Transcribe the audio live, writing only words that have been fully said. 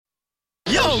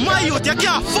Yo, my youth, you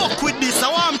can't fuck with this. I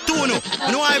want to know.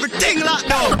 You know everything locked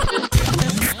down.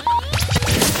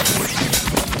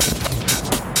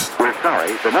 We're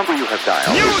sorry, the number you have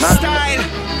dialed New is not... style,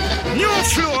 new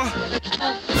flow.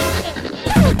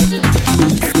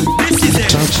 This is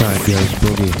it. Southside goes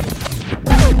Boogie.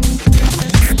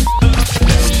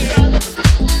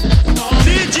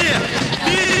 DJ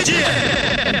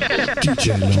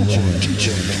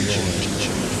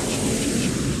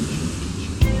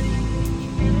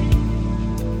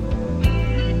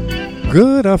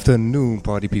Good afternoon,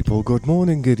 party people. Good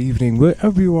morning, good evening,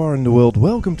 wherever you are in the world.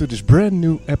 Welcome to this brand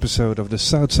new episode of the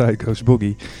Southside Goes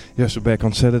Boogie. Yes, we're back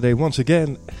on Saturday once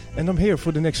again, and I'm here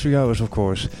for the next 3 hours, of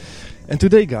course. And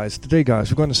today, guys,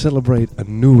 we're going to celebrate a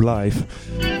new life.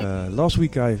 Last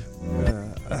week, I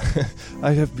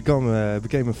have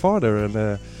became a father,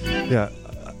 and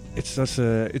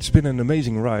it's been an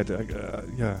amazing ride.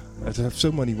 I have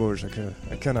so many words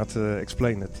I cannot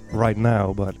explain it right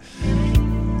now, but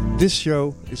this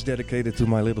show is dedicated to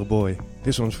my little boy.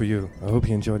 This one's for you. I hope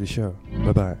you enjoy the show.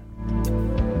 Bye bye.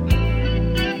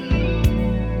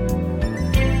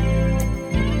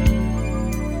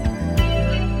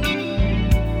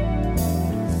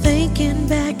 Thinking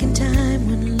back in time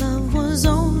when love was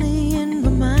only in my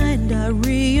mind, I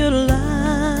realized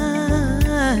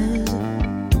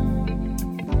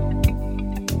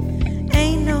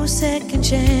ain't no second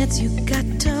chance. You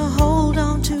got to hold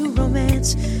on to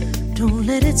romance. Don't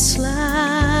let it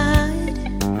slide.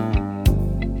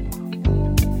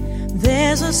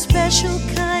 There's a special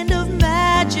kind of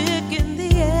magic in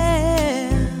the air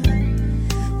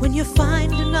when you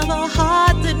find another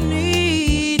heart that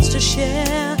needs to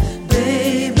share.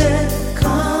 Baby,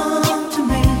 come to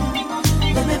me.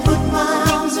 Let me put my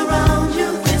arms around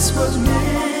you. This was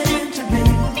meant to be.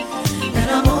 And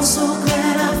I'm also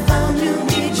glad I found you.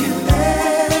 Need you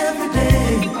every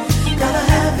day. Gotta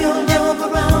have your love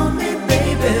around me,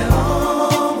 baby.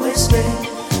 Always stay.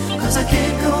 'Cause I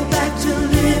can't go back to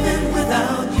living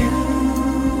without you.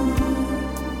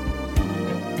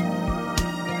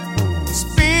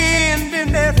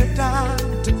 Spending every dime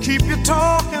to keep you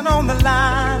talking on the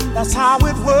line. That's how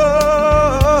it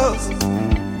was.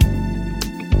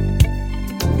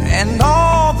 And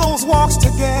all those walks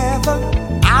together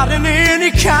out in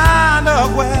any kind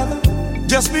of weather,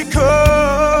 just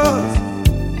because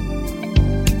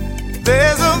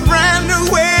there's a brand new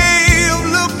way of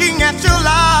looking at your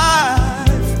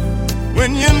life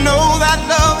when you know that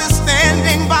love is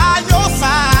standing by your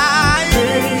side.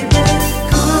 Baby,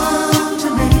 come to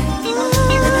me.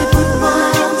 Let me put my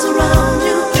arms around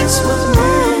you. This was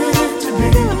meant to be.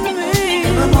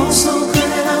 And I'm also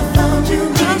glad I found you.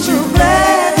 Need you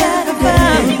glad that I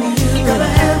found you. Gotta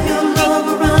have your love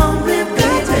around me,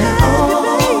 baby.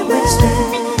 Always stay.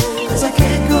 'Cause I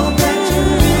can't go back to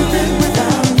living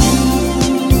without you.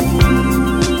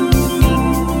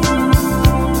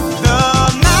 The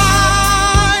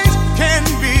night can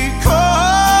be cold.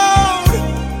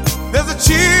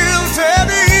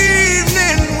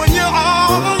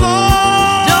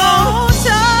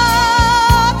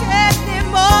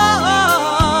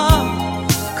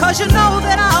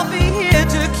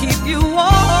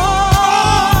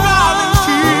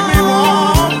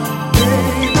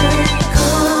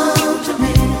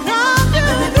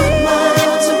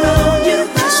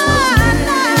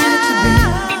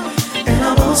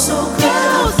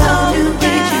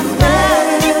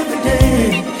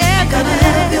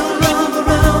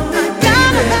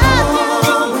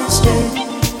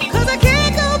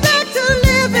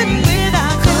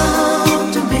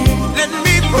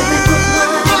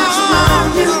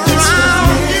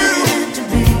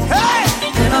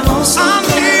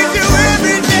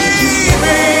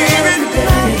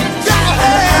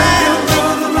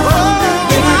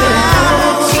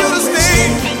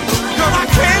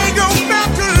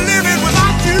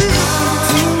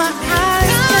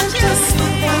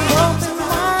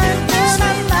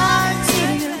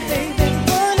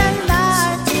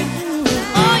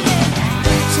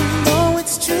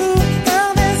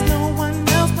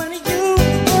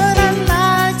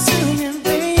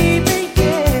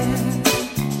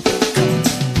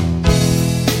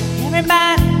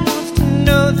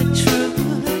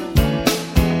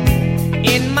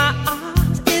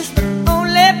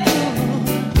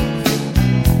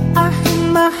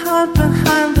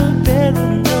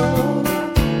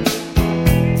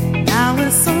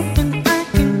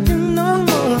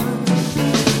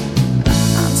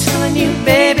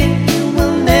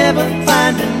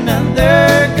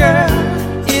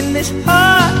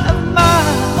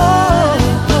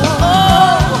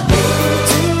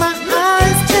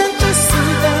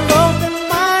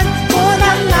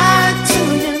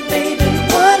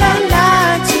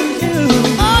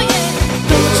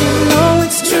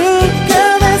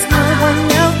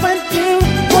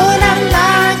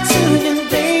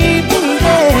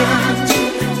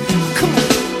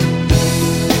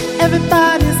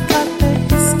 Everybody's got their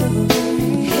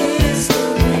history.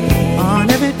 On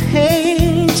every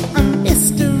page, a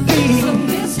mystery.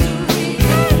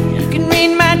 You can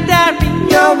read my diary,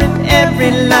 you're in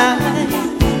every line.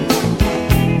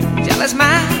 Jealous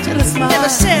mind, never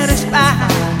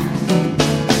satisfied.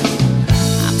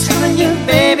 I'm telling you,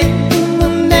 baby, you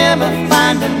will never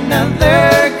find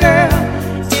another girl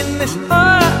in this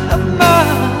heart of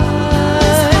mine.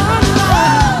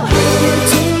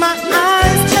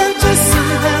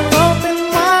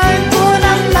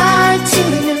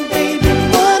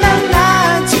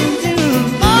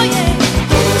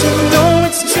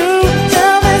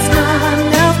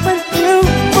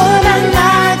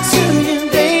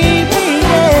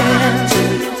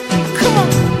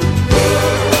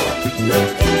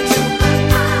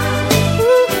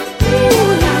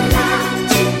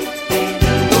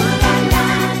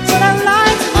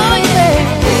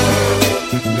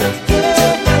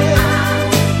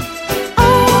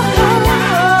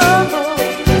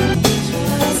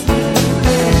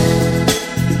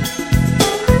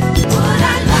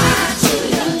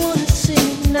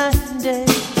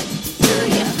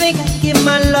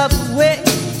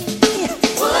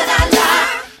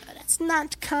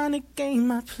 Kind of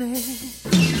game I play.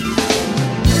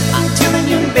 I'm telling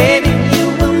you, baby, you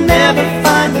will never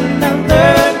find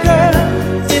another girl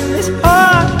in this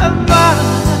heart of mine.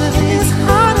 In this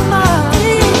heart of mine,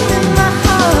 in my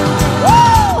heart.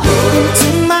 Woo! Into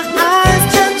my eyes,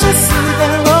 can't you see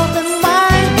they're open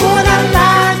wide? Would I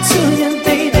lie to you,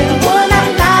 baby? Would I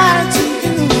lie to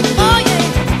you? Oh yeah.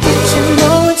 But you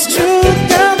know it's true,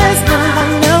 girl. There's no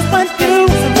one else but you.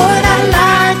 Would I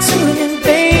lie to you,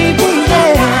 baby?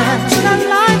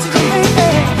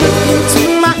 Into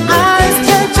my eyes,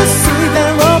 can't you see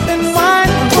they're open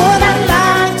wide? Would I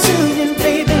lie to you,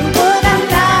 baby? Would I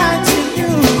lie to you?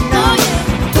 Oh yeah.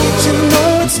 Don't you know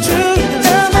it's true?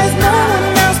 Girl, there's no one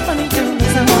else but you.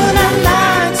 Would I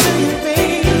lie to you,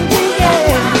 baby? Yeah.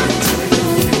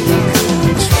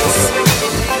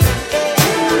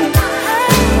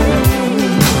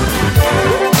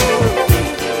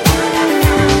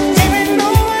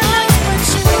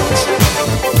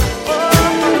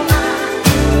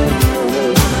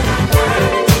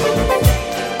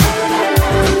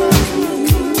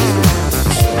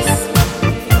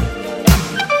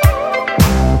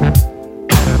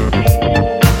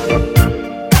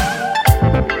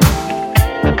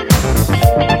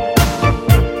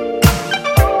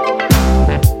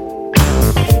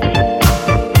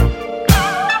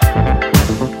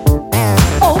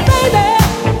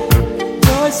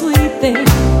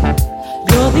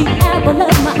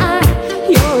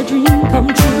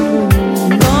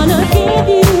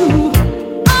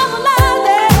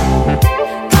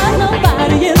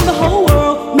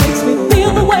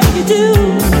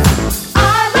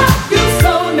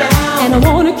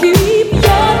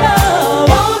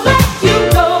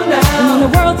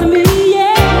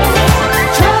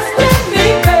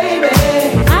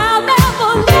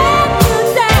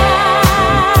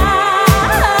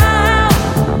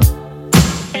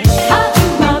 I'll do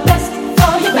my best for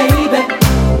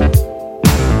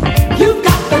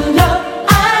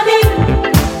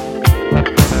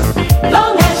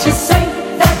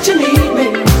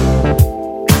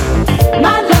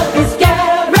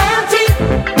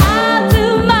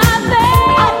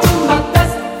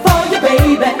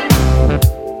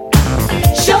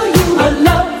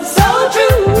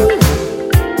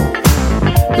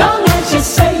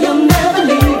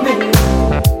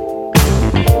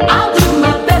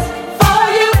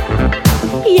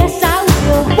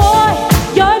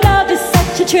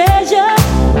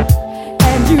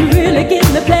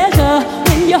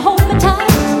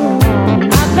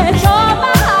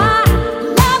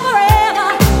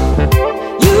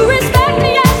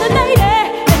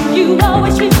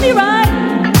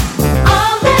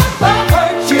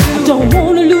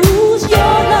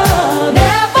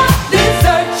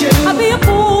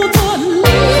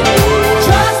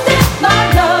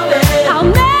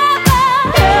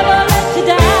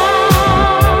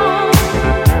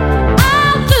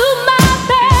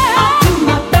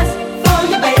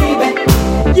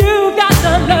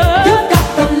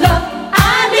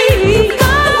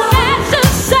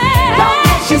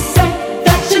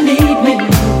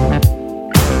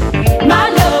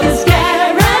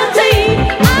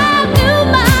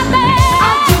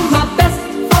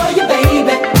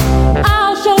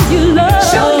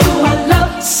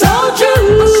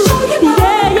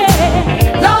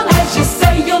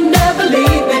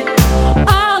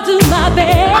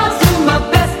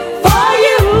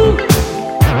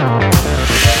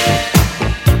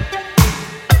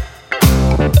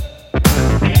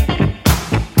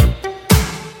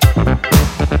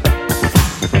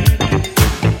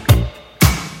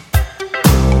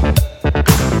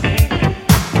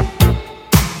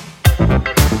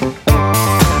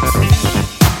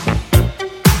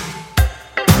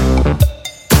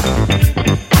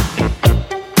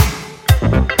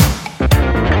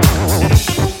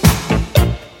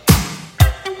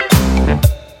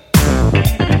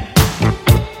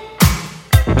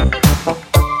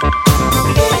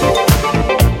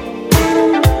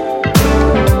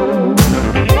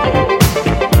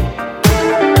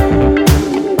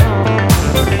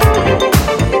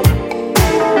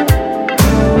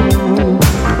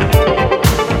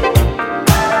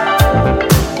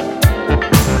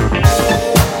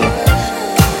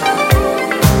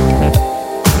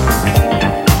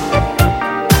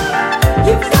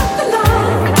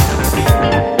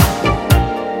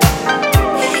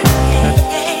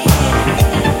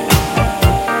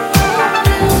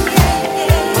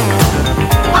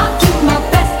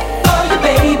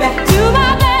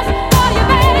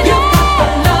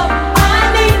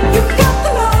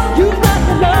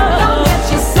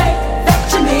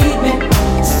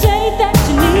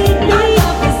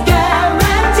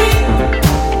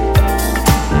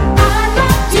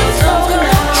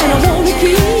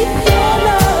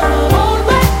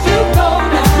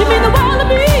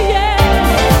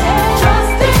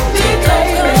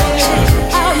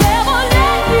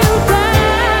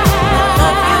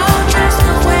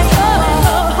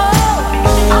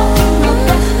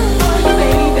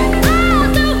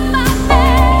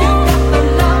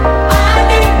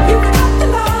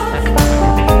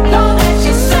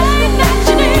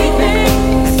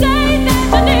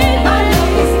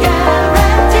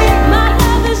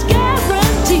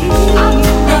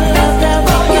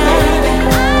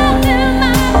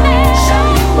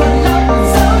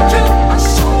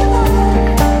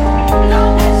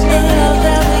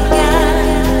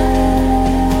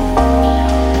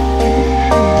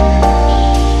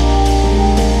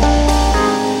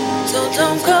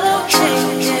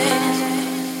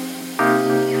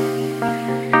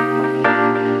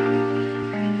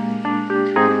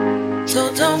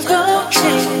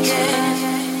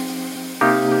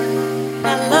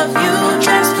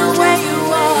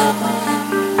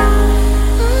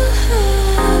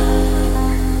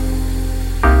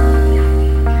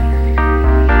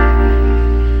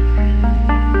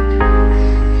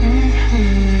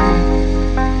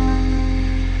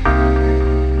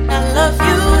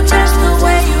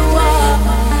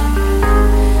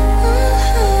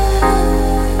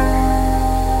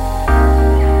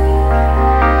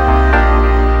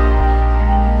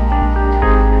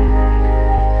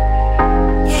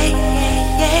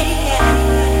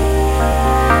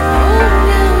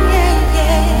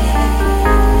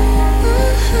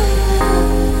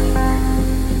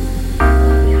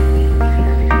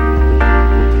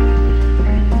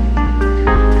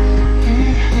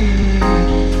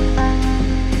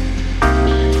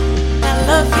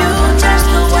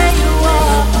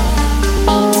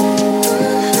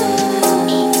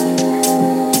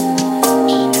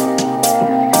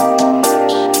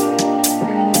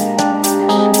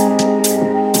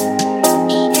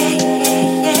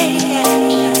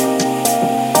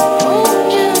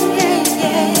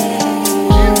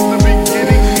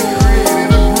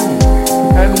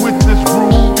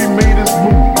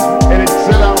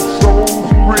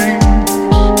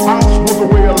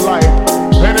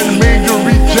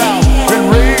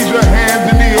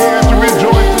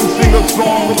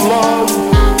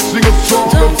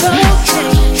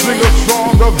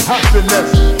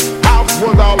happiness. House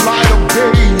was our light of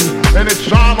day, and it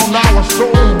shone on our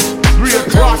souls. 3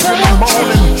 o'clock in the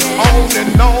morning, on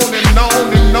and on and on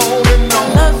and on and on.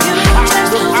 House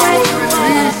was our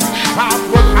release. House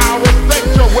was our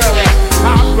sanctuary.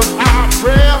 House was our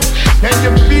prayer. Can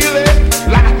you feel it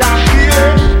like I feel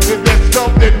it? Is there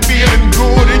something feeling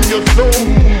good in your soul?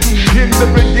 In the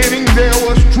beginning there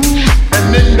was truth,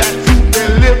 and in that truth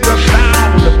there lived a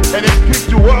sound, and it picked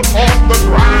you up off the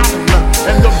ground.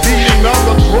 And the beating of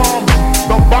the drum,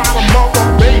 the bottom of the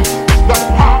bass, the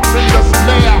pop and the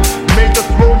snare made you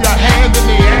throw your hand in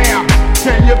the air.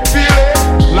 Can you feel it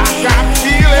like I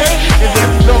feel it? Is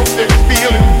there something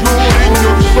feeling good in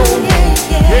your soul?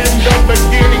 In the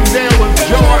beginning there was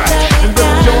joy, and the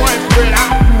joy spread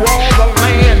out through all the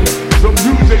land. The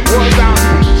music was our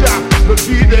teacher, the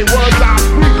DJ was our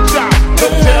preacher. So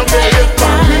tell me if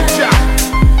I reach ya.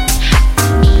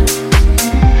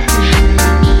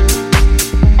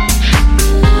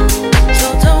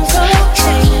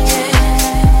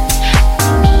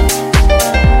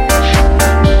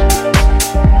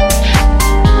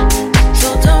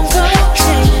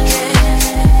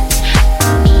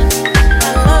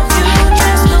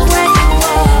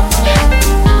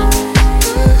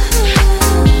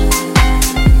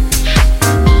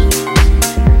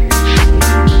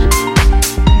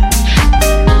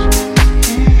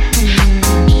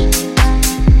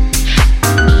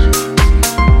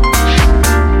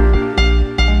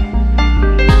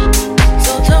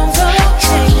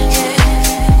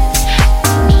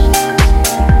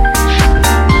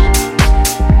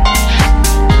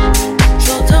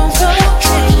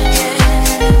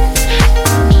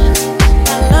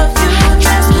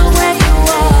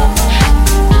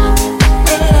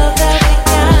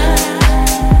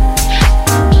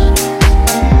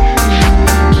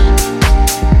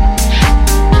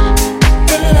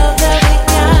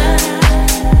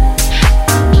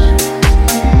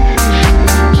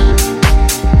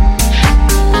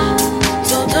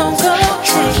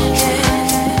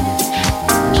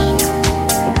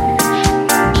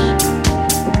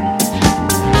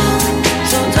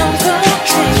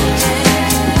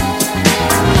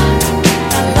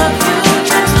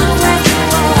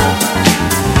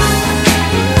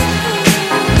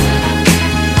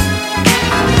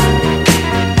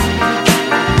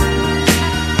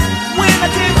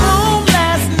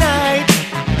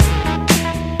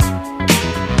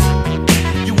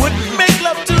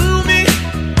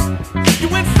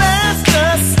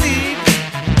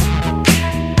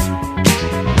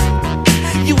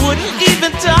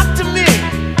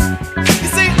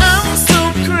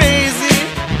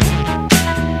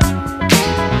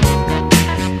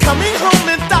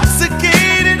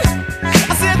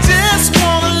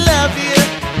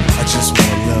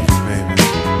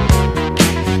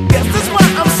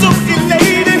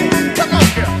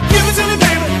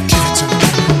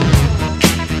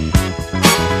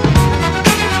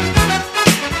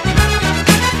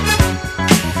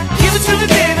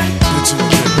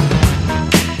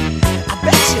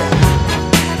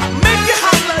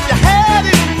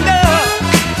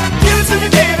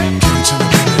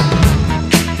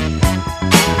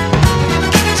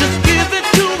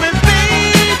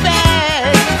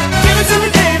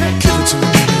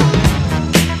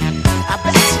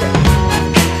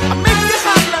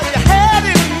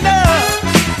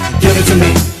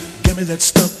 that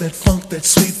stuff, that funk, that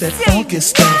sweet, that funky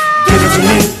stuff. Give it to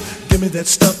me. Give me that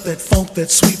stuff, that funk,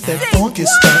 that sweet, that funky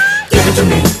stuff. Give it to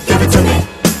me. Give it to me.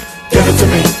 Give it to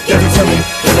me. Give it to me.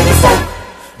 Give me the funk,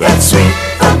 that sweet,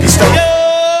 funky stuff.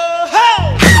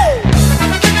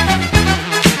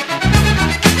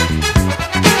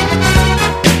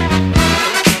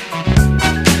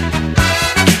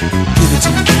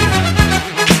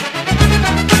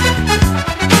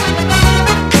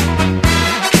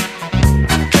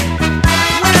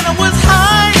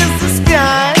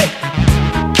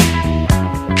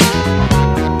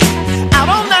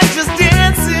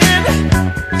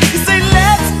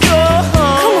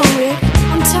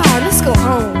 Go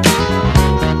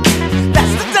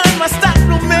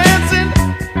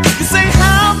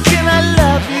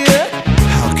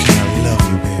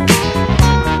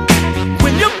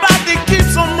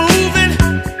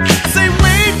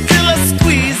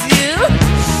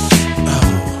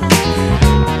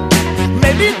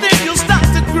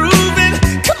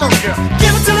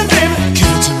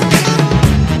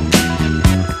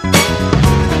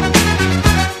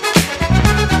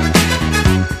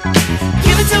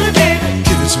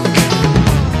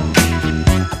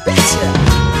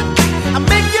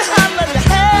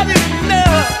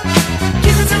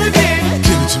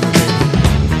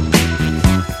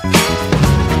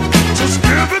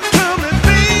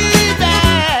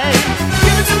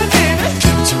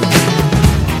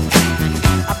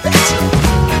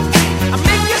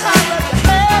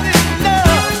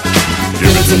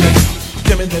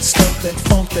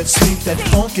that sweet, that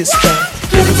funky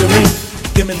stuff. Give it to me.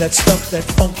 Give me that stuff, that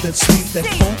funk, that sweet, that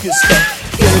funky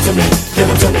stuff. Give it to me. Give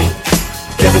it to me.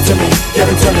 Give it to me. Give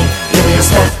it to me. Give me your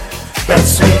stuff, that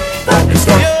sweet, funky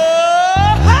stuff.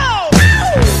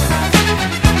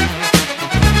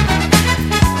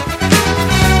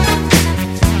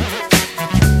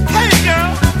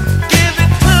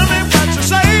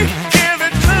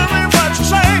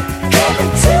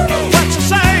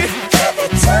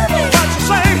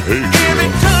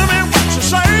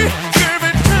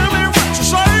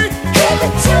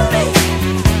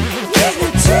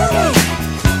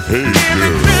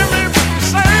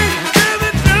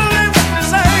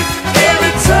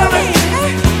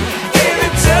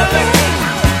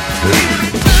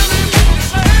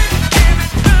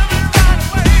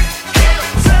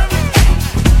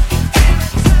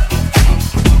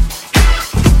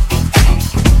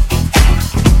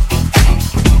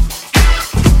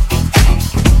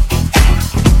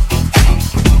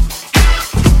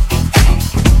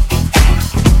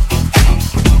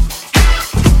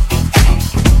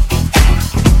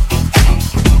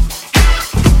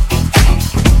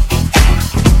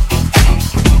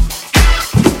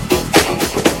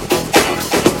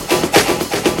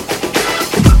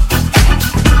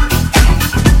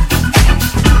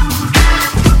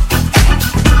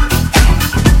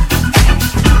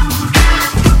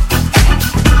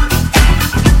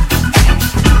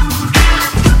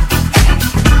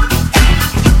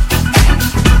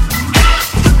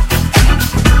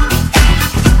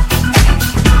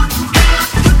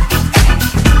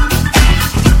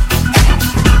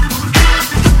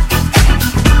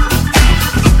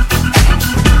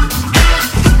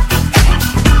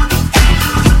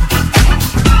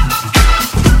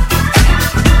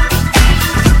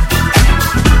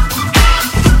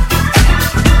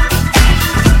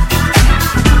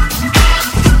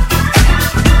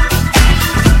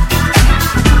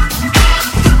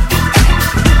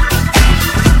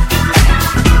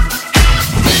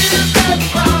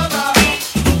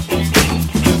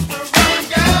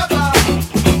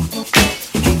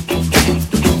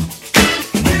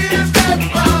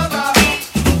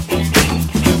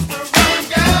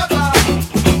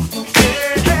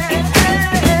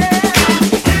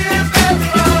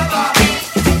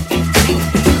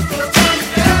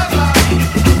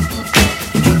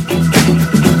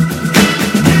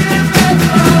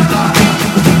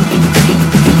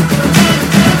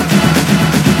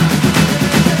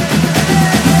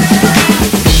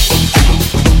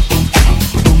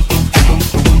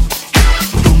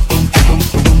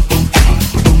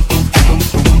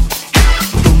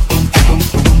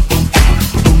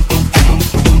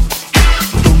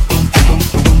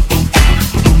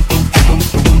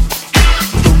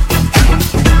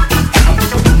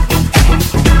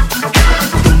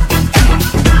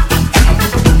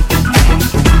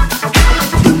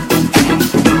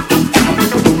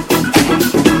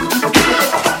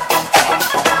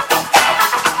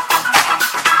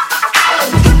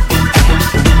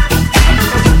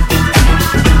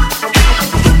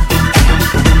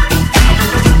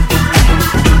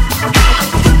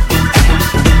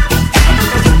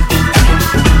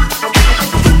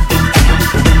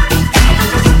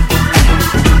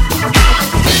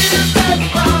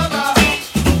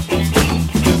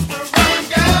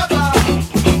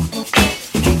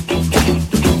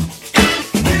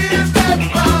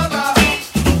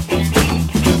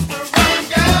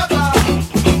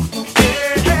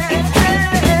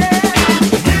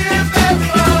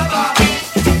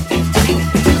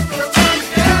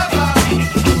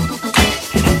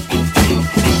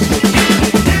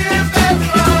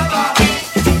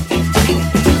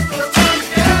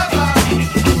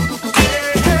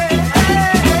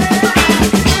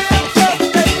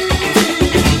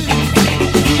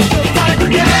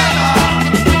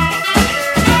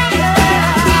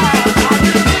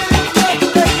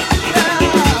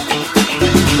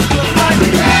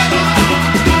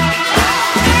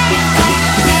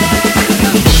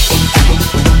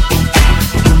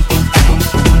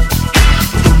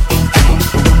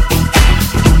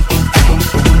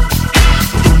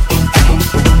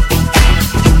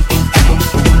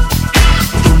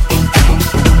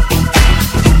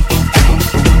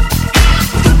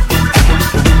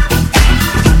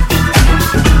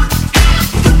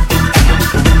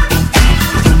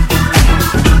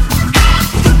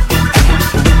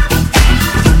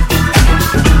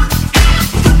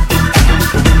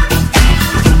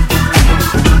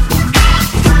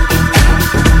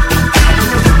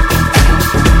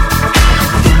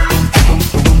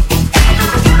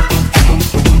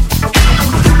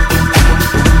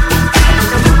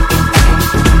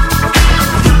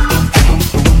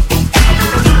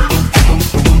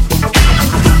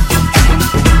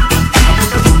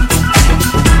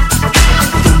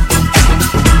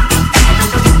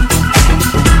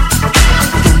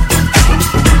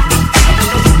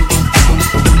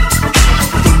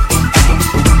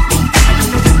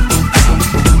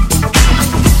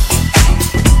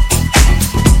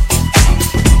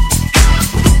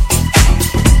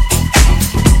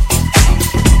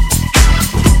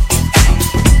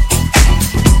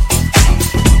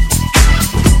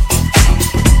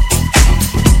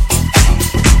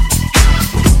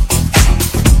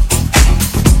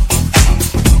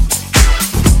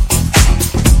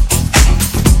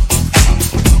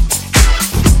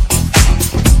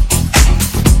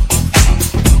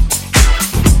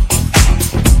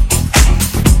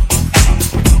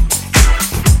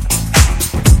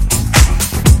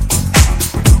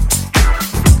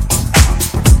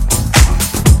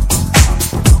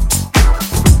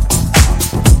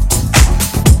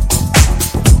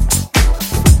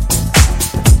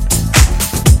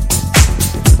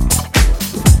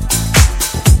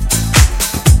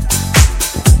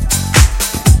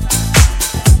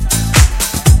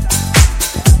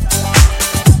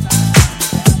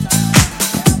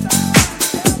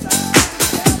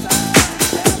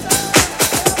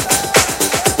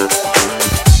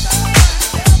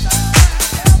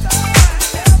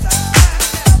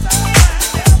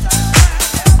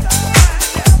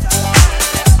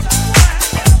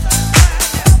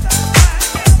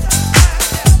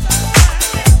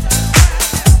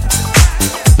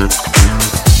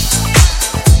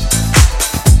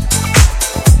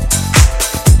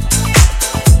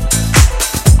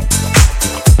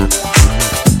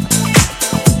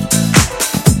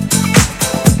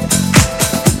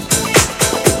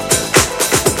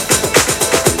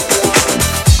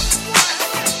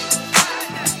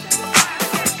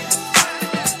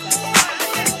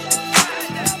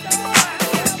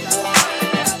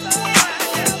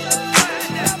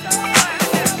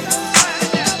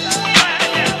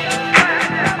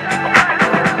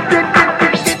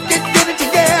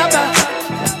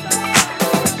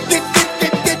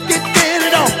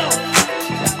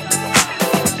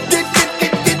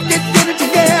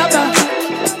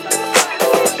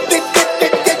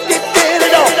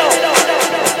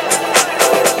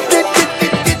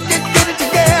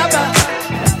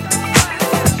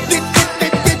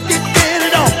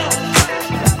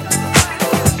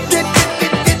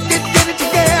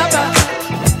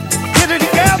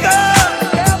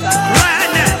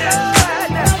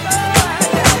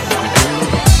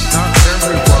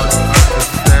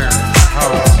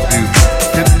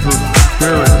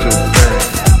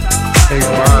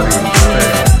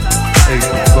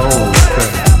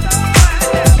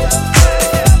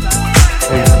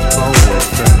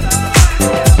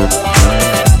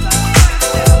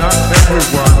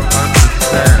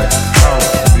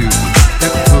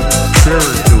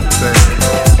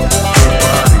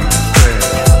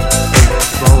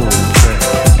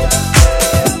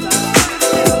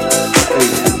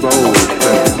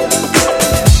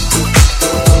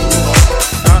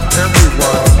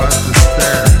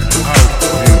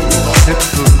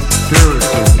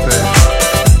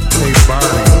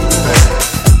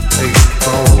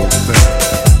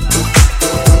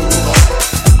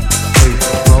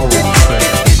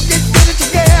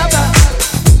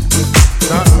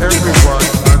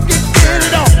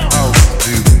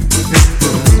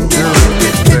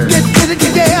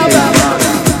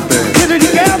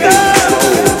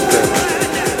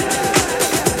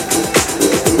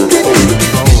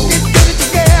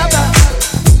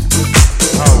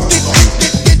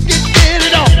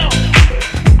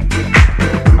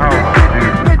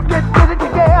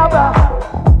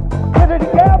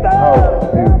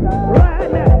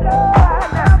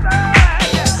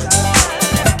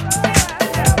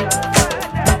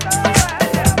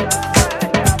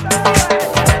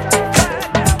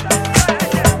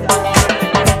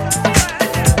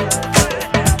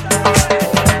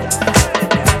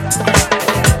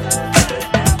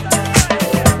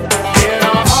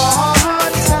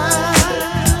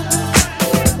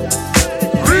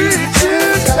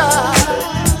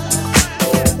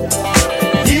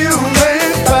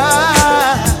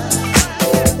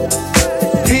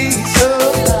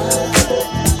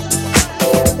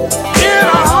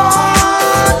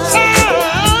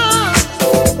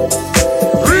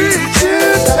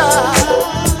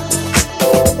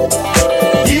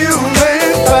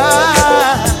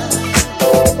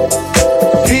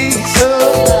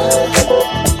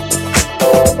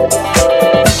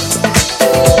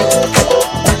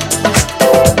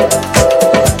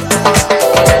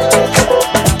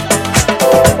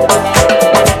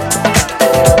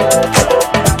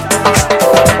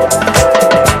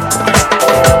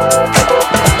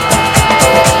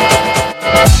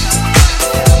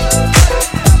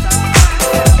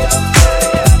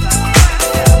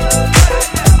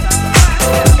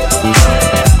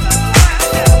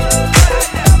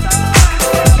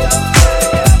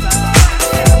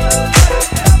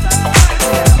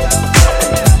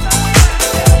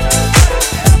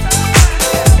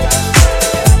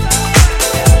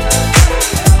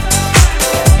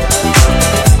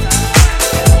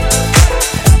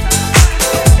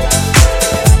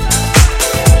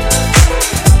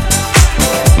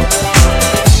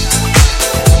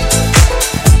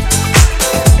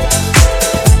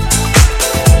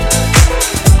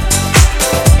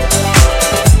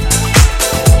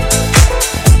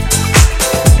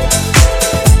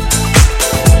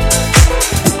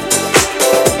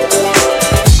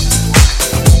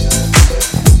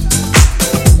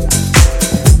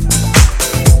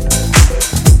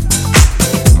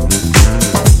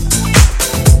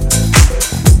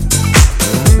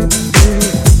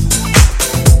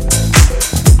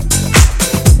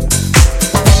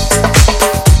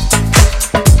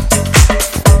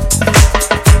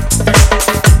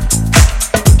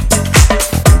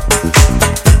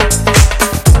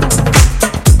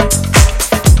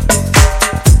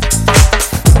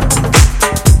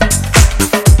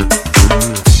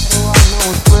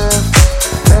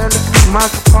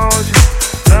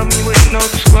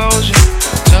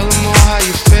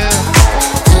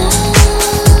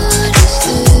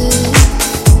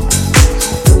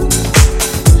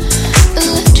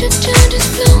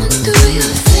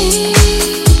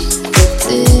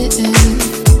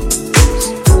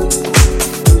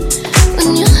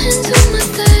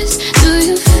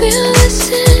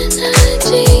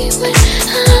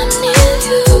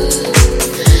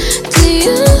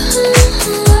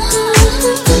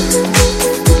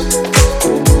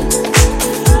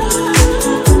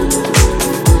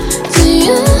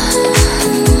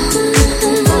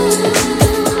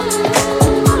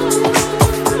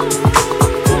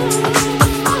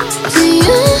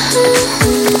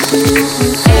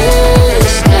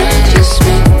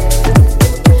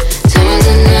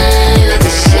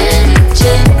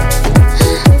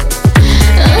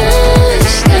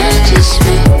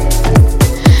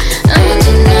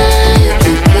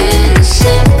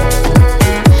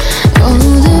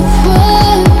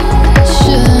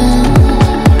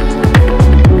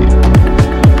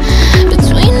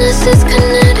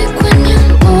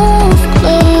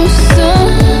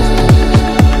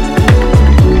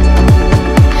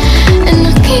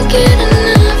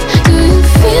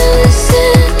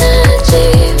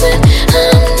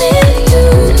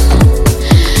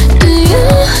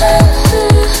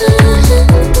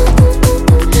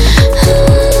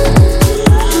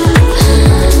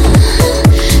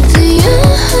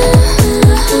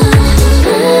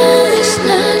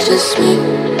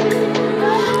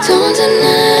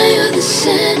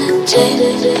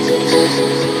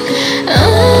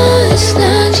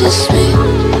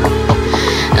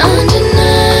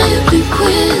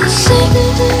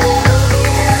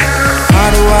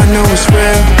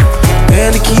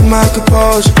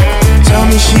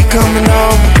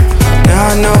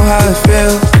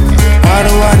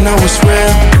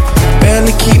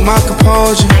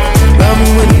 Love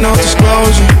me with no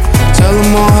disclosure. Tell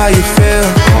them all how you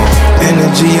feel.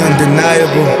 energy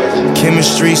undeniable,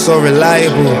 chemistry so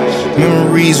reliable,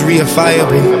 memories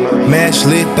reifiable. Match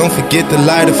lit, don't forget the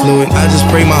lighter fluid. I just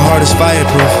pray my heart is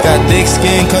fireproof. Got thick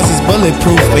skin cause it's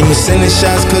bulletproof. When you sending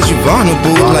shots cause you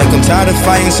vulnerable. Like I'm tired of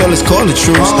fighting, so let's call it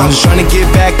truce. I'm just trying to get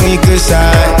back on your good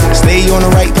side. Stay on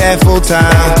the right path full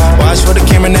time. Watch for the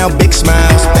camera now, big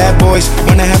smiles. Bad boys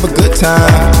wanna have a good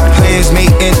time. Plans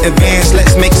made in advance,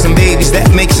 let's make some babies.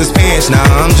 That makes us parents. Nah,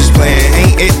 I'm just playing.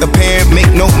 Ain't it apparent?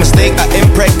 Make no mistake, I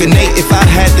impregnate if I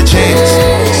had the chance.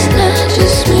 It's not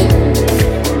just me.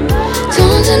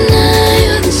 Don't deny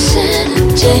you're the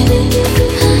sanity.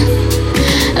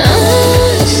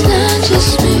 Oh, it's not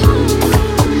just me.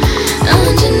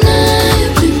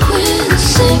 Undeniably we're the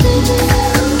same.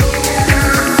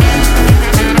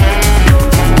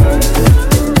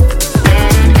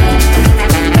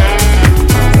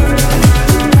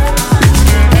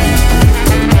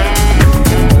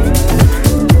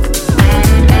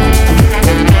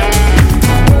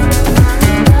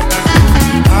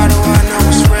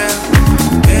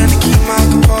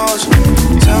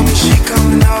 Tell me she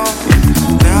coming home.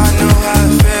 Now I know how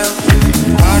it feels.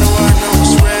 Why do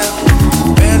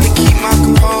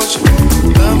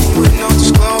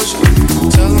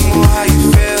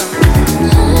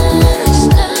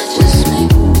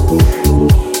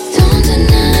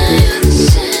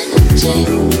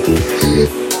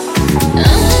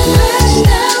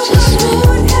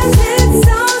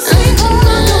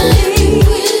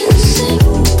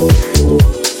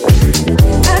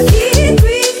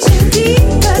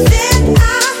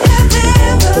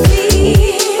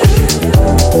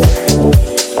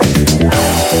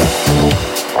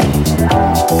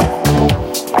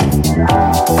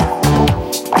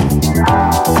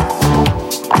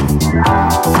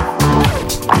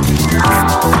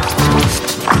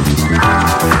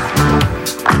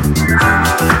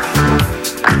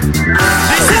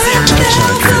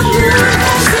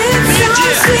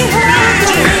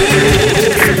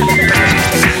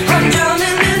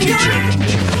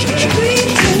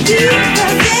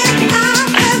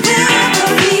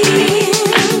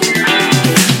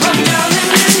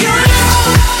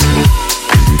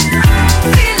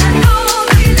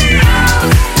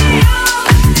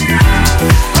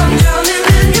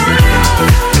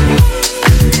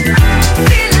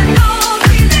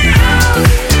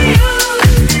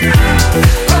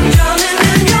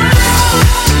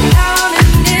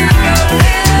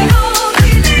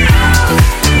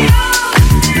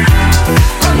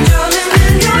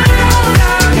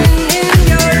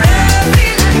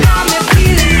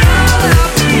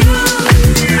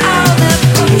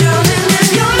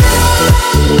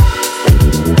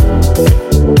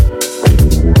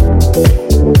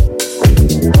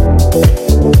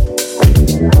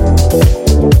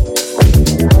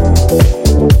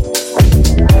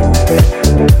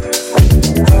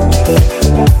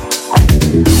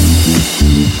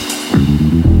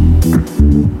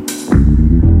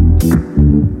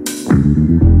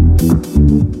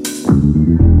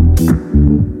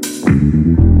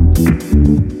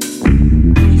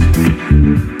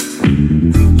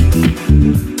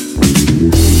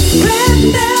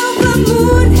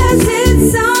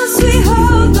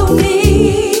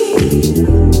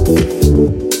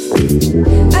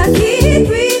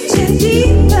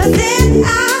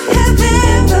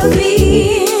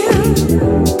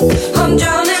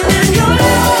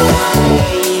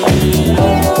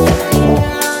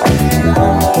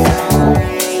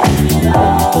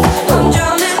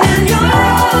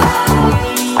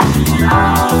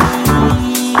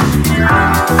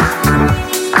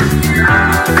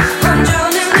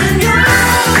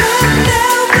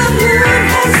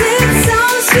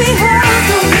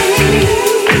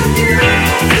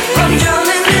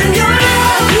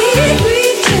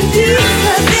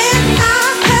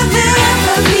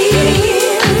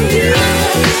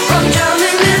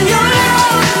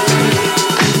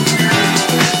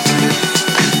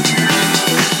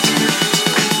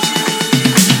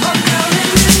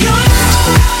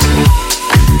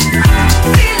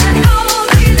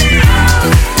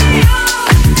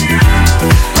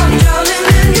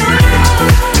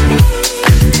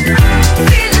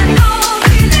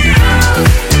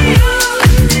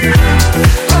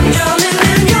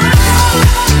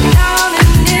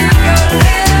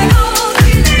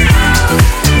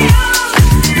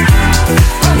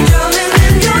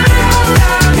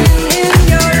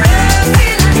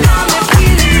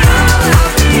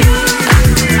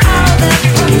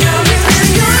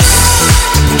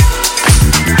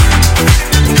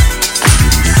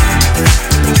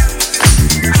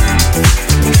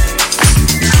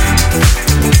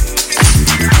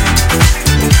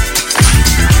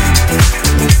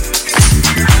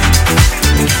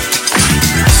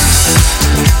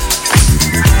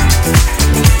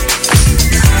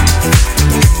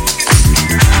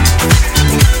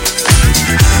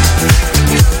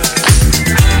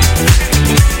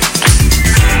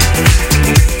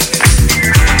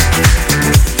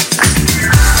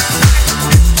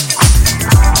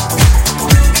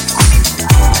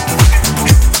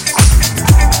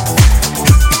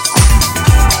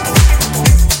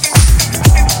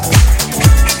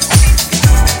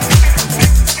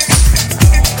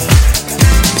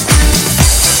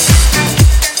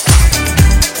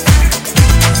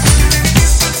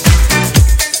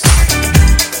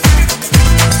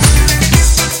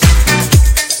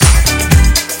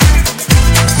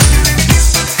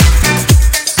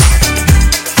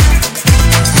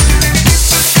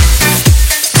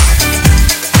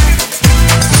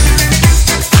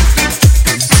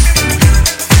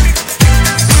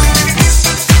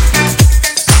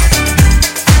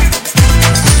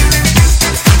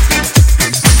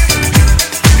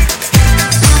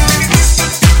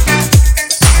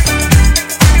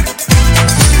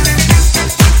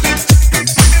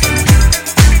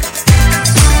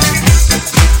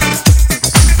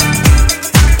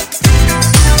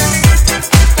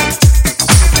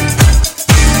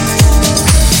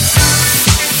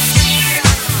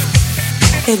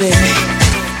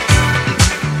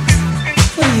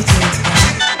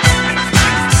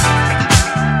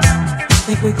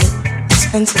Think we could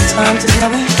spend some time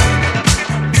together?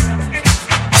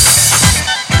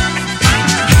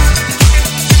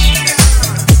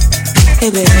 Hey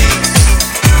baby,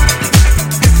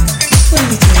 what do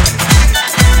you think?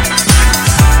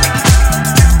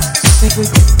 Think we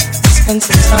could spend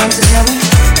some time together?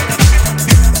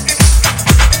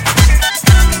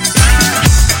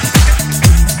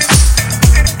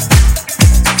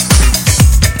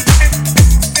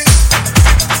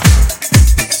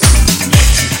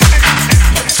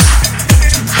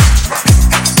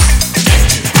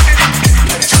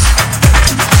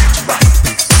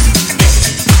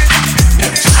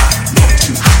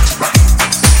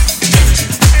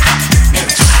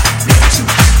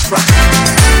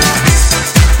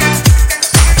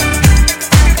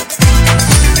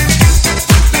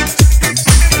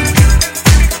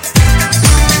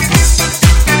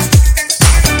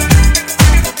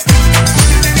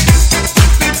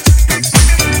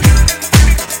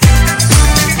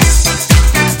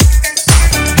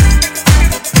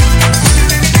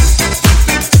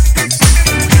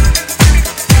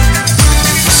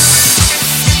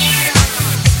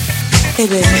 Hey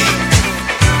baby,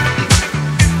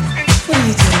 what are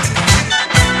you doing today?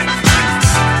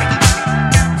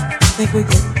 Think we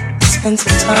could spend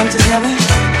some time together?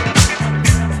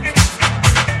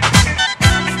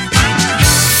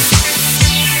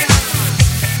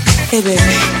 Hey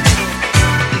baby,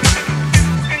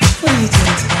 what are you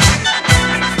doing today?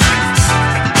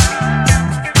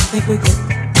 Think we could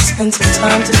spend some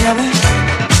time together?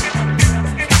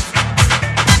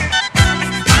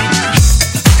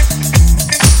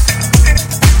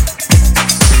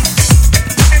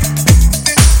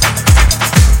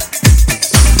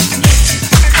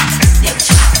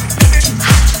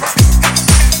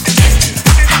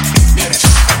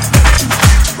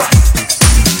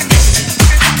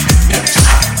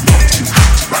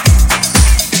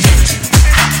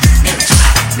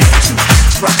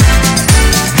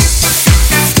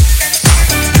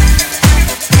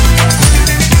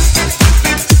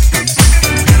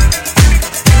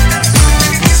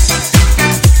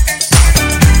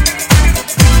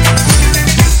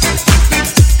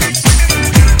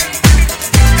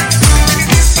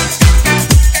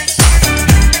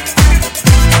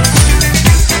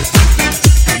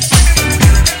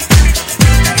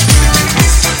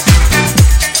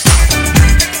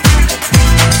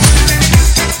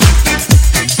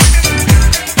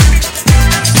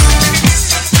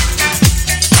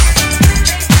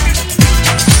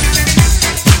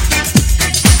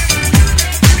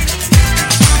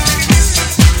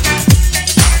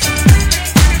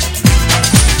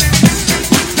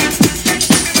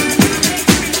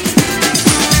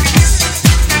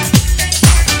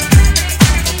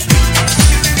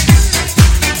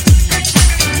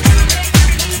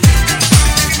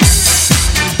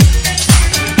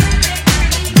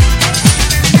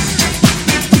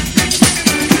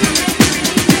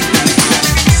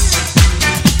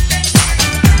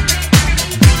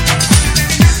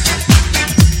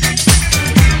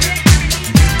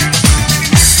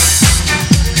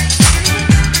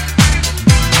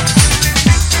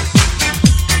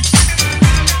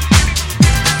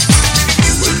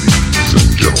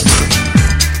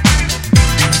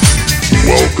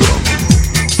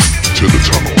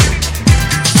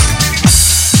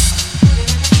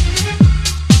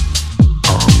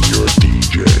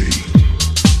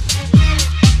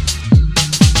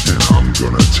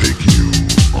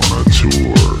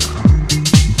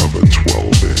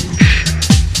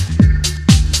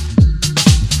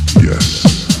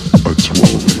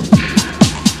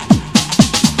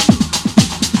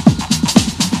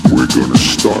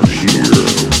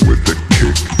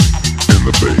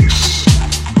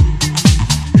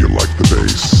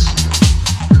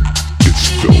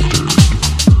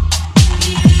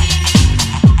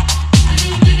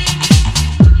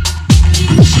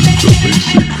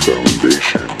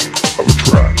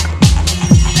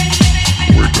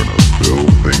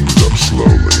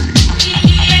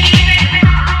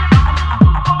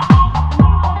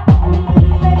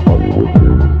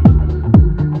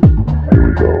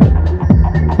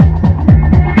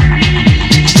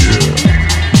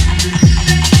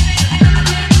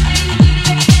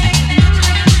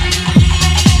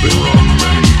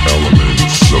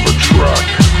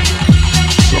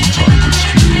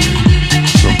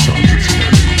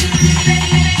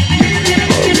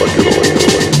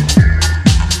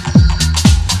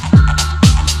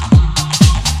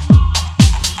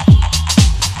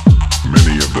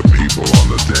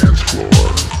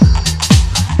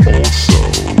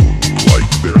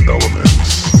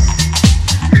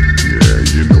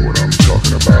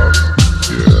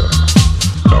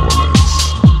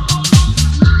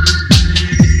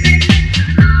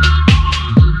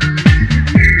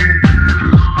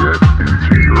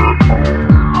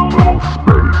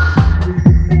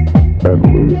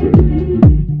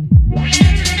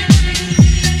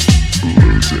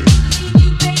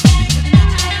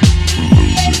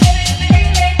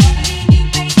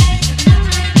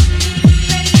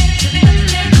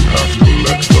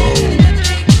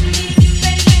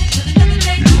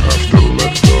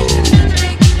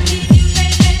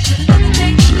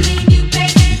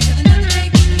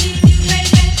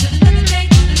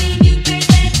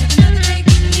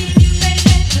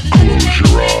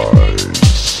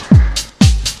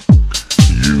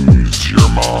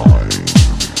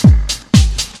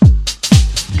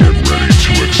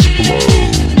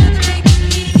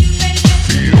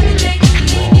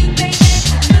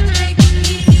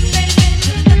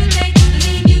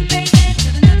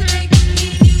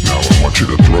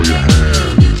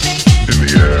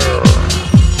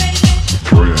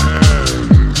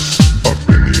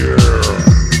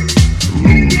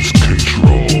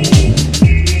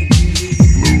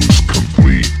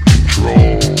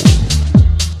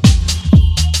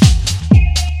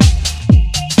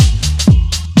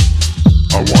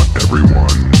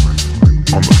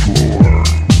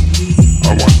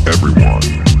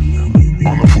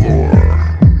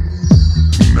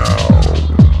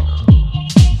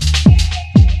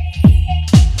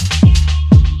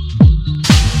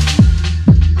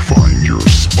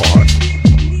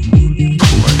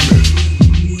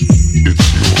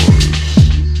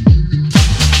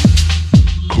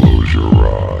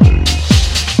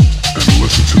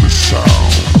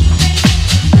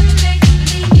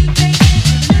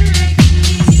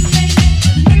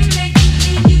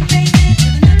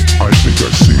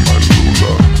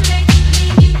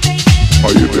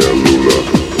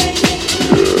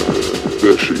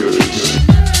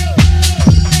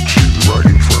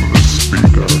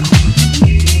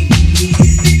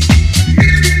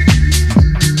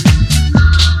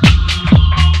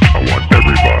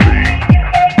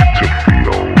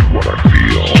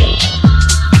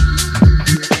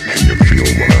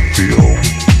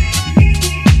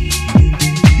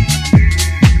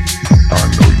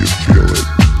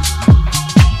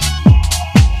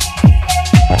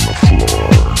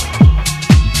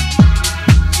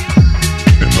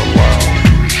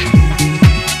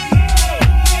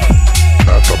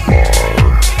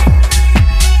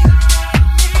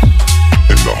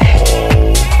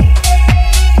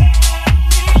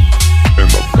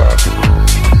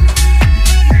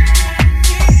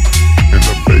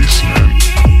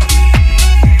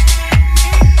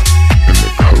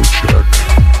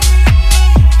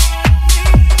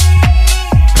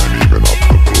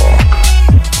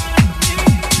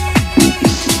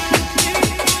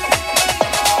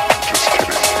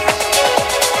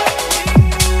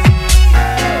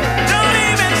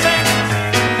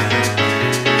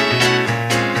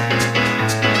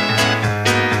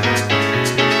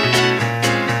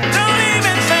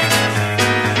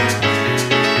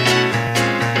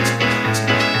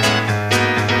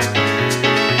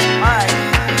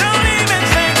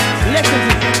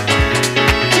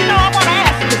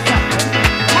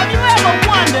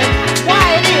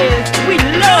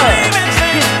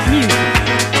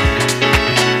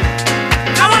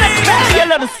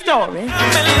 little story.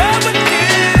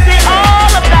 See,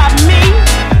 all about me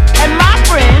and my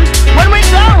friends when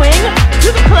we're going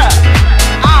to the club.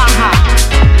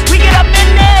 We get up in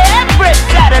there every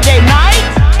Saturday night,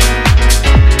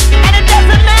 and it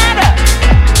doesn't matter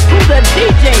who the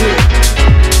DJ is.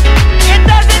 It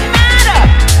doesn't matter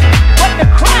what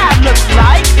the crowd looks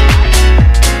like.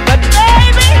 But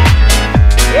baby,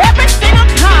 every single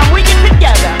time we get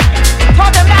together,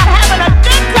 talking about having a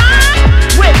good time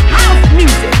with house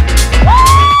music. Woo!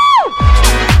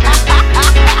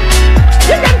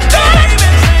 You can feel it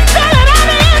on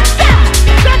the inside.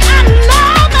 That I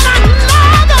know, that I know,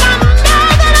 that I know,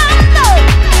 that I know.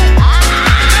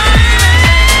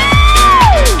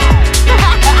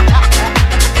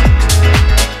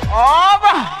 All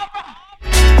right.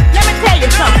 Let me tell you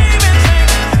something.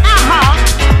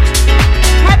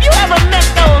 Have you ever met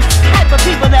those type of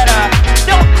people that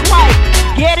don't quite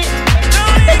get it?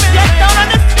 They just don't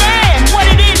understand what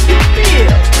it is you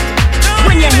feel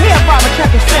when you hear Barbara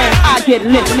Tucker saying, I get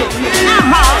lit.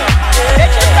 They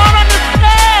just don't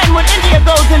understand when India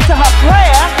goes into her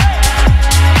prayer,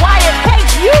 why it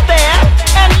takes you there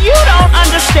and you don't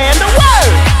understand the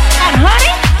words. And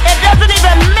honey, it doesn't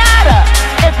even matter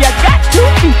if you got 2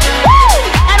 feet. Woo!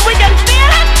 And we can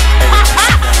feel it.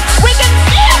 We can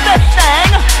feel this thing.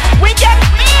 We can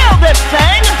feel this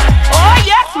thing. Oh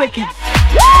yes, we can.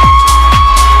 Woo!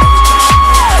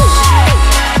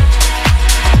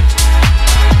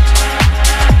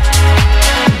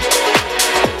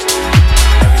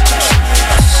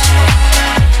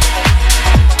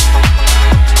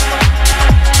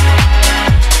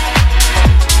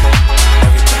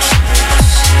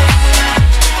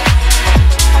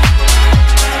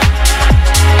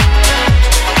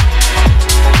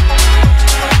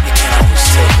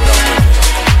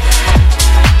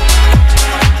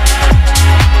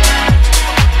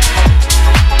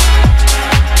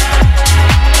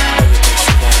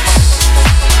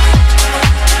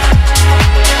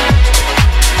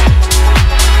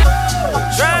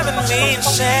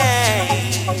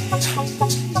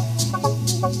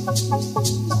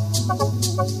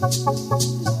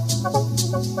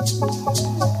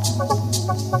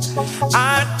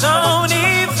 I don't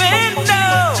even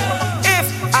know if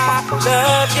I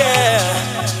love you.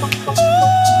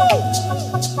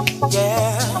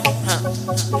 Yeah.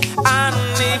 I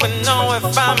don't even know if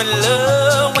I'm in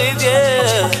love with you.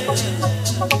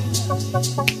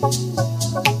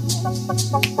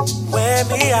 Wear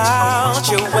me out,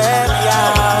 you wear me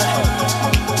out.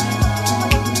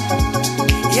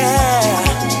 Yeah.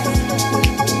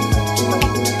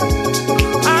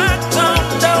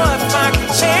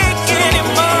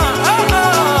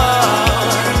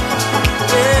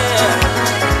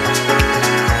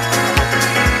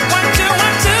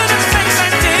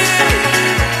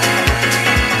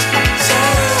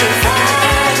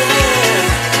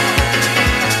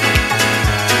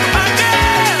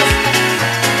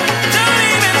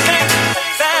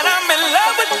 That I'm in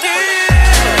love with you.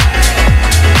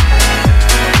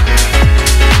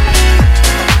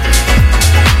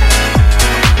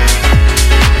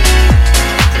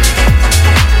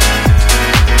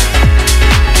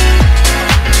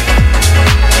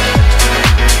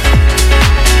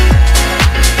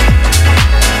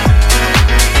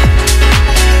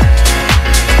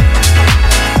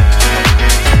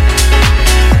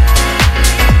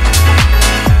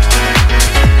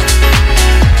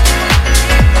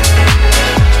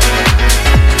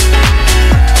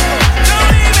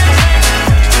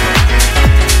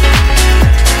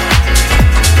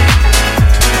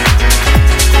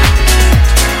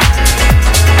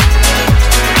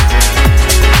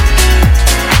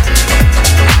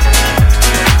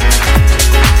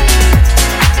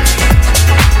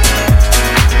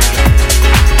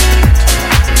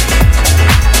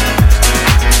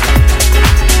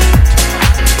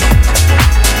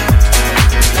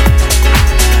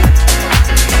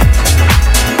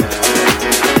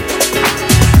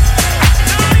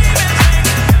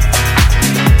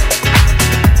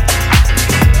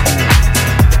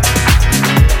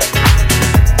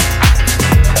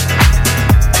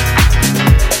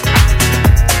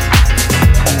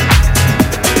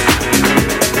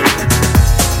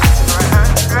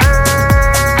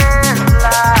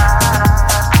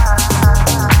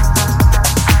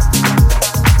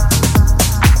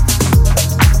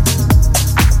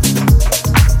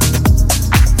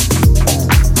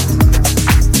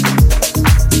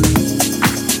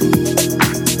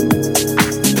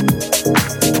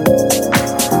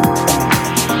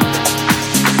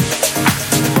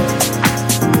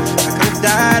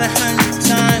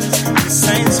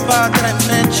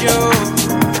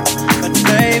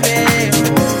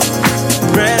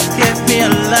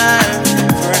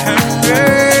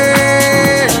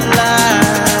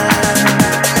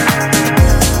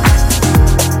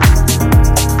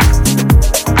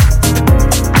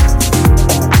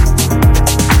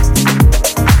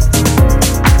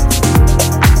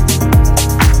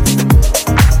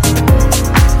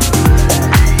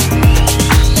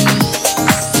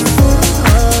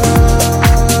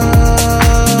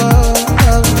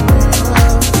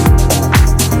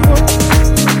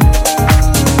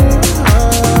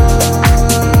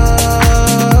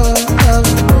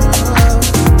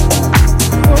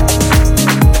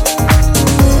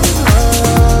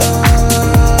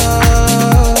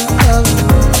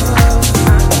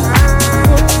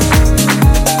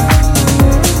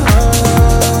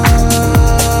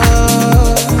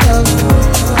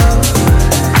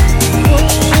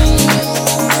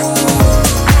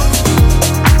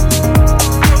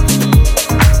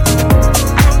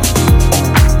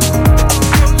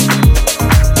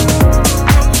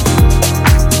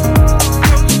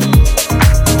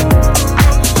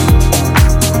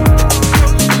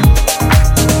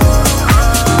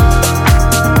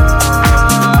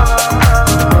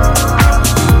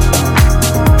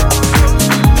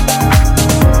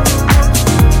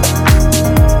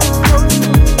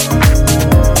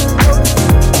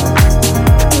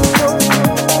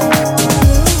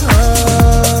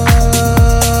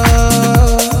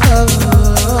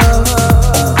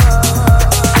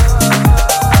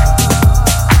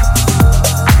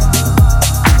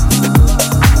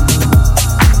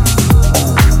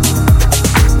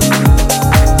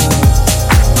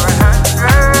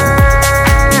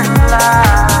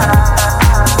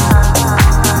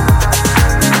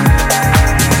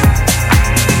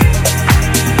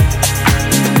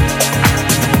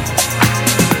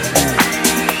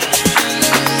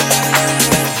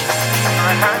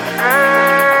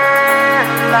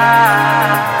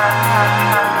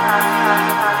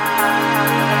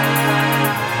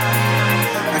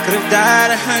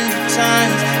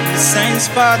 same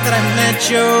spot that I met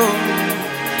you.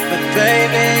 But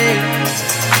baby,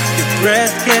 your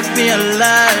breath kept me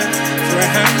alive for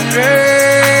 100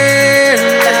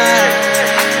 lives.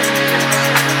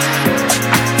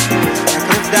 I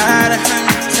could have died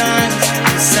 100 times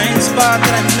in the same spot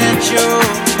that I met you.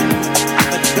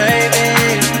 But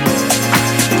baby,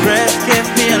 your breath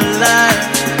kept me alive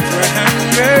for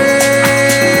 100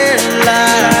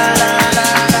 lives.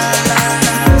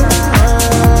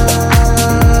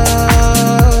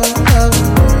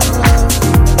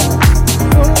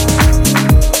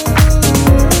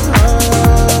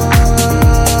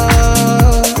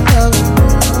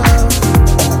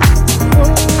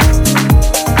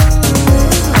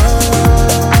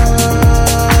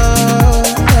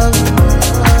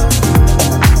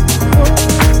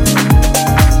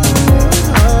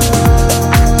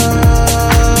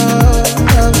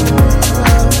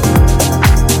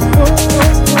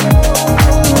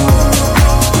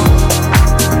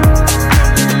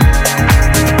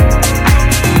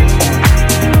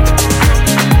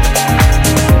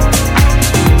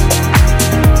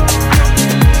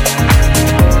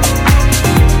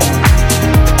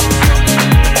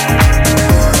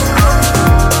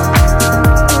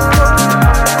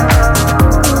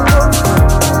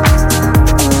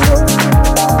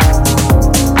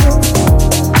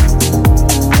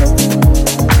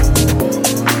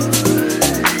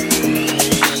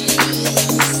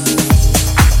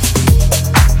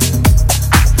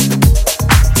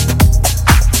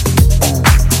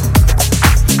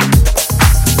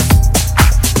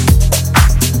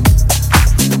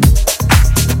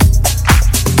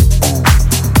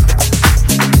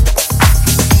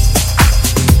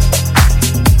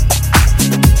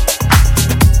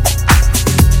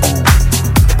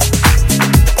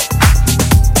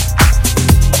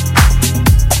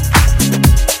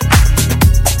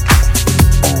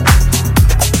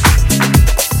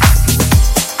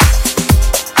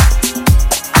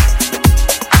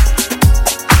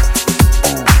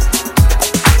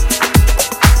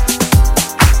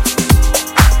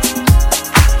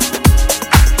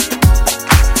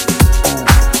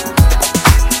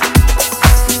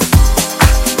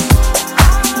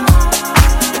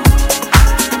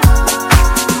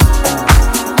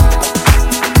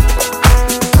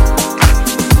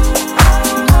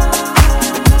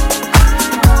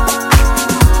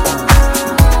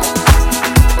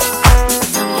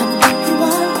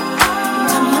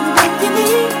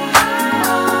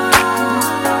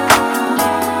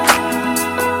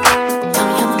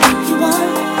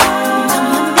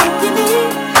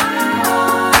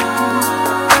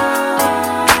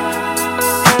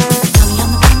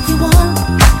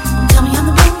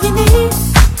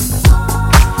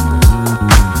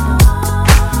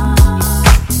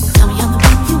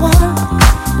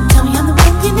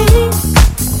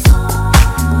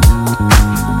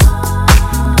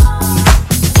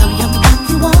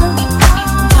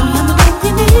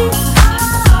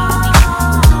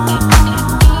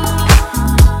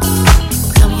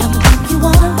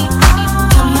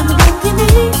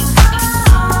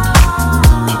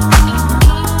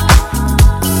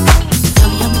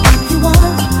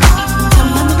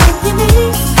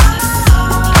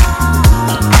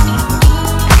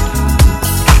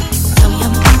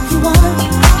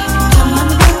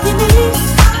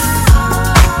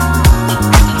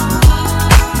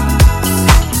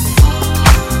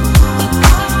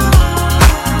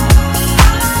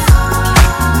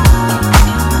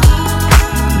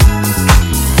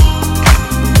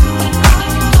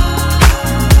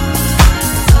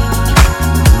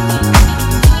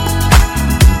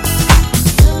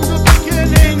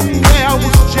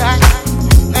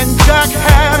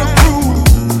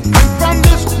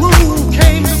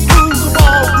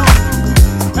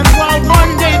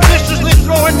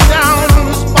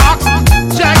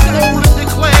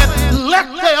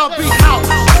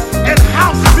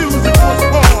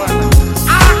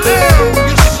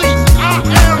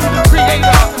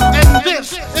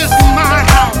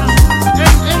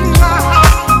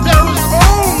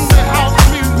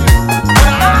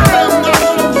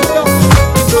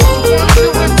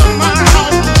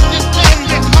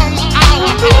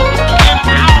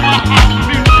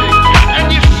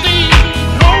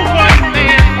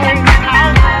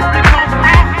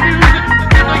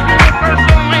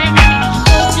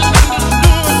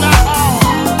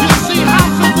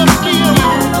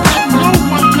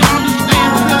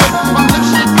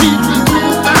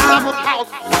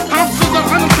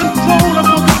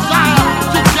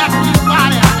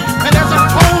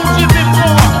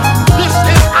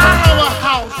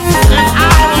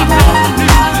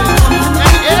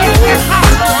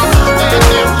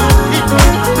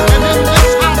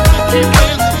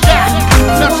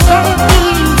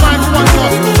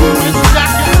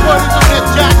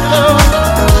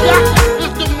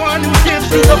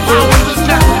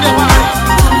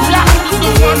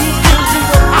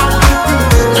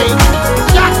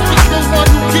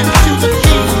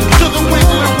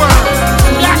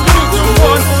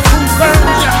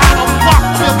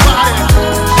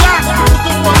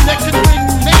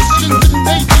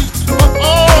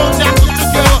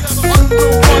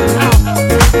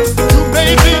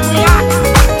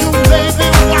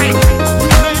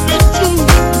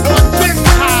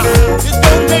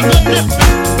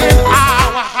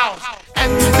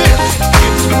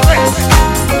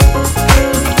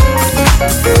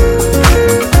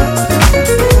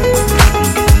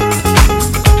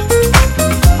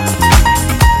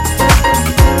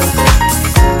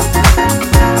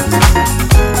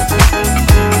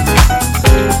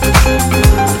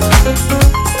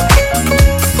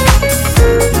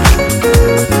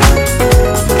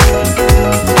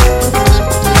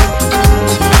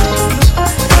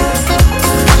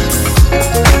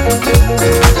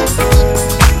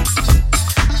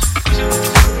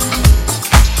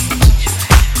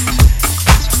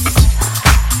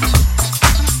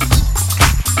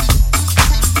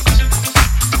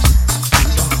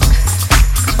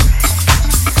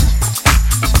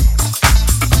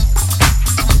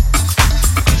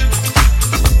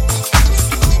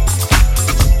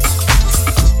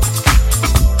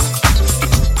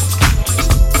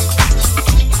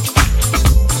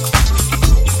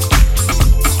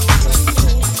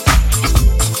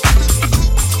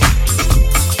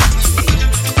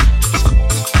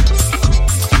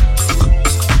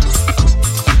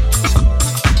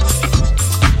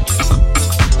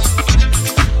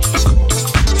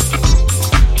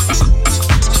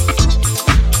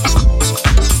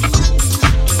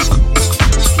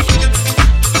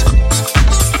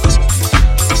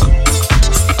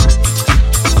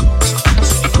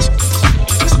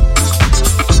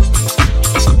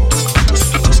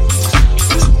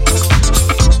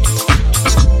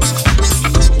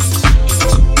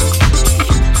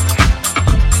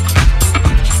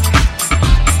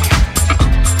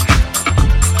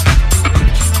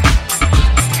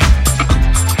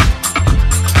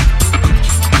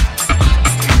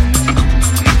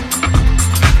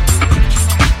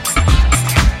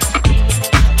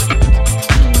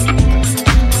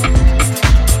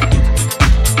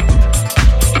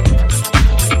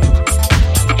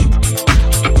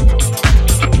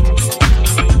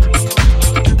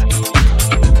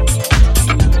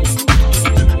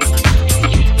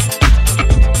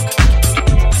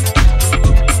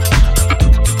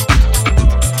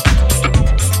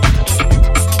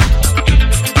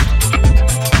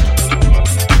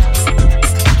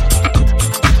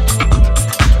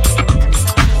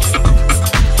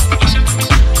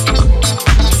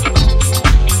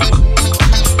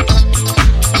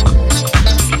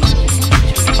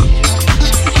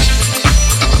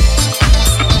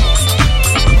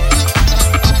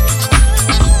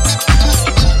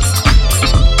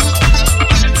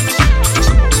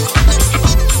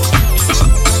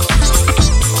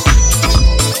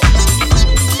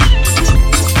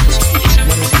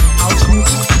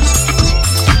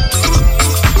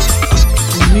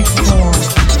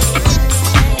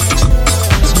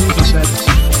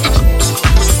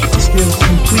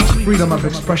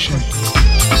 expression.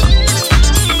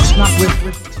 Not with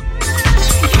a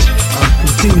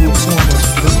continual form of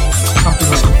something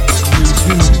like you do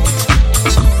continue.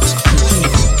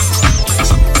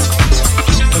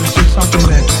 But it's just something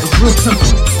that is real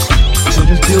simple. And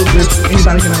just deals with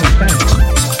anybody can understand.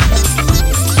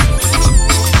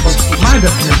 But my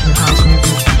definition of house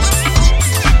music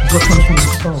is what comes from the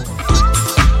soul.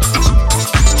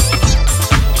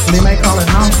 And they may call it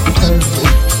house because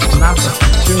it's not the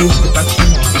serious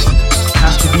production or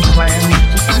has to be planned.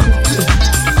 Just do it.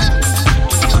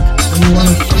 When you want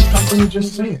to say something, you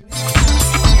just say it.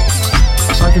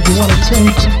 Like if you want to sing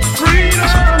freedom,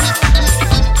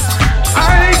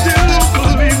 I do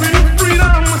believe in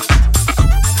freedom.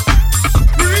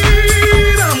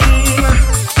 Freedom.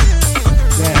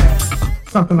 Yeah,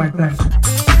 something like that.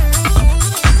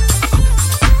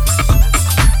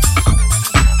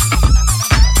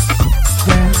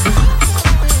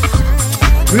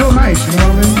 Real nice, you know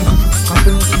what I mean?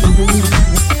 Something you can do.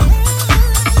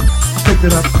 I picked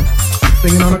it up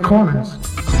singing on the corners.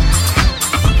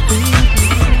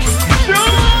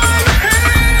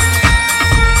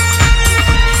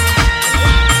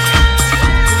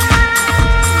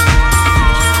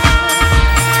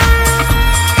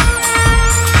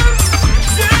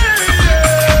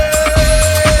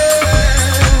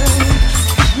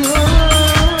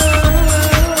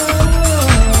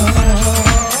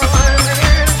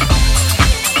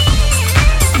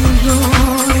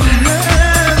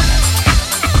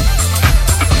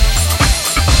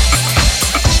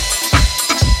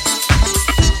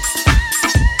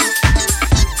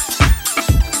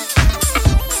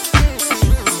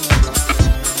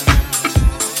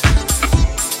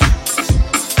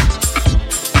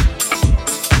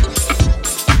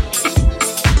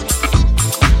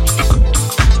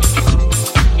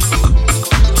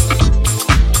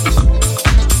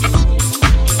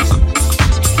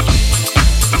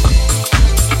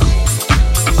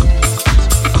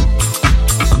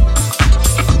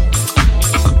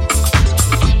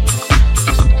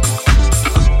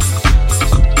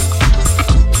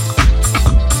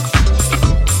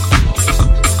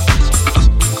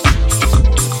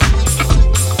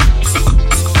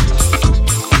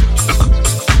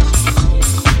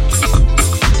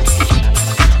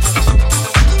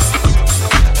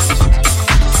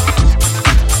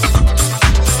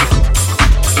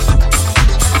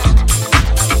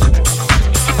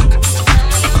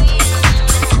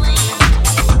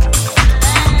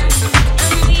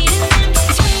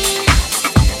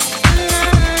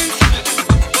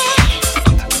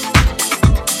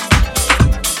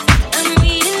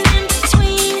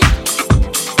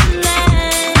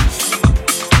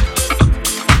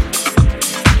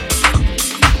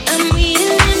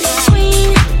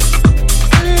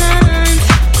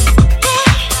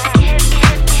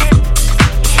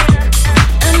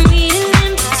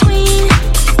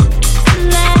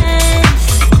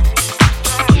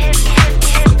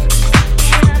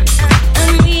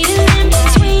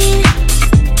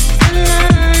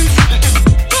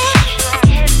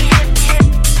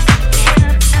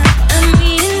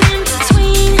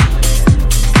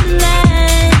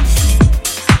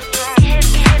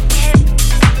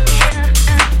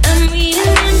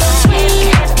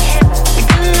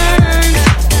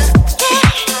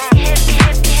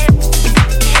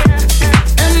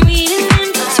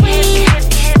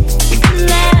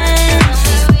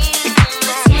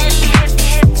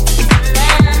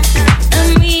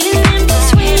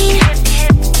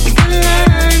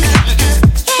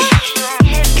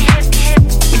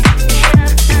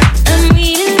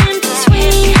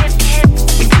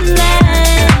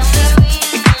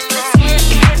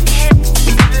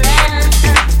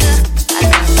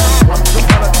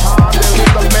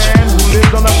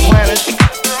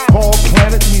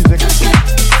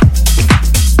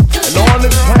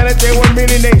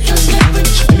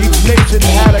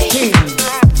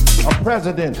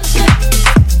 president.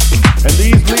 And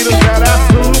these leaders had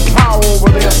absolute power over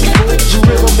their people. Through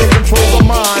rhythm, they control the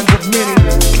minds of many.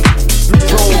 Through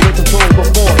soul, they control the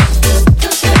force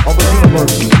of the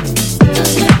universe.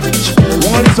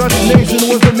 One such nation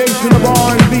was the nation of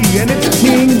R&B, and its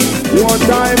king wore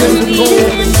diamonds and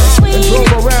gold and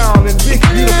drove around in big,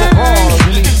 beautiful cars.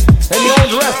 And he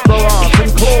owned restaurants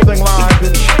and clothing lines.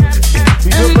 And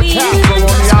he built a castle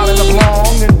on the island of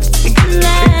Long, and its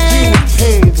was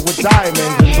paved with diamonds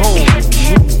and gold.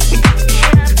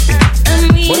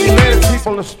 But he led his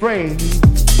people astray.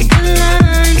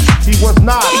 He was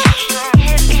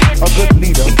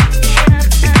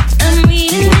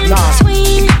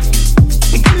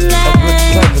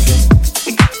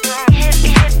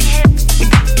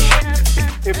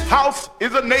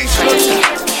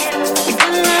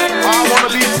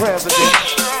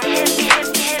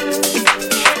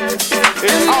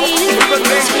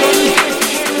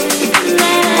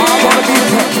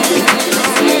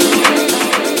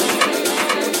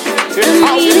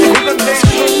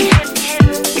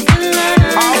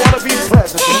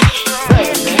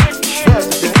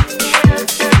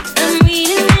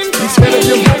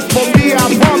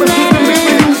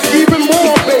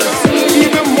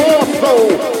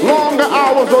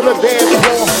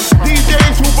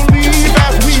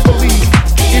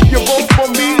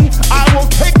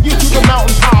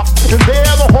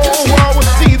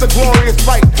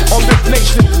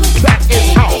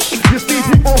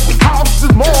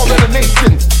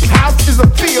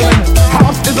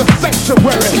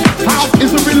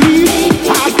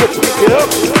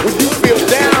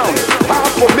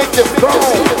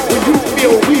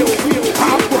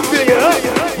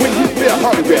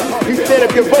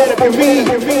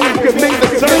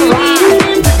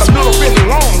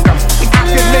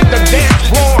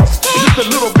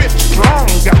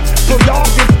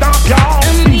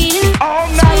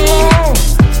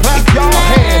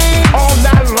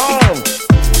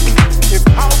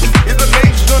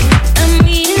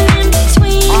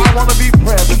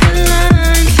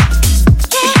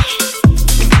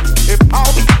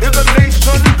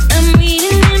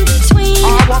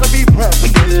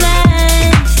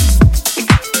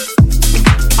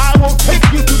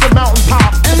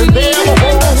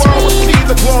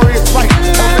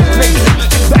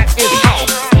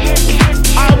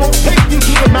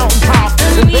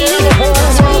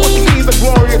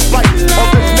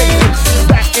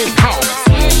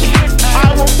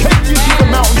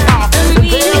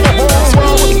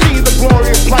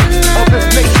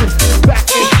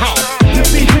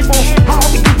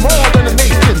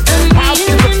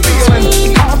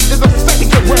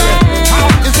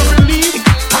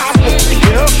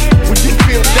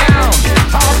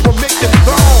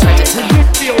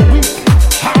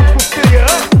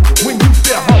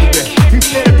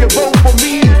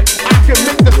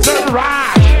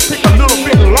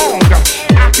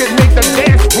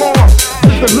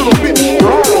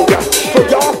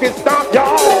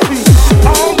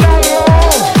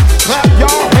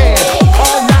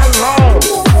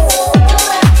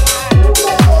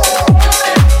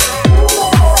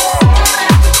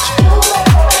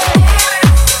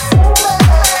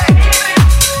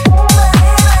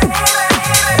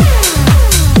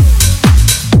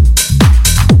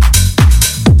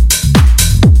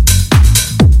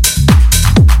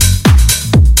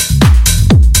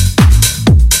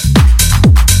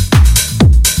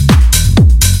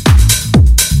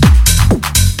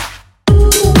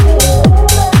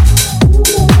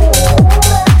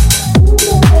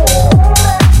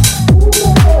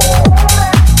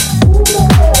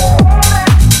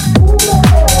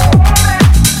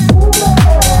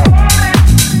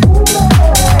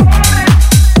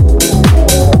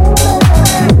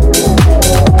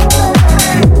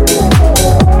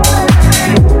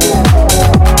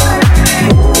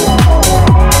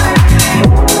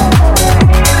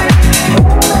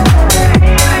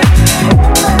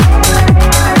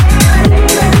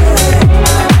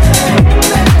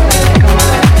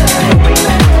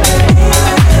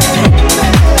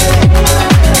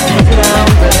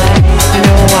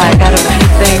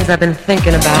I've been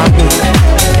thinking about, and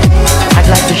I'd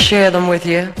like to share them with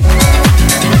you.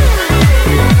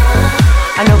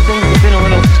 I know things have been a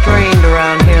little strained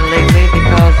around here lately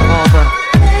because of all the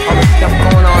stuff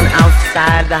going on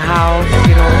outside the house,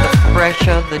 you know, the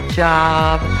pressure, the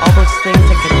job, all those things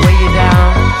that can weigh you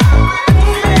down.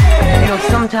 You know,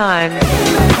 sometimes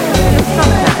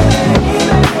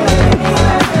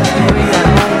you bring that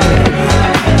home with you.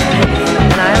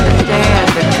 And I understand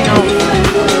that, you know,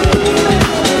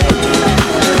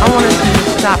 I want us to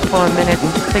just stop for a minute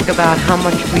and think about how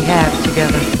much we have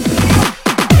together.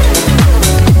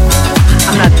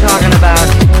 I'm not talking about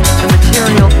the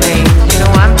material things, you know,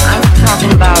 I'm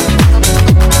talking about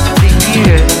the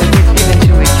years that we've given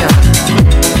to each other.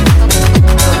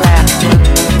 The laughter,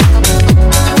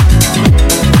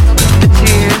 the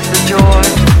tears, the joy,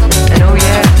 and oh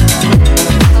yeah,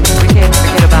 we can't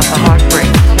forget about the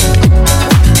heartbreak.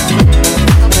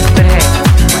 But hey,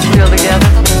 we're still together,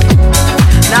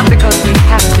 not because we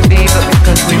have to be, but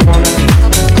because we want to be.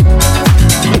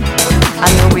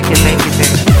 I know we can make it,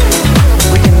 baby.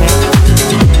 We can make it.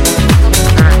 We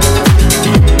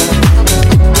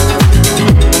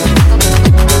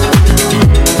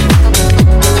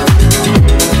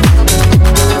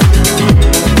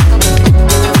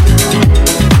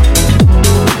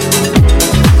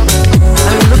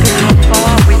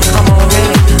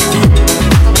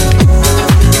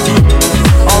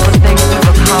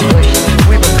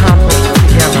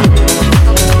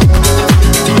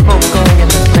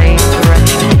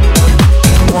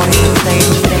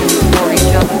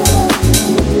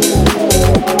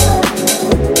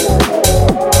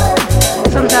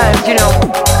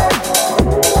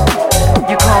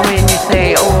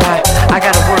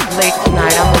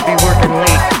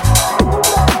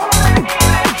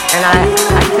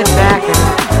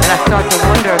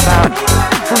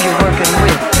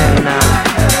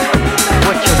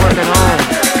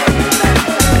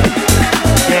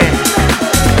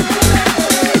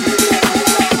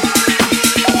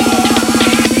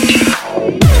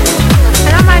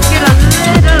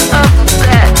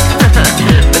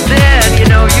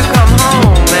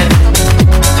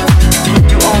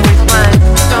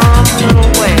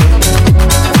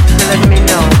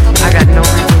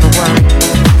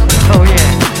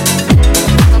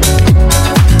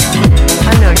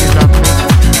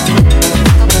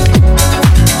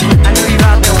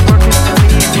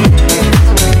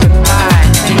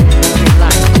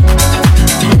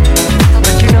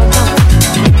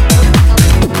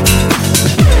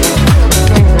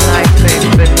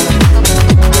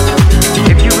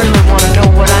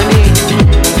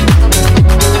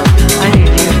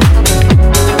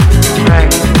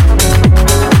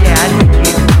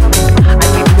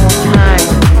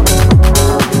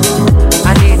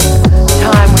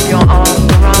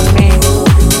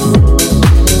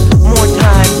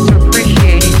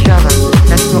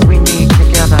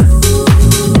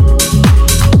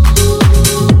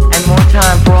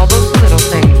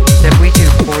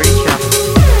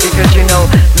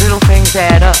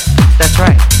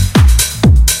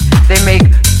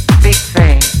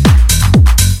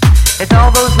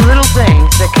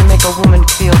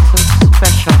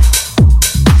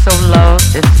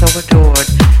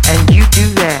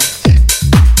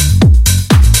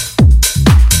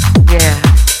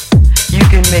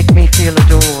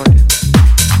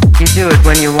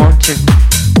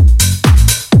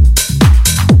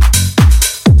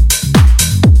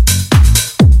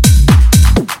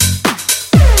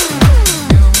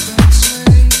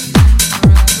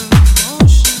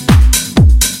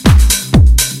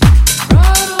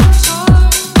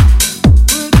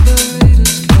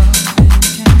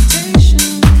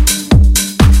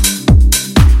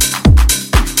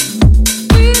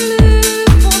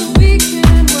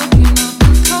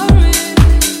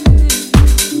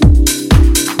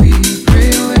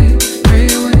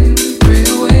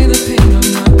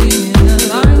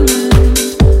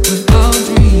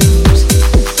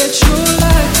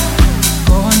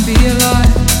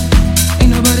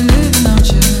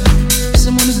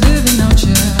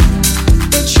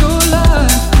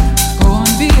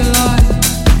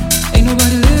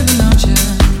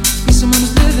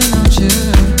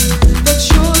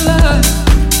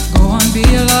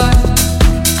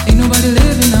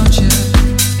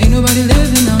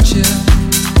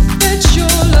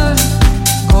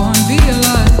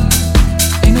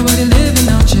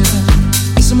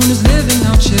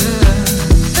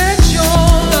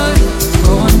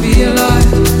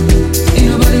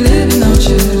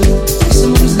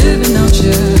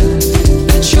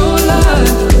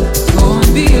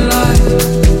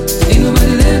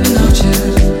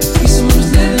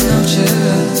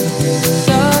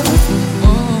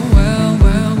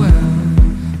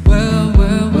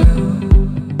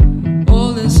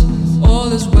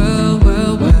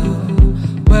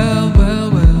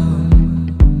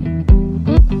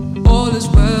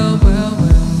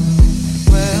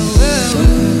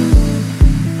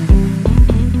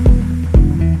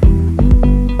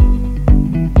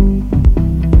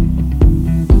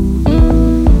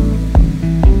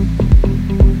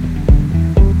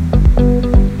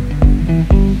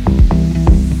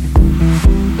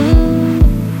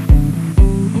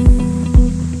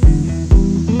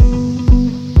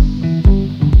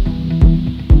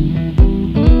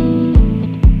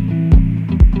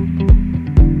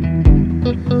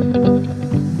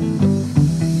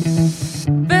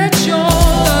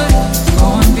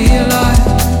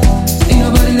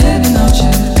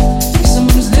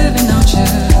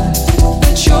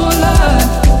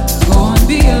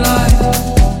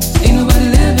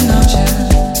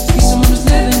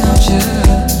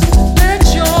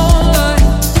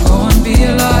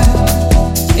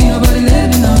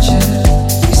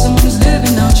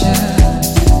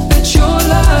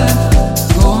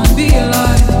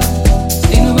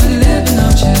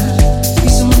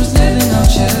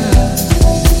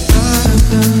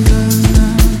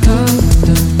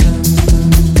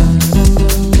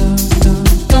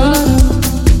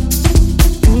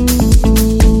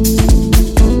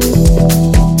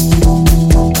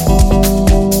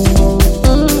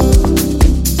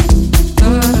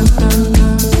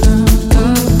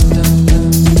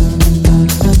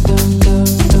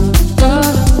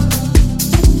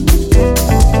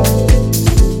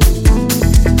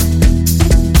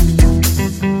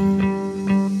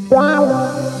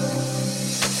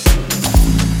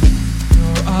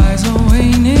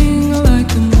waning like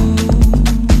the moon,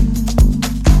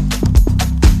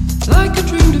 like a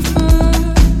dream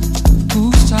deferred,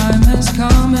 whose time has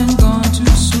come and gone too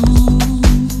soon.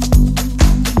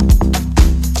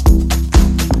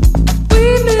 We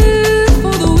live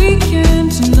for the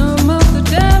weekend to numb up the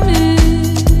damage.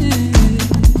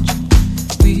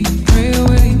 We pray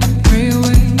away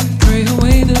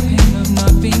the pain of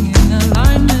not being in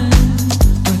alignment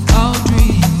with our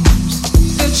dreams.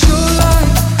 It's your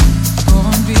life, go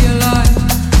on, be alive.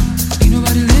 Ain't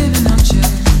nobody living out here,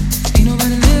 ain't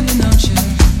nobody living out here.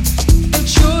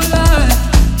 It's your life,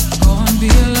 go on, be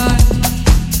alive.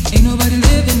 Ain't nobody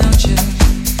living out here,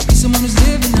 be someone who's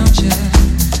living out here.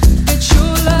 It's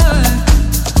your life,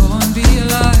 go on, be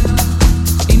alive.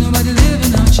 Ain't nobody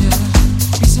living out here,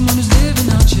 be someone who's living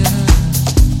out here.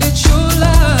 It's your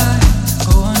life,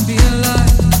 go on, be alive.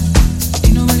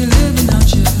 Ain't nobody living out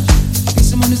here, be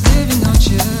someone who's living out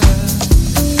here.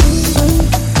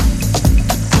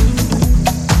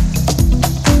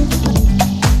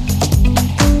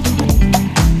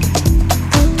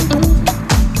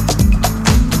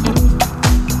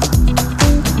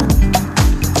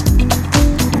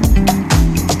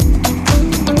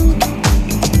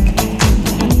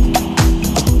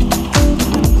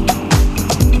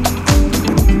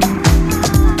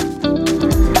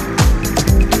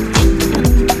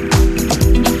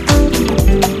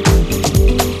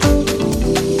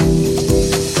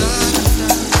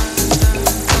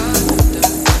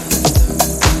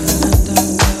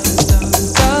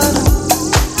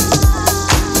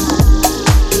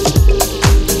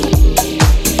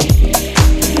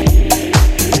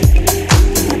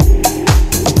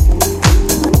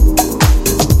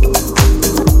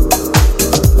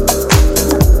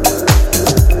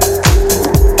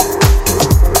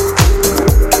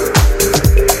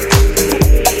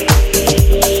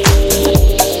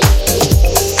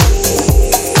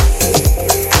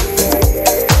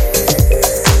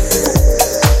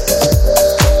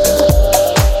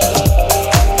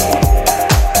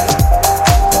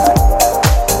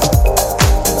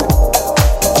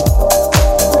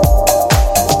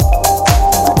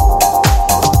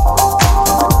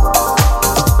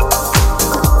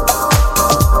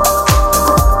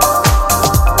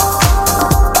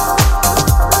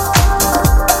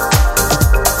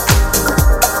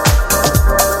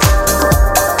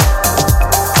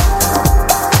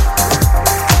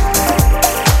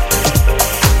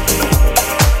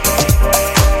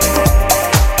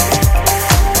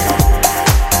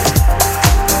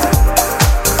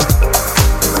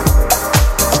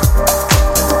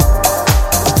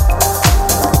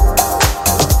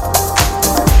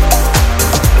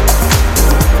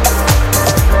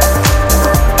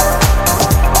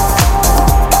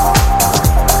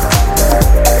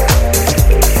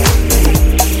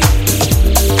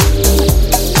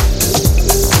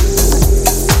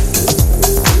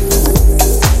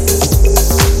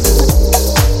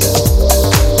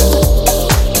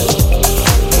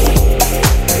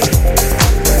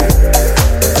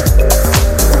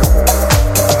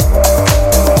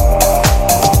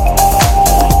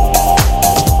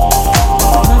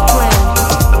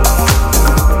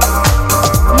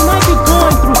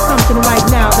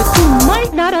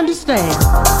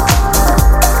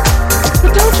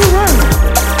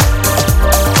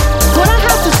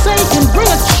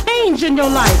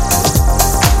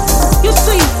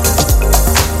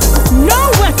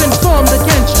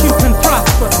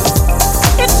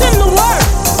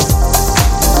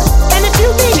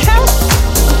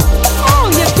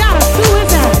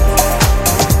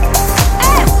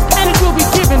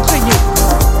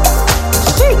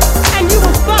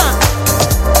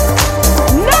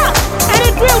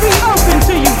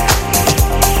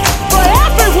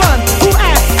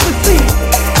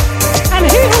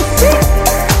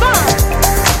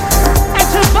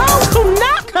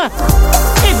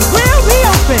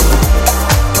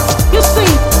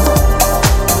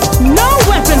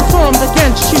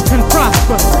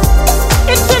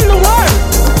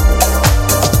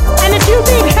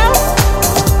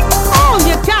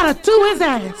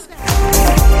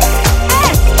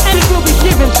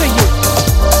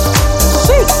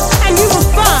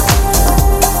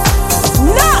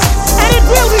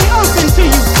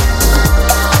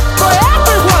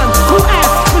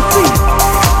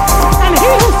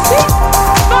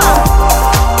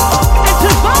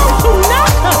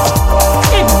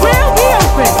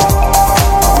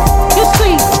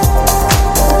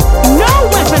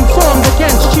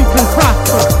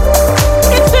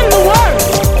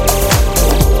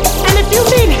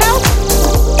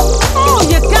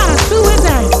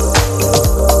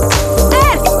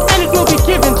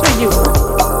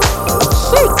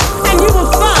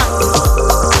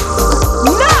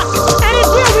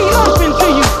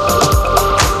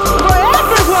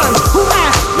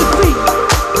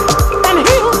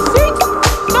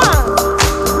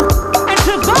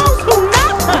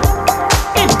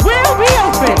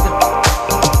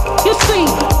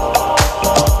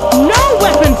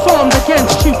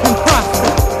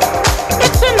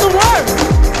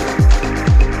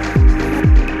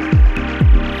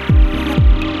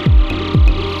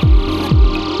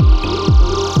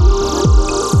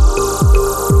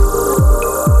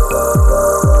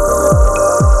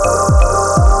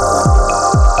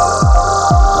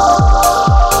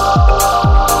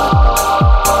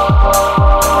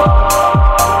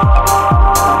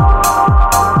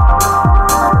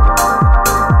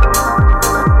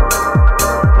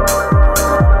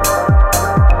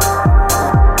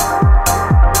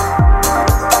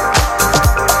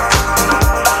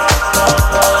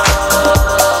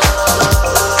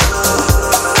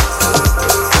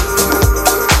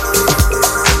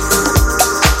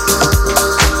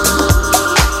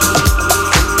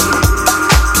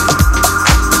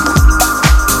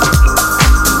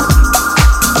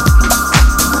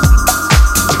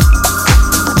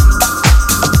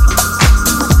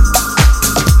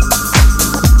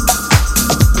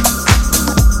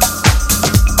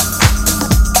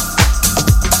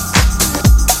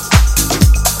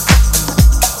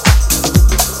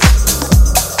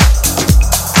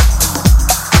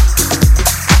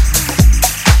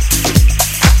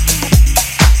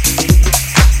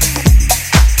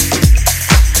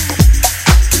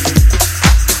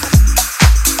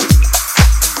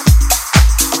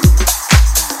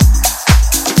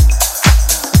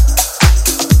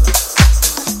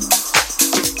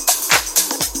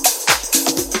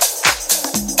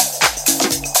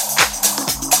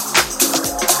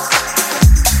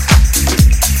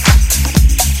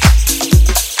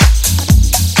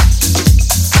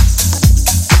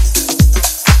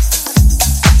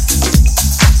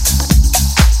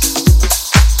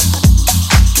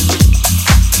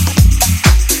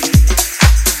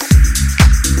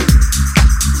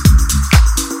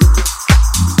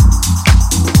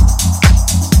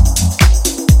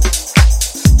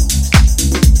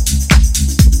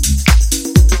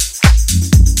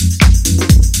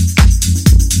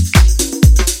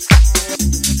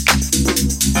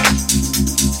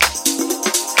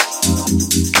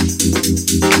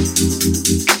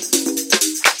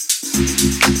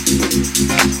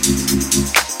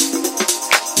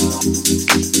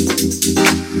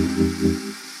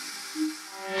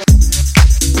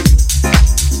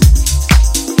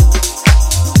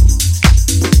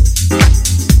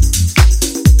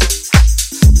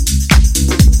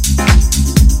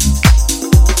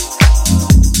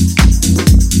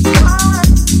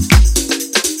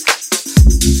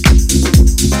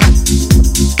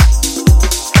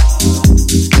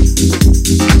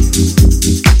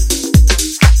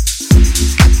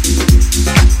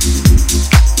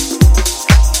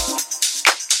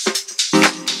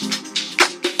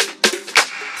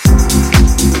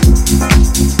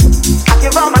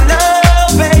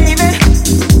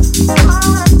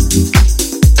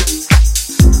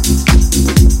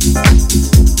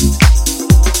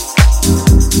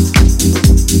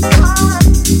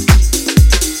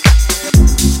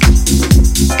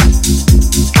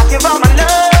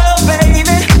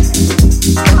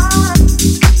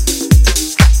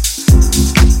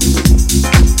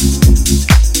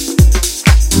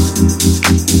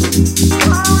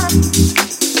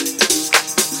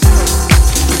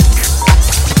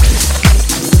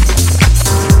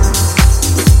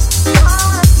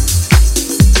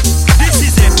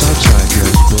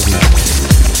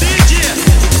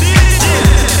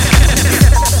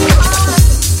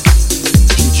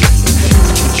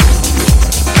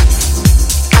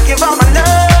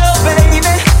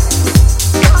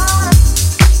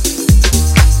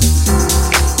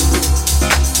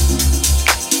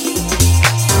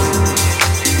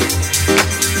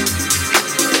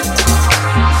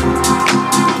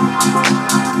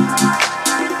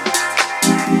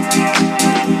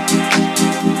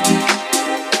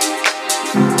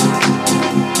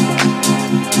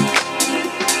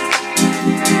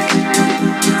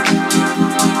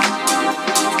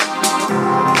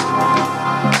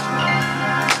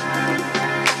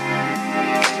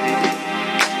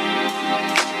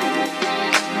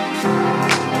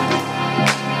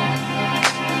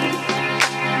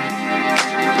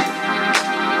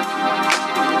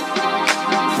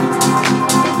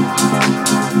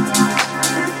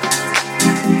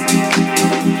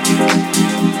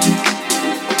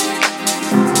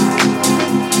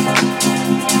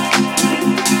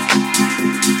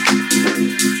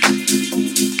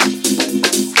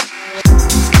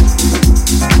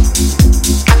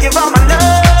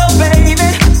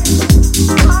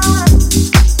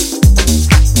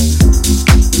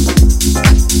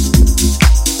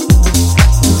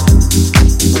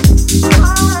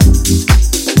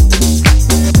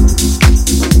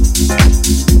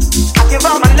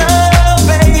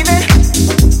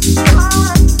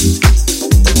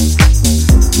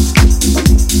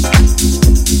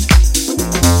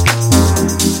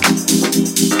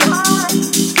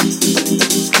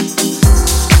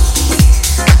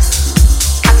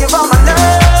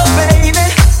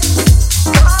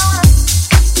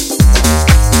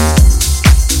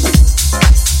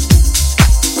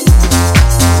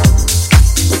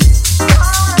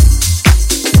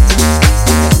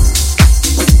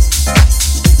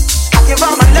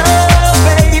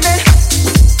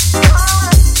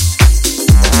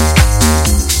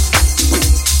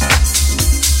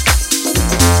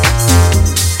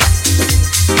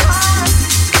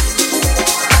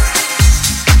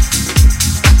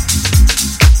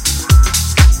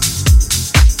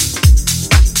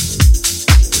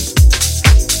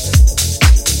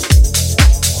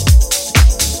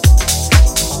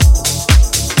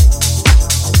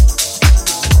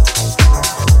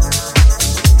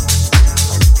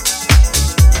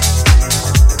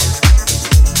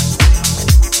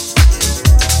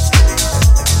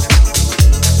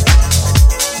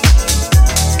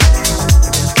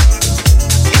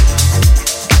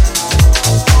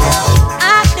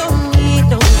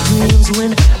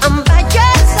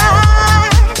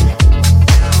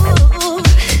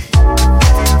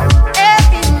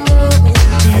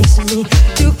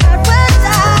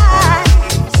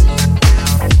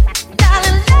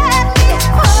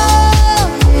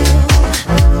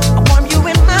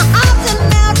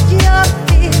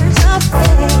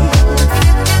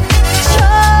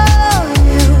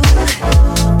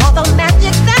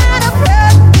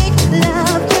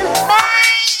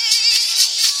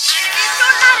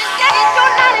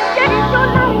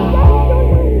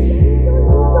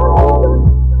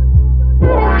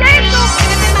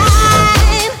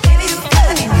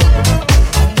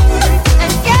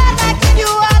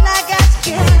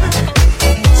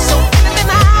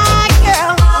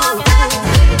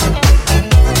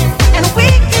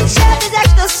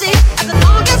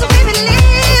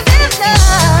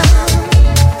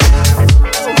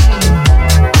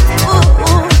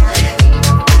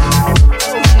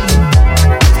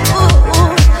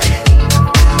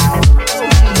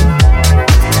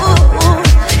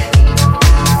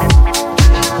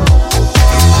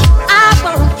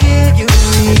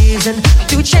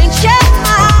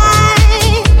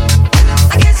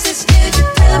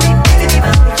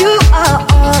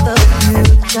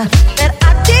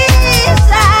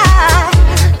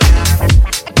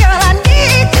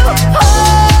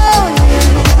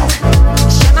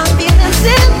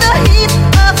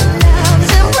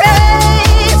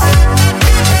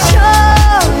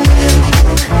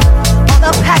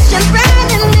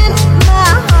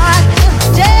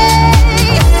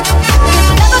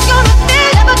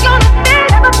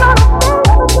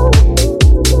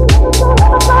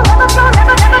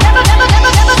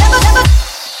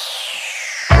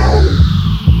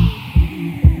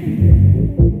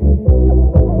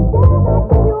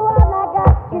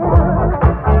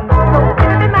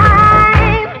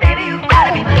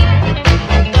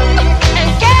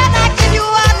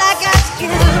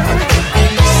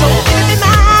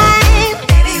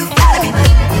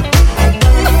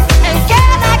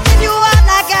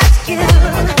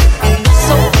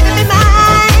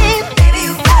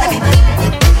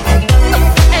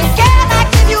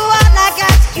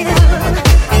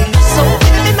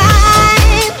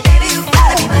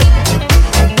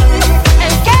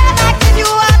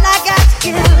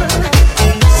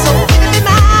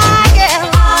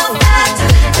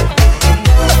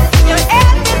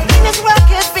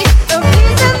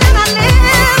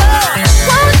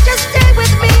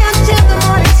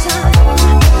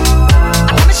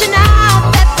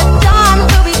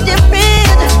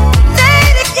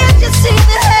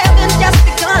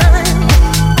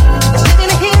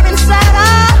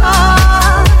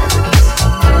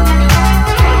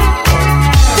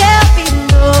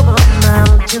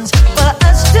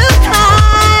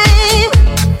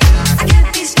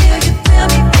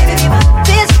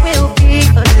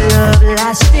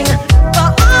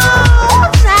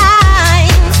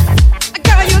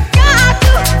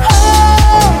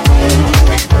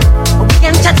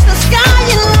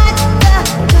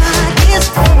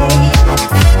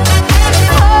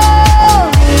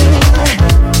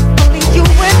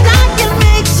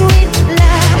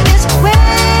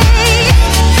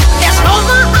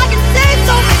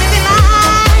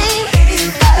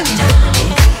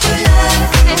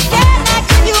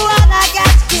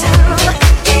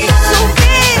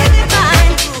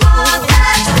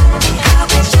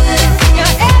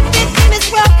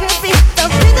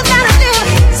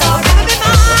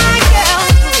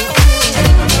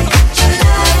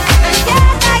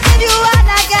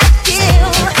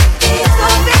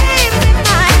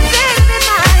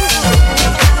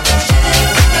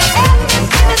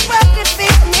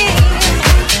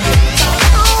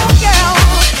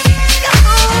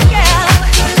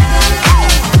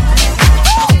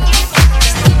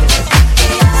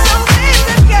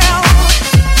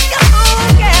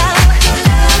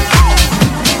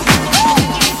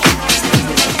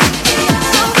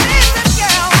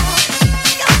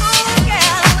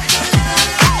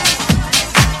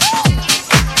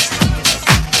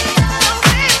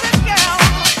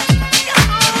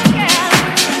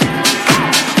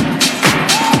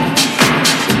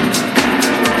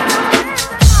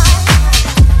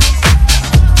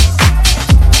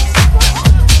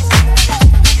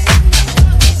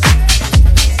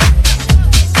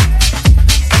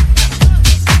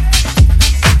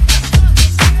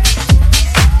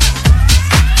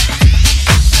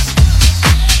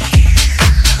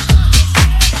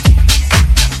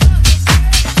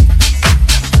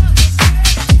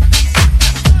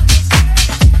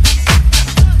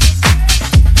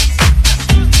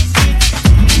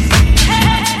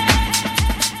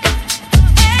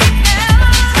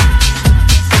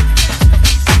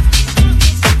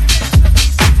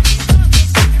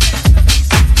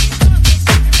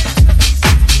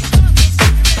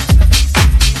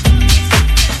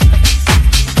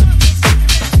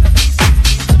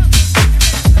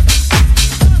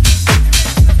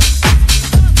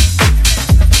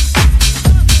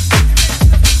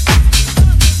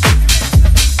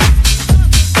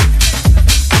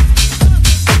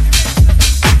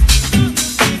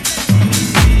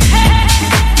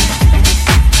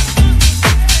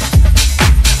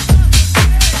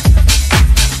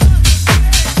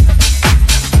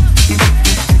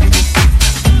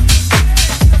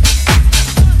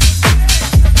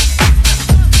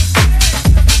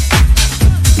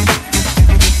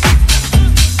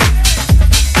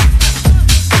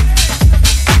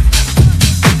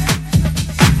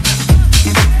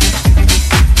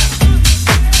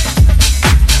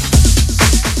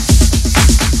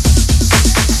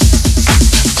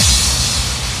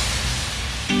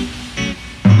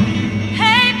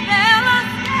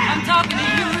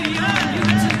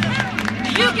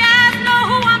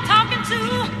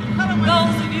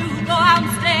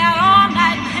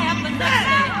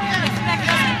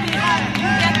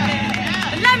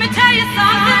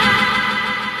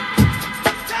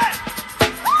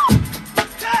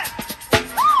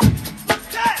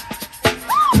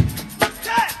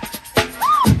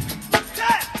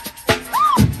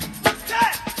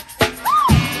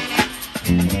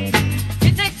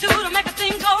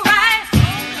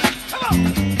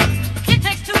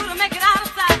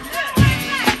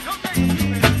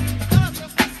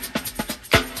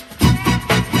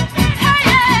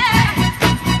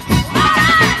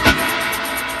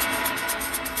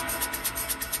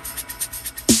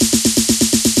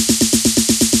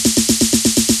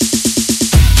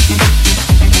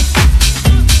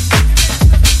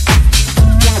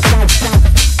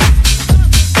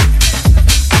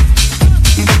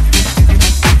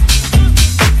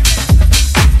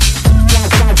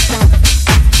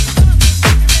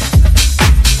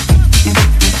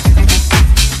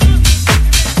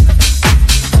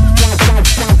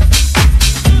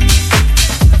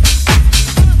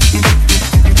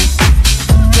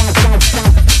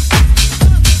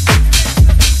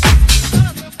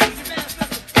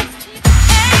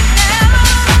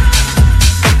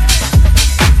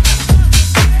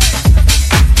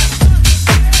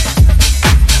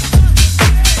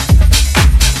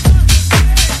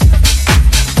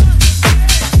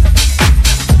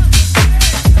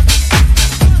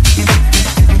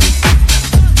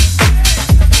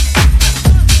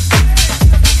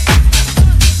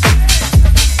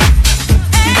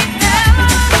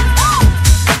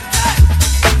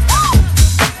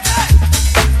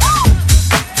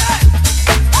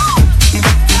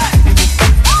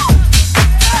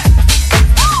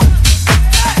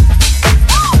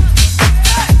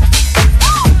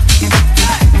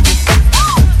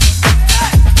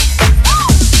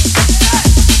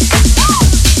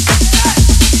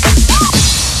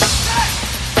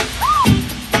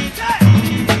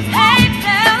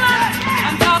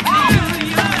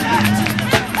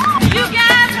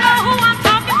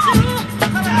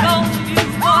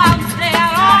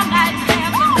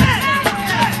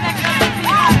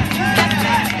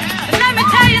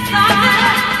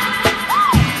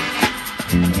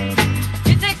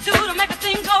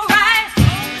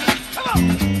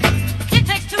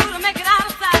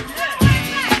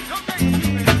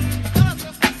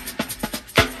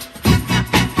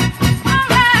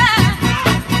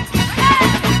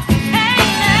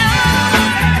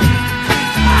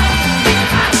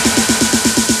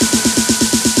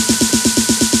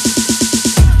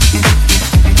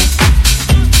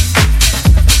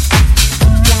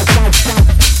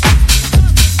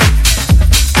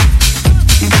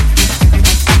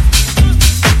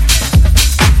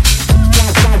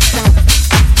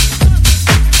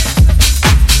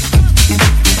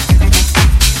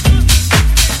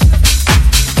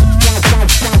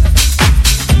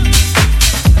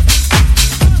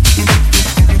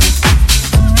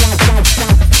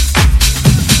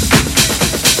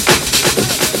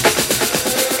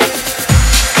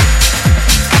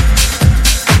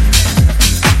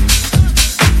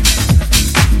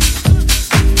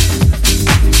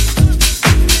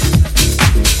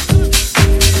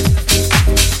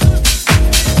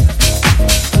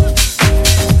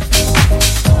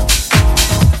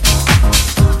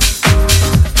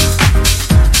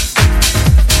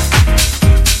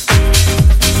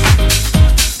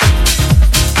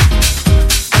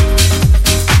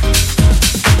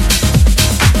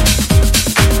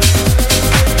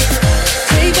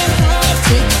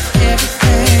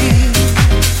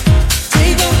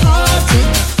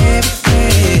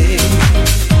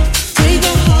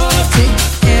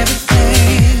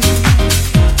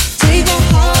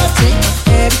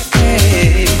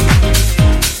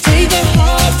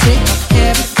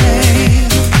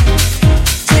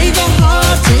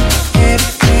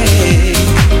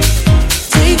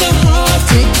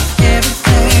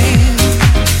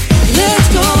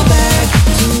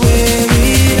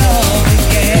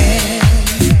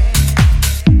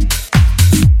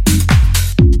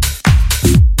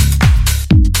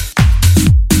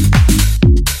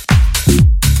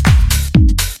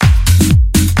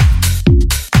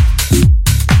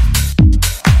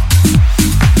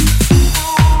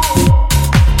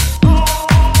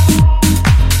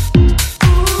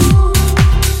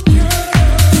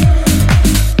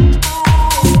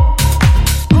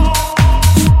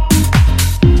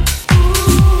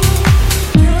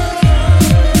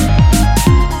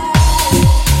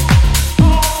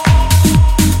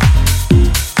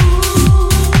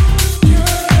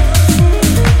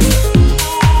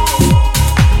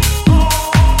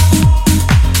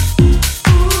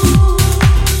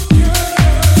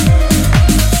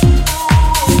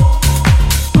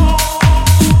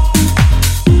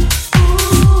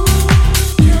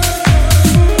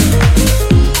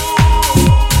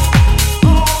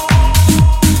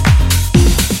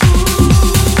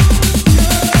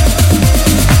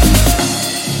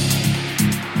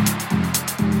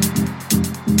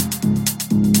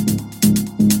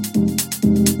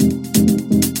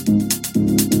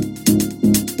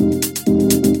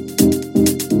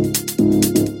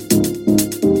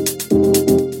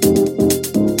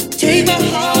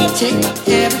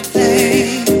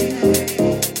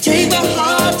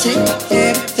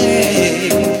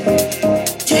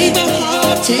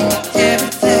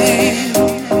 everything.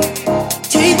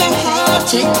 Take my heart,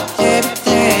 take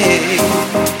everything.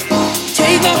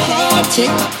 Take my heart,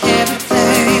 take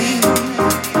everything.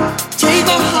 Take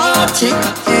my heart, take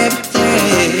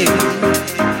everything.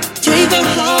 Take my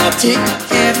heart, take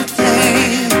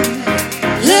everything.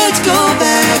 Let's go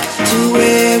back to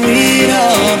where it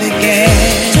all began.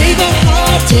 Take my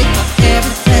heart, take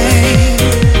everything.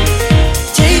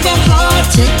 Take my heart,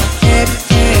 take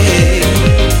everything.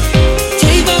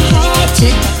 Take my heart,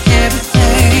 take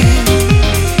everything.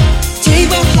 Take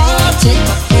my heart, take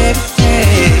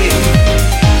everything.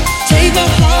 Take my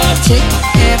heart, take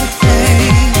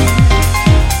everything.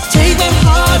 Take my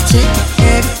heart, take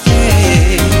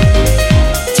everything.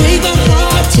 Take my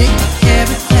heart, take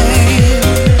everything.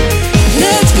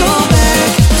 Let's go back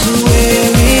to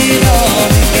where it all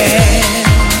began.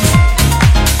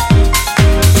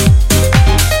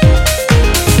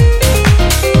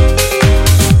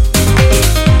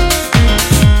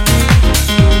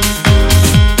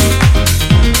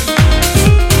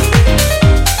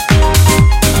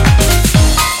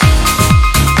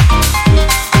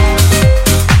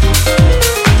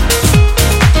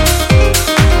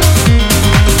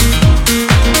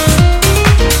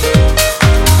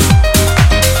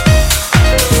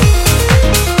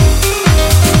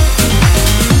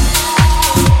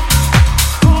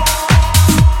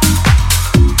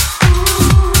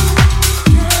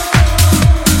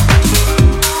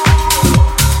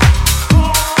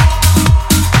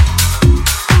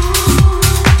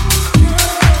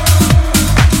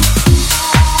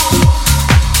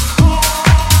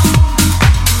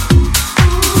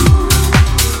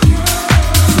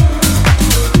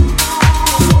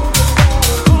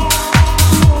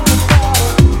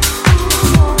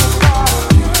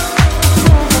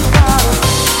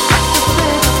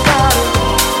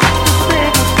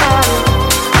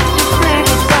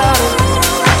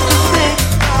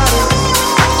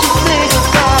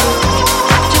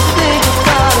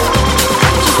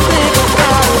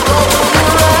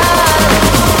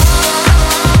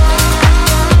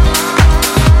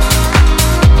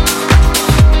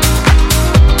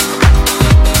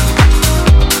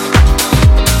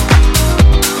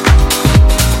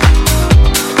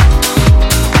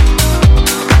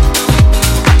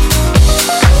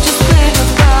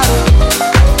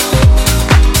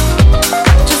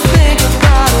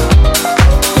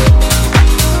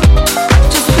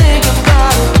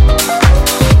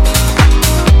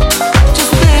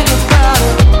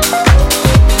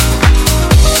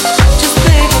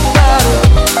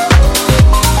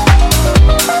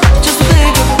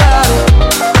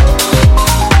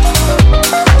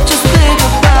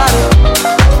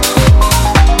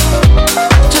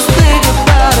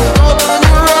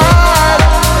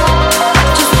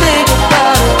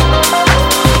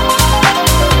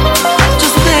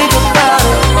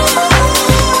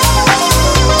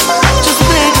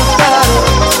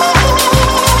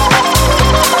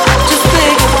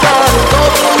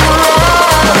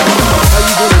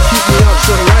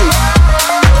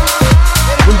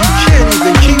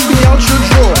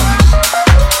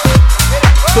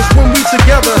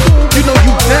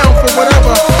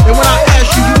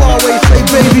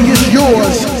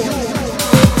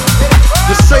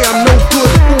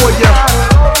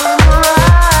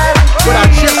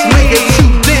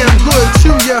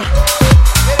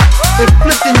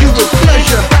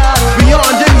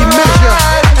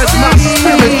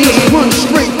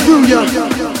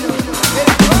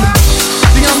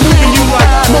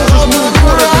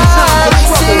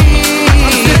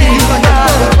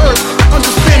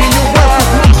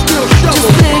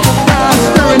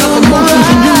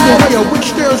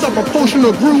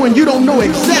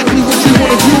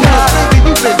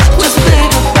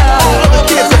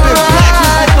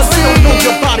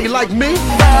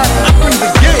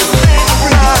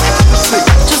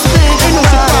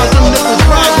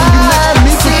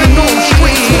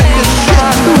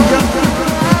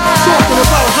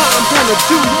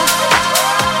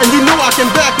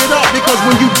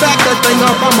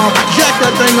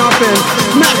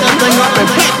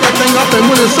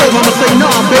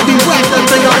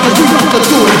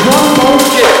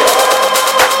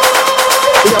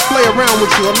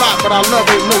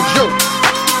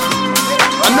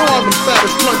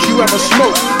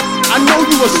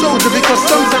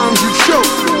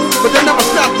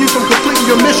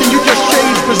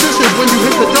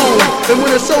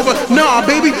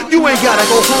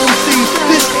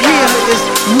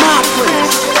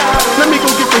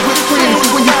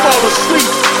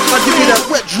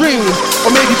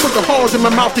 In my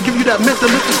mouth to give you that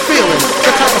mentalistic feeling,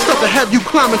 the type of stuff to have you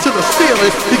climbing to the ceiling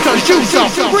because you're a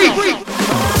freak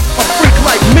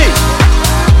like me.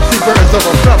 See, birds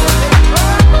of a feather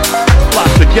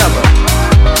flock together.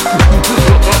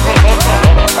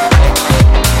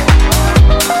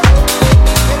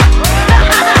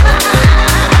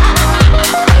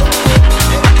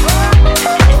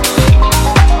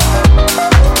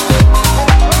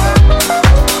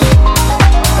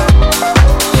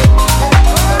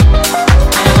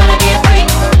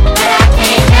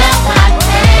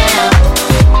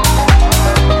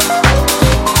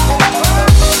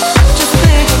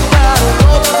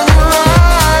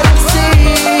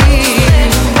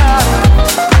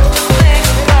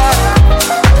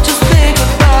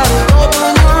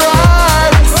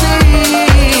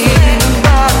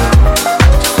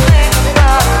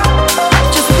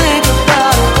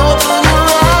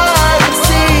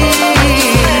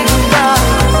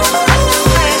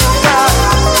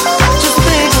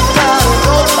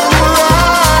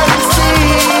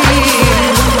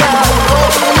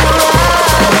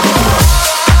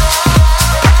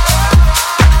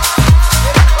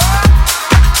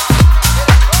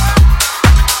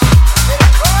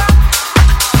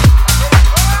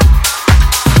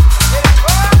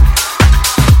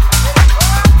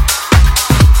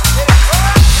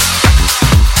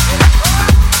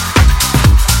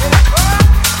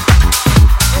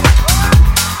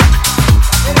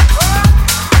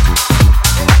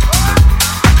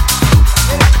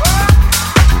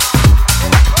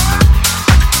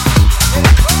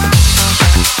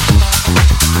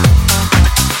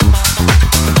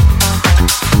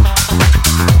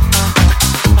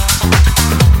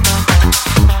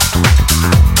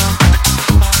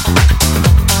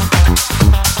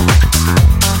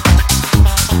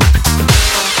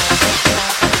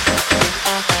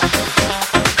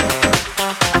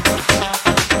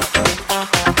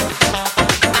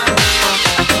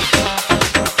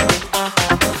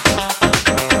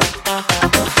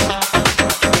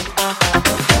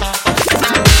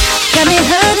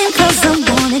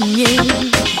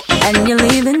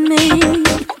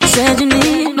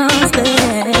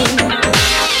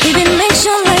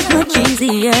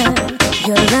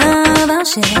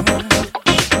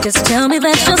 Just tell me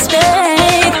that you'll stay.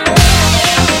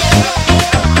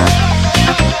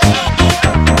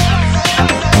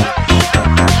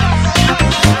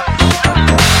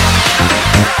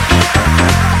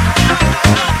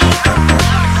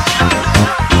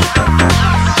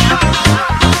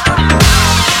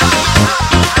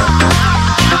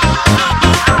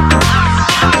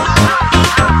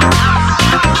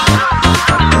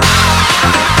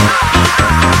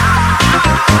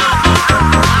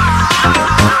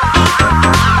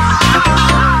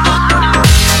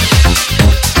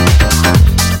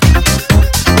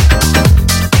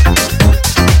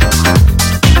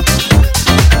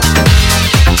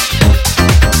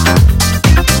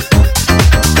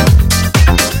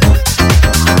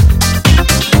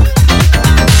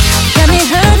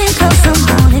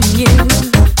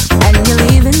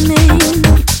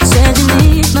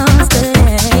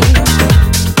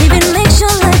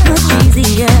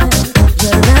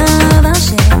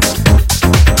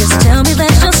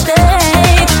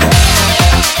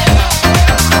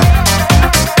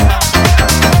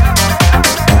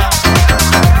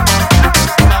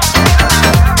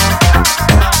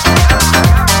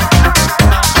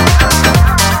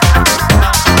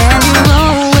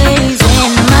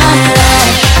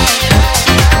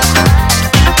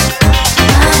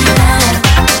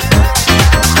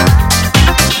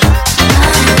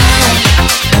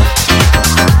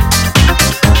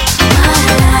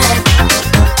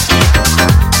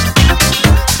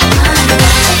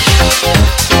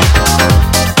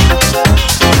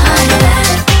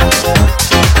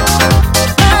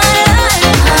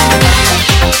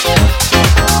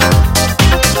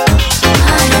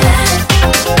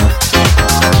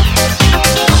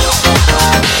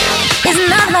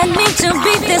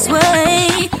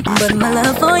 But my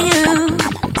love for you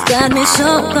got me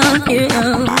so confused.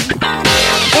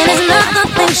 And it's not the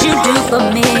things you do for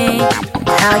me,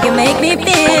 how you make me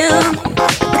feel,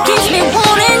 it keeps me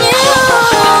wanting you.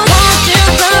 Want you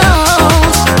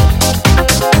close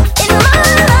in my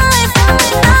life,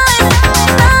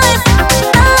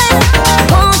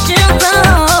 want you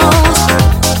close,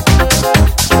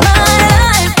 my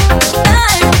life.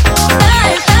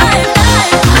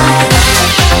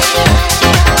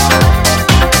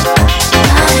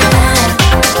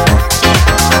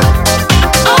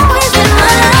 Always in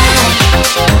my life.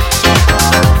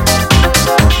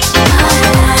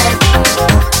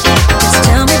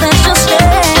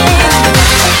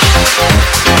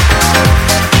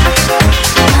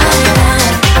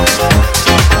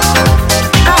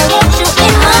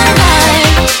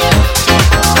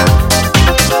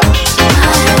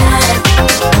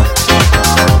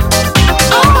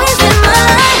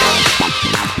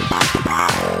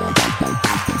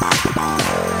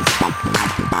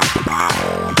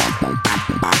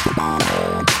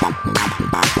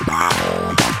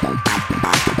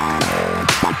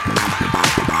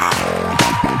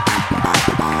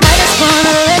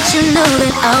 know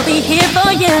that I'll be here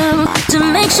for you to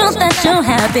make sure that you're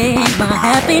happy. My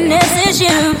happiness is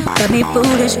you. Got me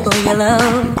foolish for your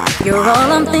love. You're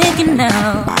all I'm thinking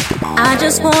now. I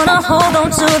just wanna hold on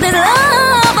to this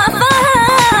love I found.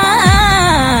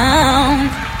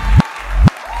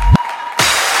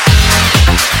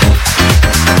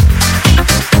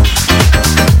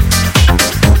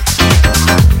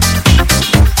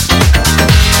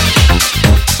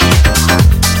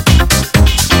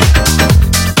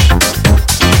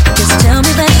 Tell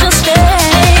me that you'll stay.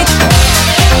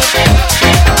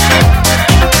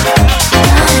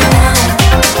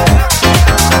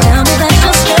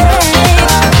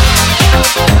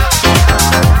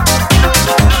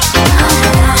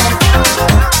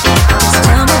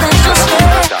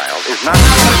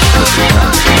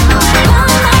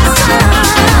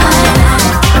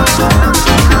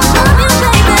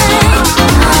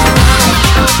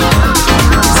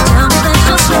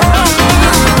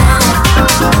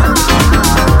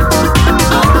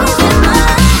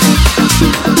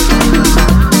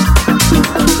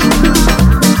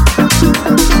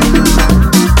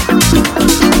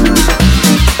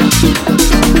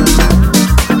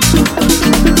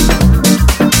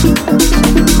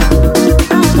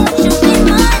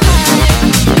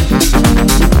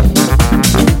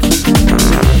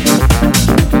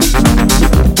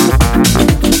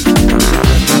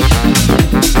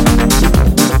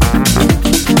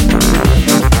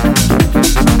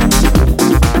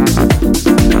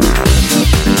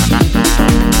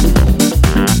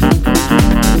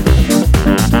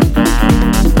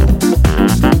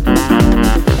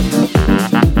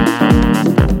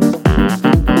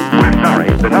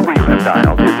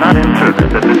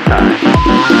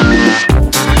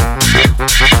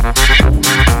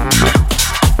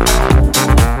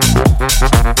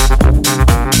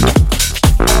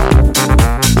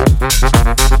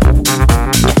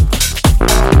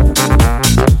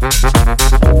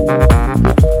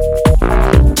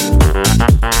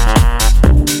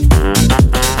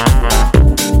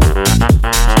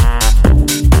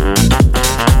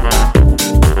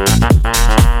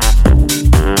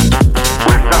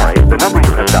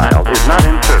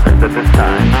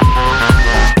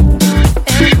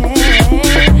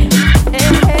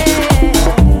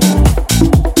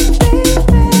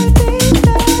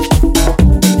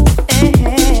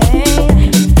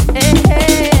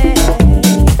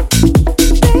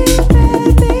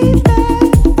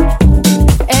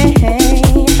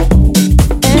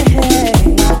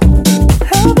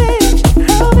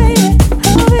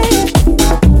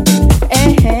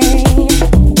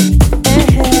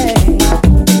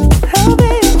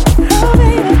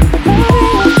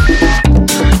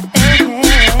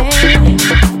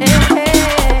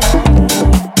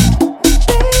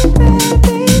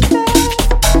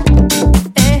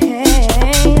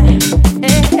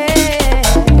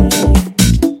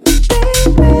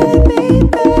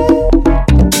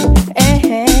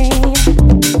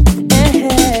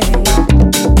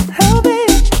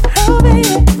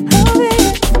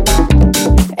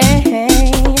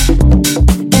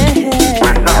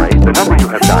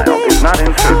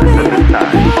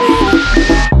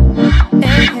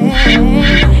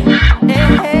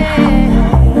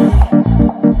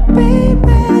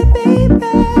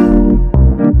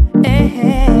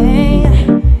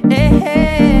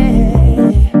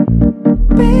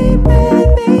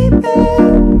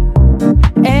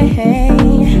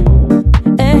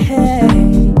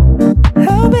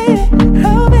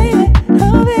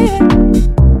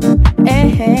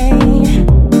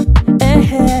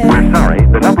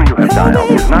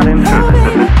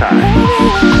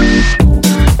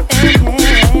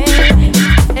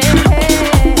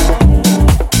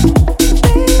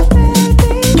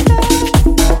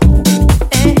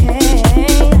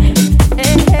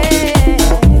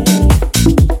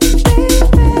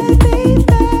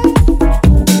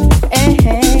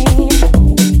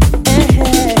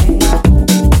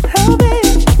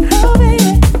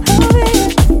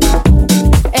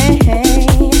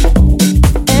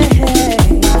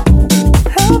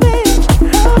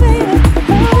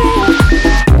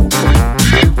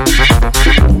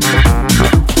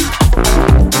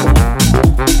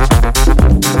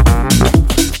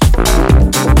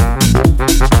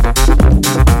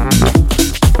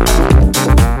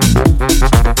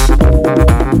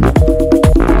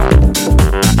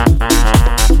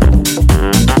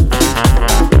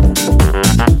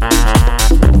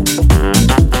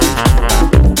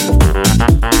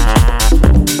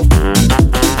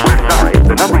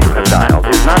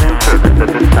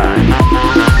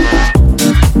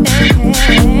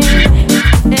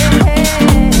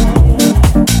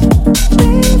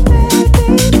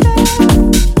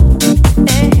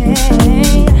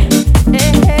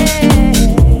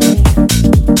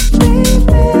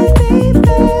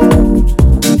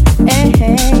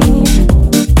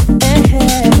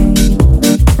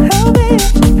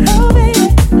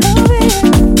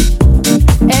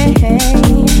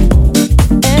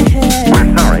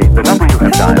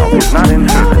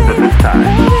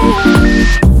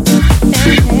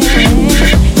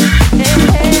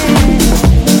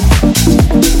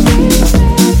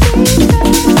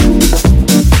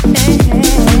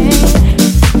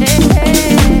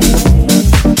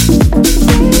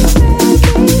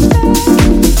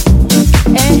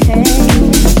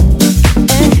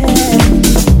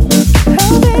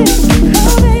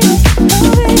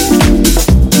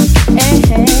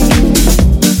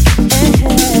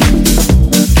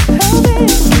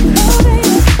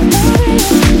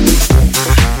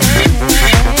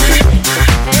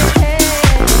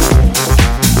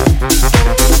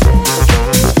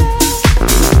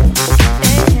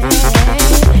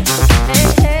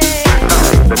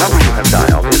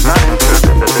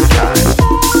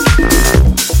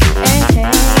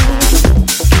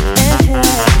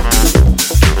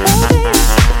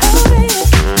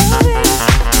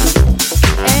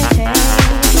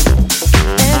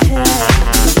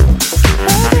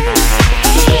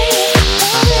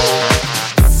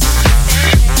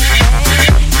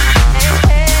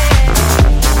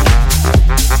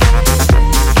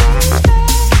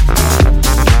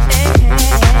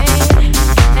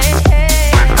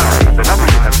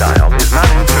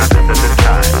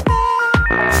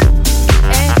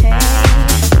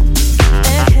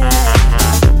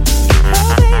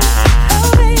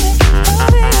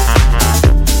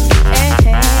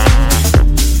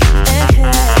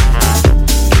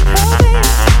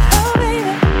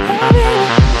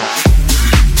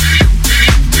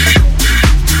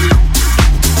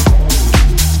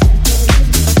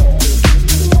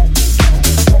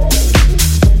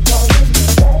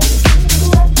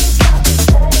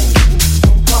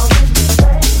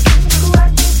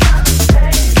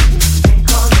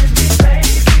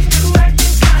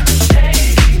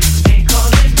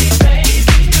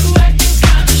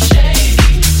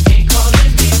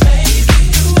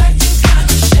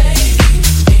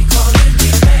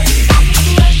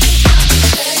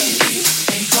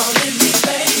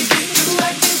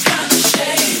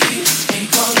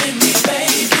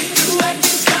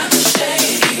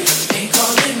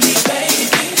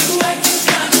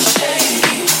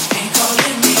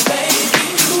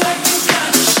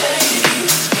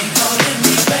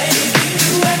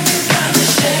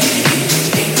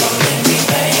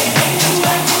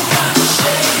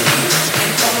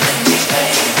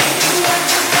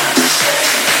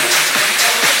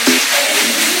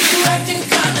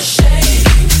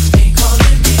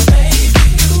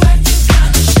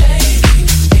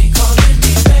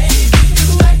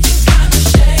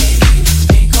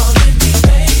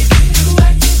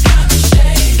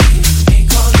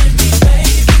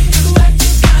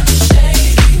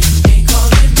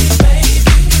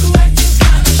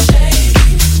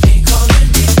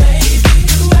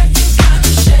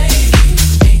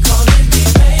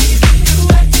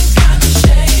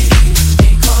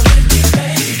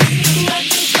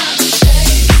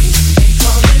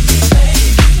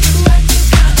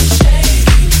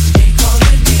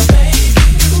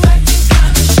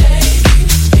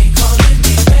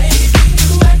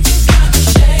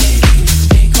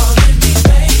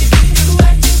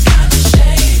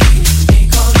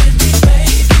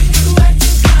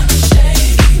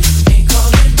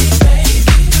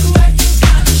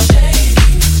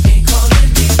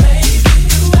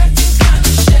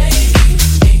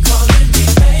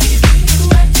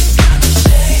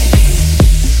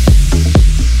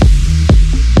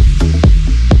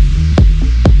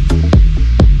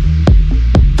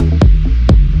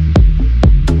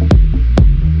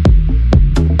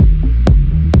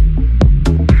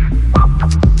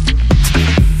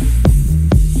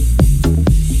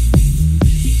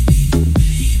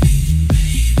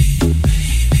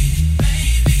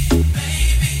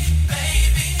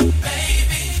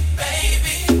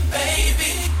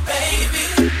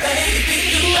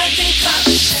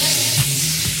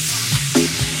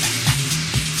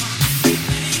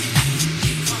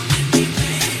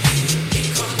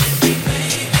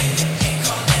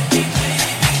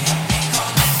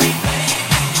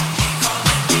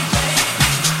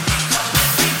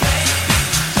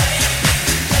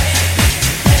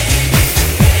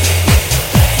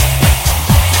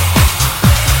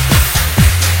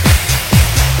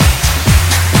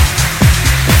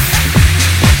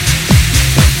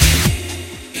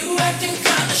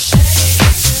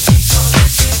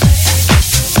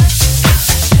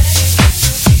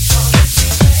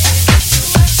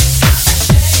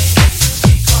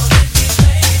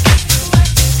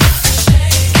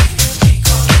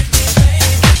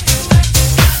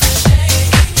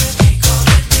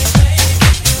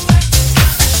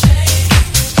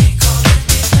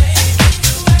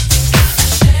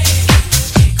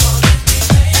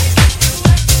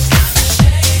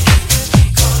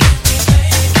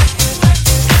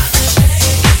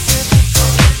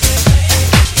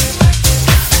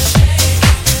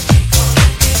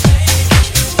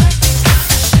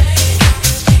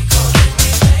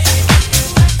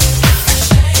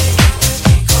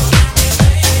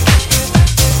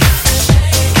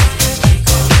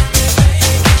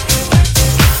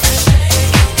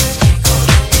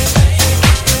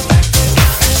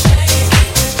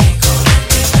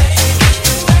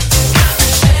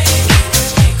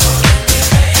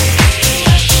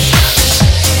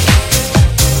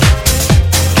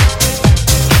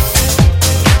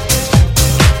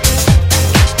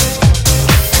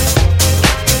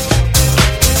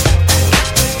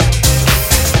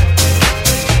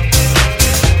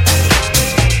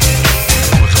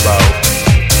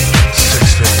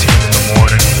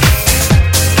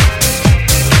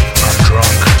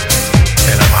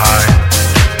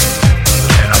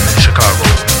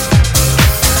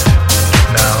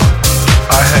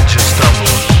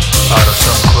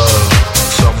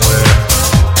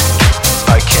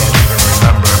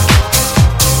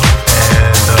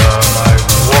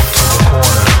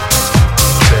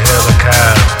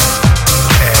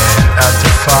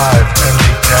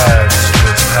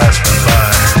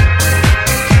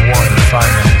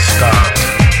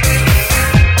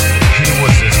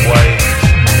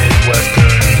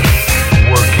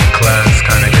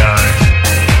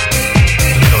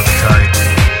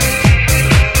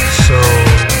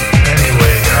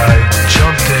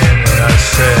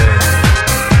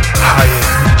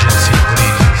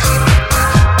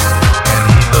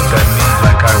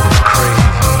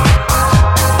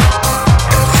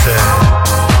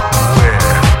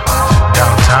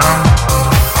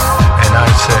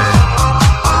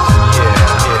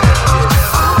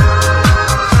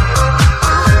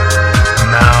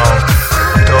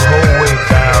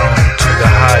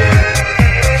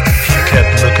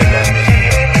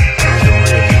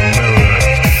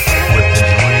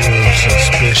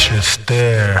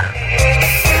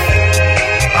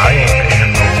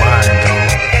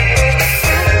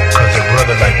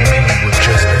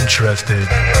 interested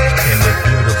in the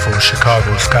beautiful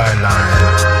Chicago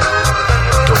skyline,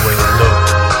 the way it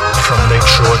looked from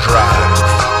Lakeshore Drive,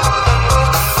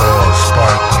 all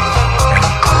sparkly and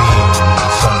clean in the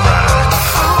sunrise.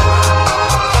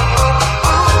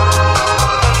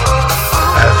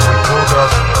 As we pulled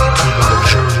up to the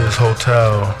luxurious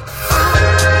hotel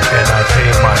and I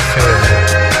paid my fare,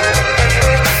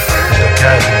 the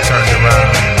cabbie turned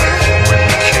around with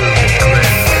a curious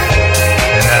grin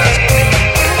and asked me,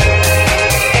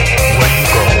 "Where you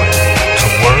going? To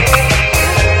work?"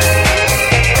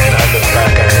 And I looked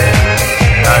back at him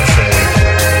and I said,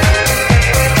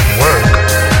 "Work?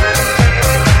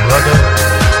 Brother,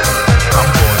 I'm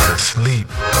going to sleep."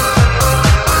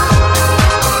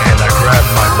 And I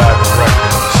grabbed my bag of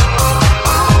records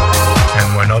and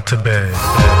went up to bed.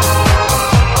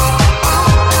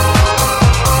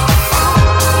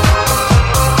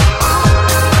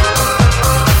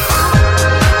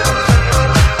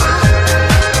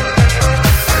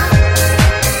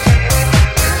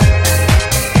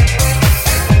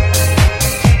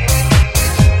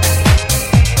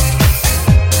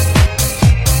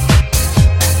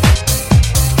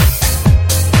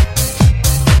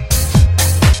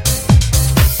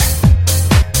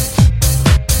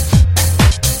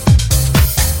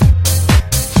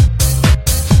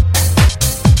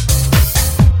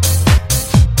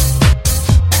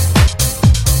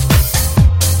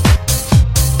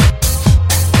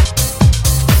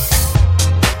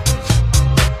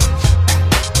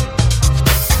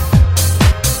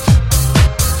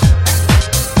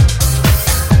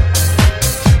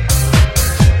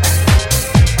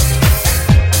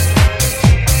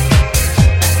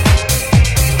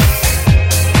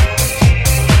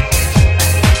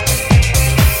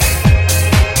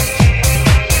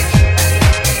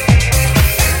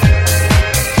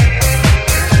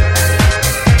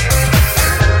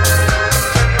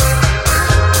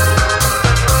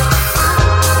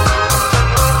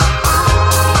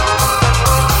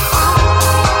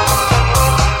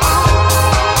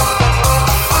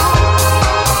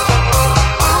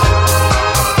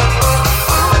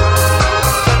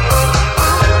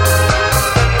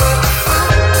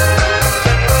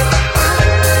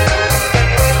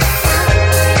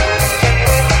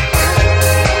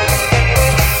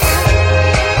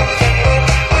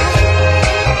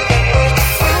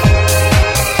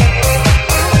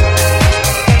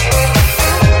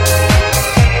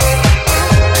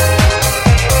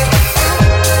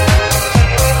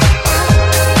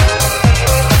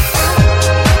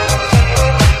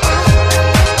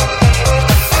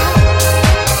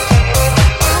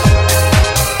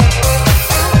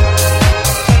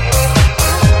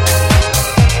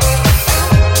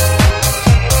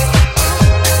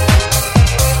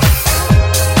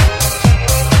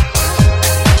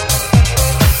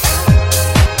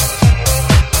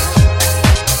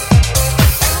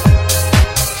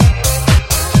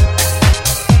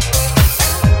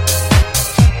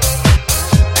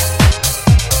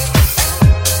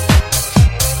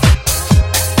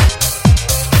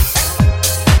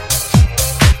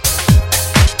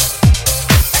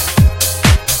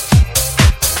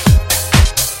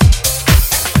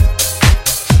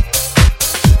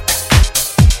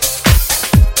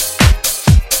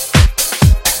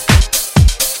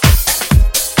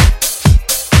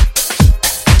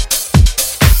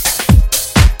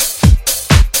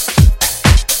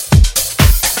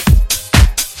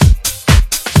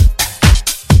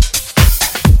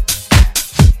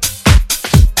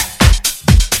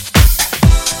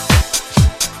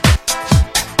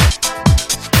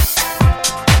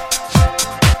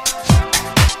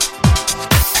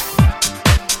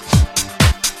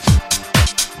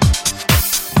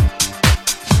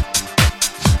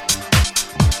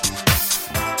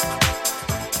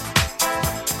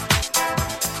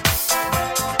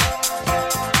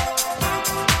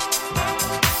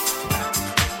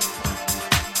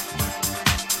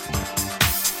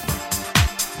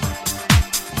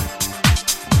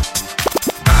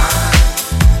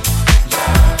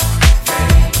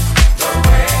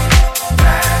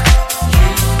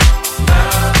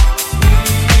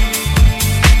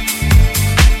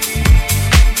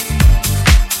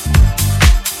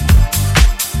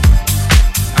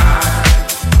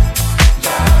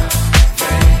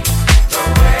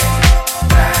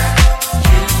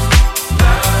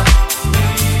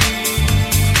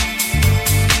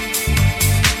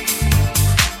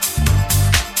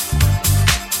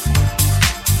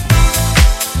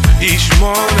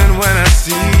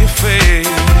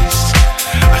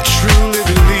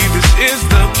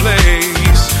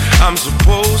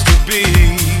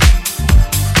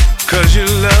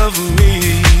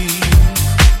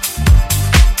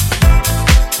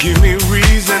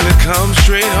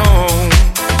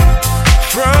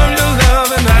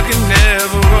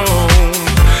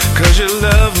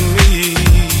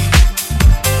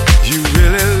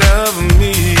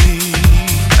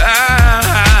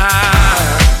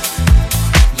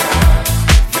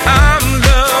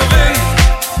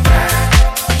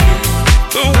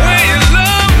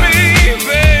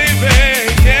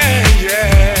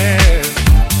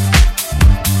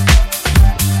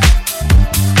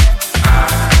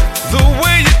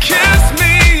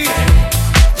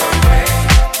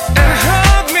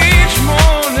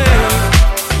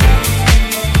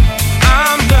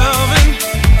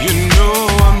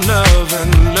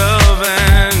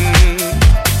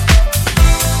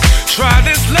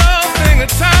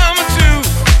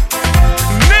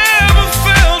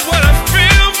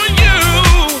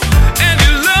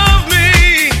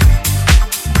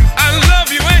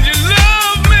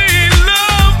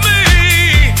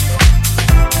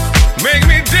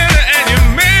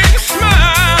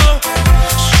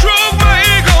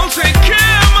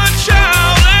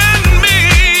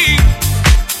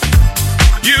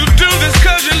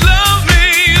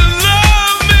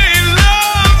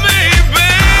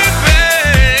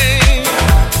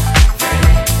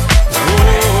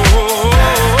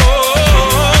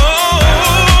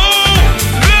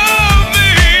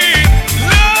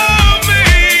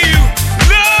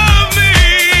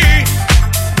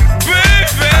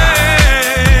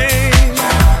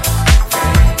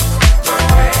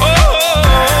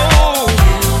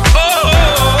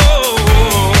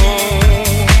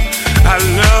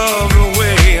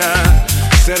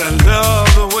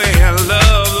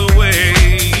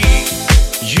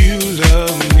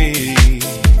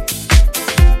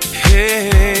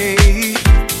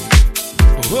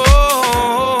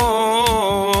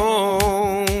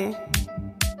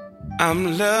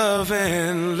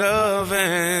 loving,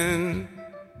 loving.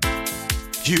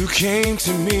 You came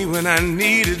to me when I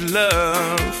needed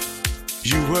love.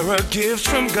 You were a gift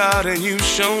from God and you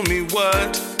showed me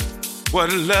what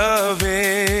love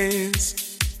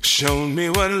is. Shown me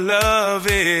what love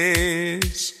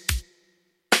is.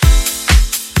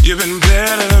 You've been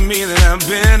better to me than I've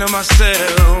been to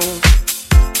myself.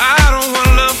 I don't want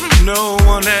love from no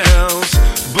one else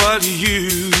but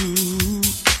you.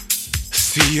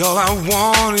 See, all I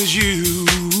want is you.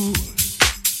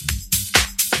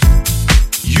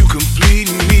 You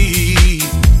complete me.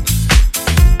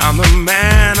 I'm the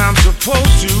man I'm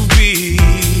supposed to be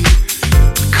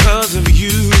because of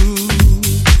you.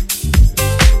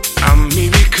 I'm me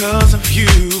because of you,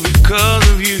 because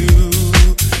of you.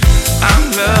 I'm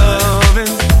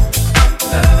loving,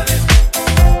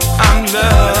 I'm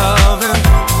loving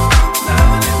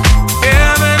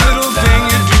every little thing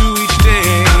you do each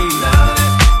day.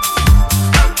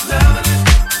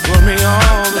 For me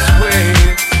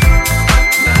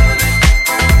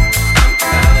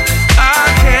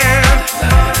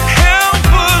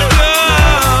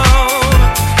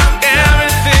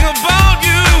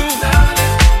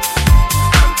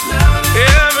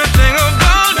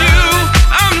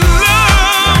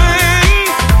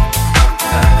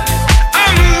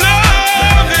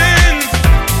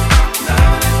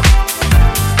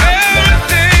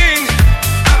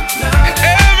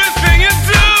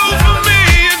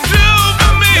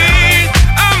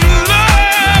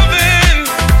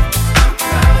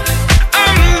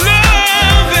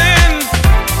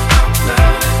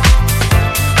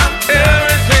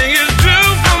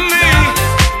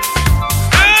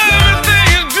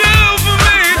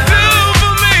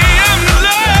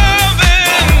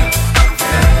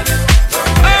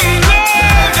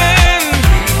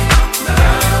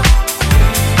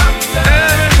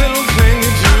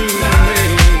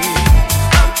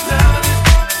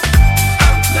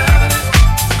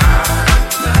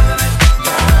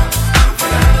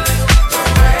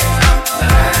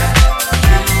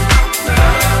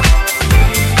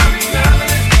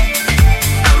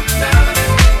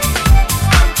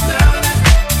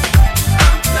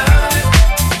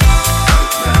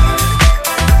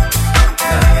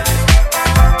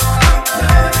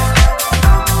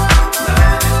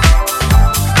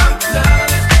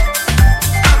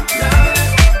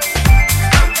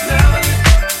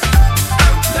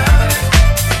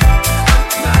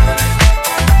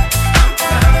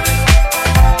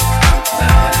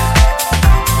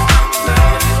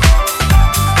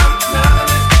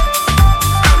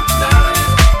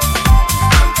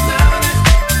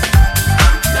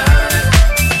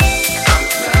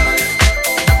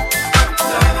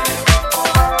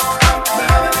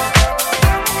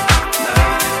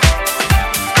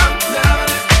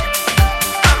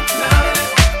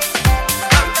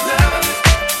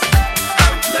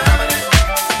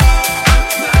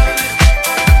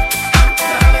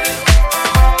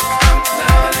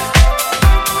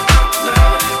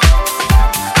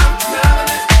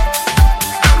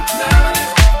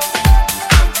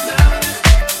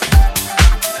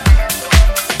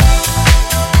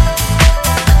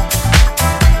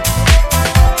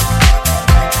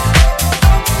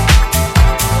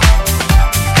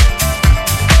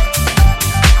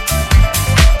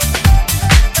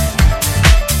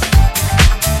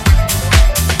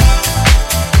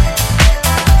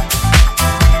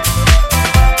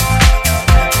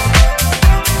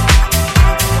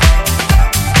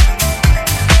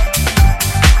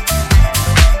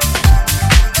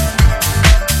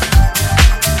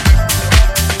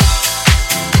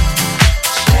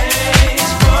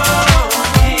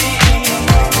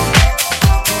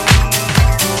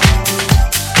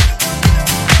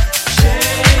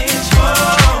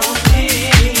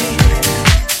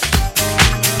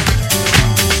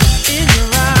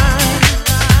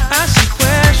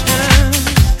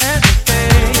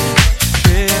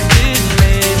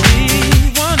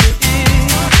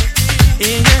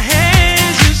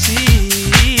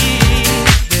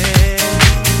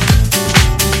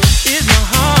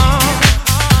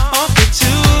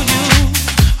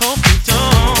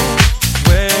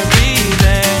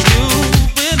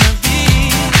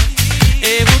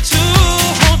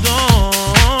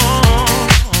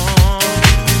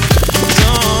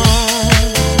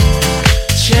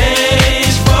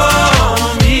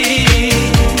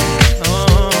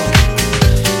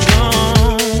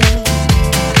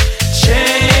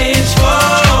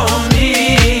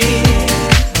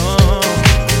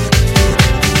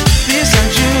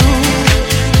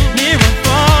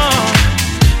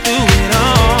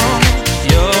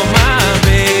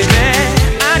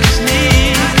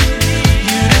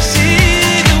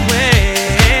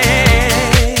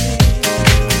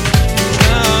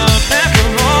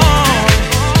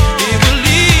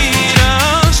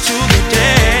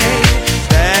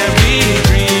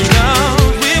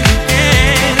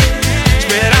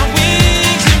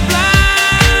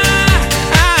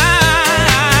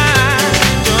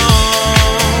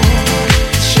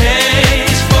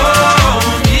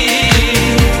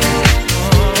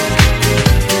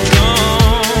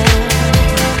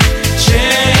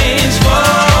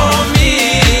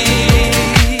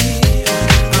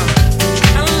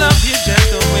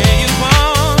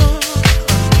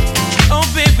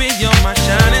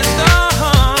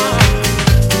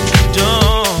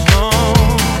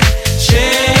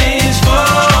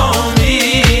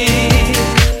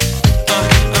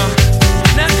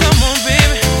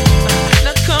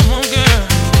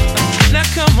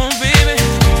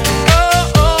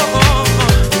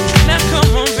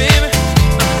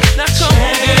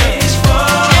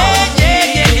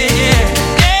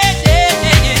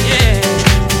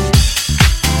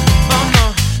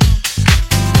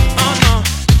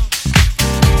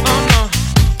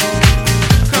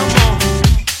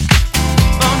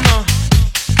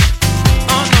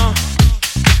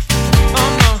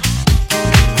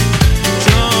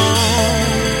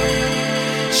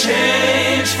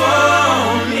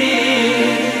for me.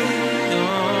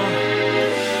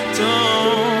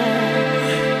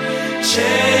 Don't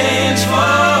change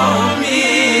for me.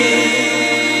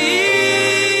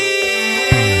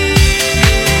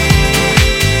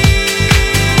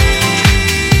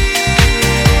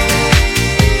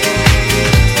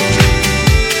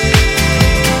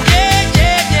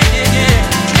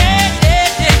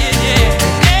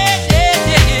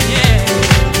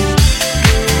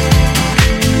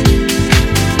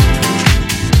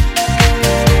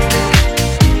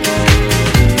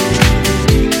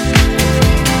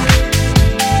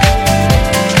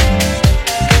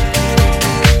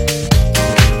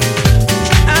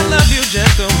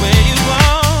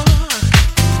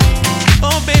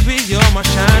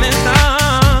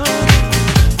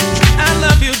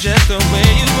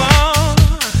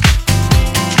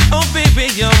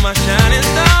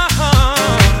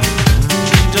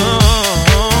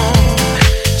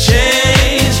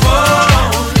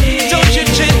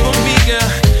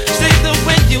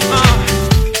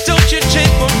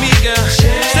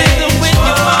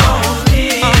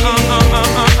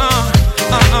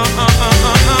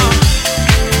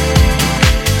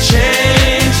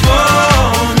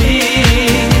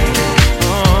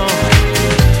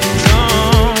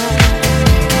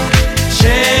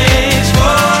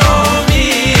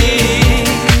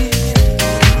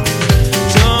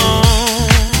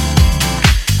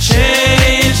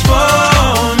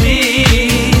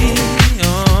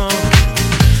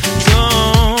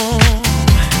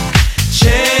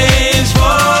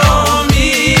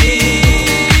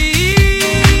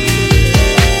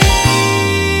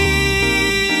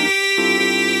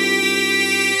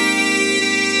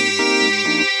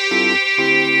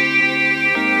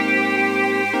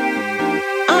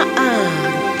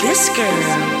 This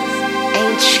girl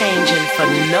ain't changing for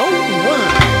no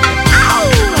one. Ow!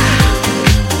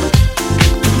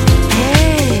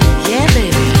 Hey, yeah,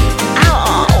 baby,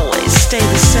 I'll always stay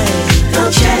the same. No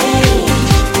change.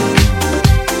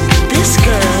 This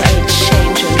girl ain't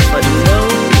changing for no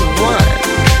one.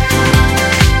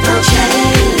 No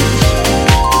change.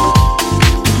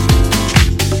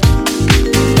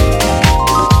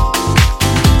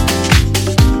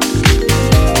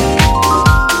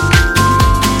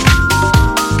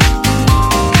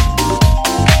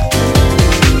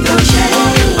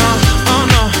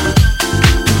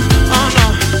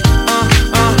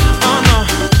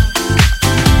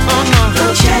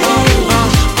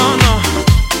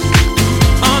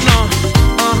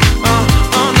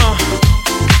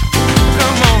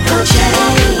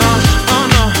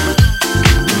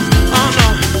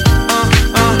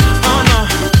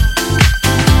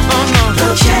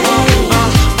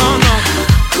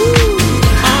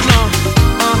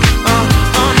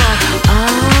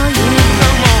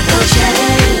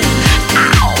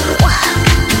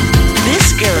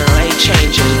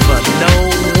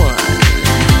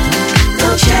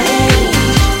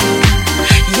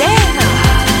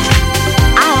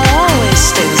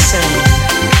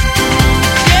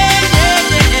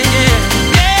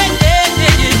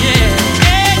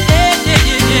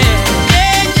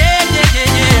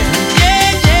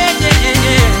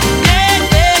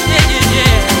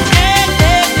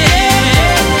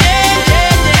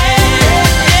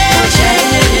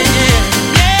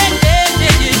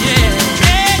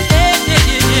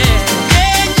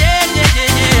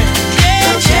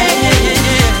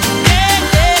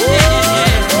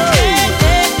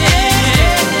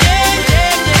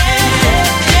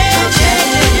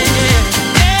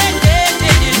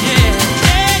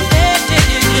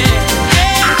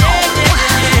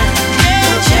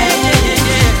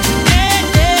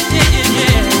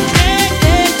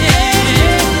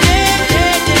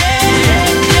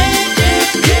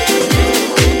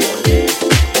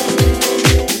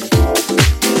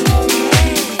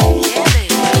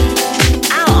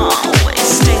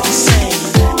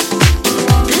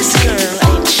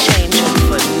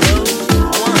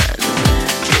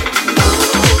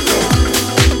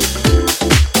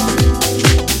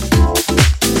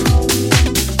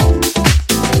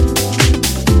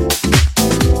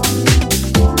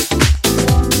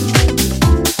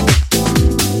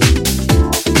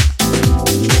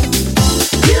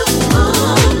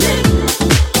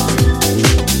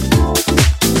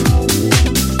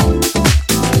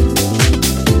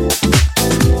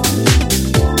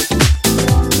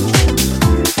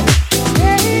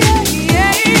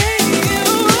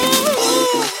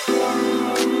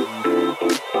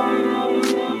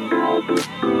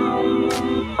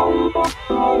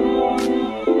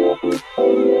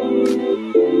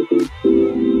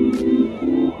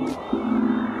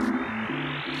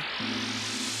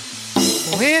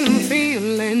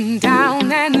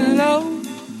 down and low.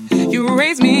 You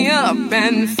raise me up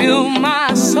and fill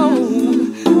my soul.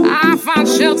 I find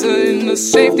shelter in the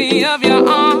safety of your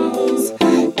arms,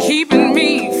 keeping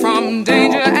me from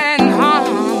danger and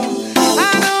harm.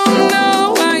 I don't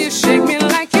know why you shake me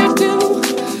like you do,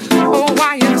 or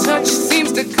why your touch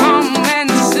seems to calm and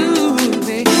soothe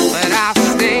me, but I'll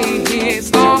stay here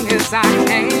as long as I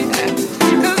can.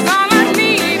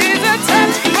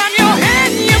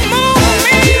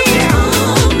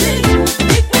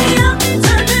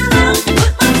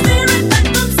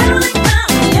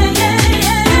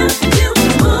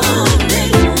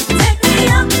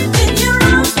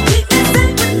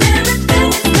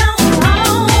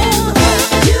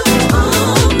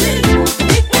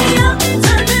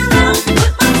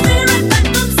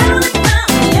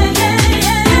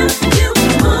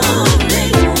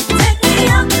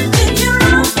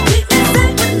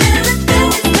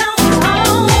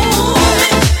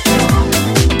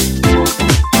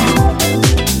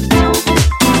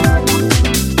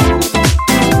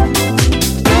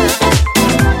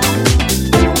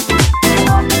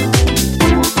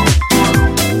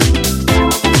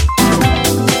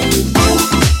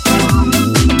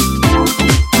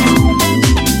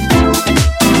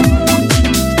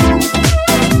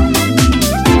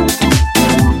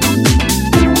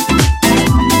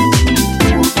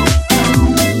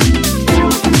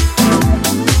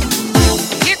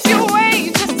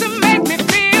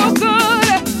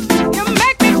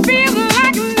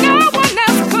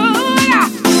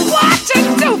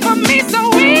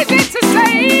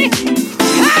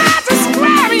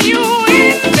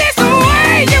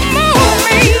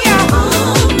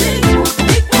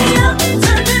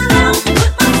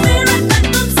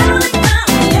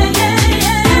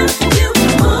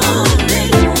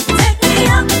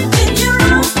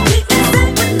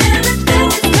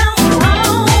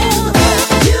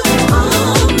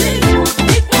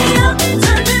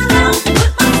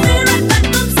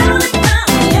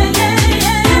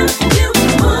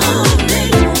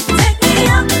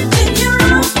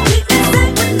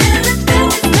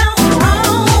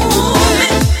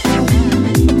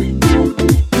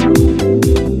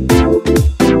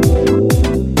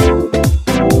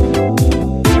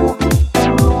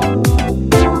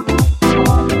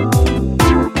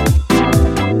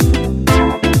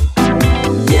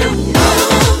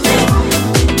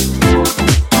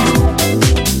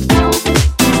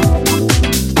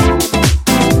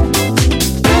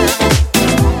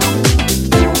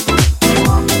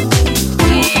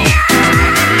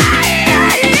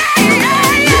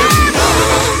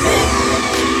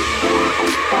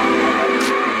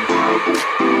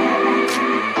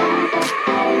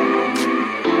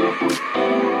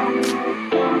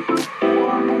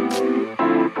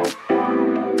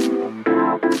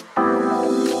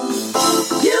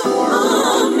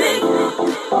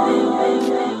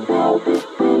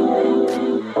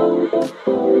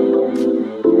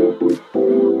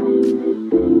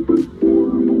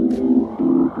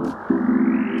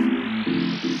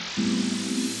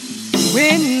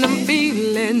 When I'm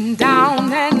feeling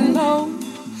down and low,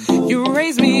 you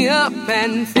raise me up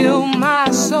and fill my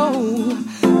soul.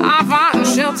 I find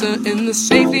shelter in the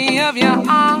safety of your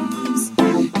arms,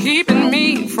 keeping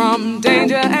me from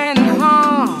danger and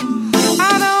harm.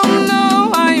 I don't know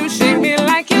why you shake me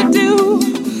like you do,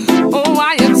 or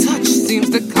why your touch seems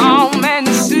to calm and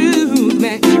soothe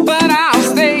me, but I'll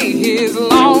stay here as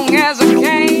long as I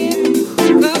can,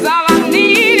 'cause all I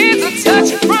need is a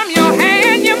touch from your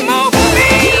hand. You move me.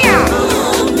 Yeah.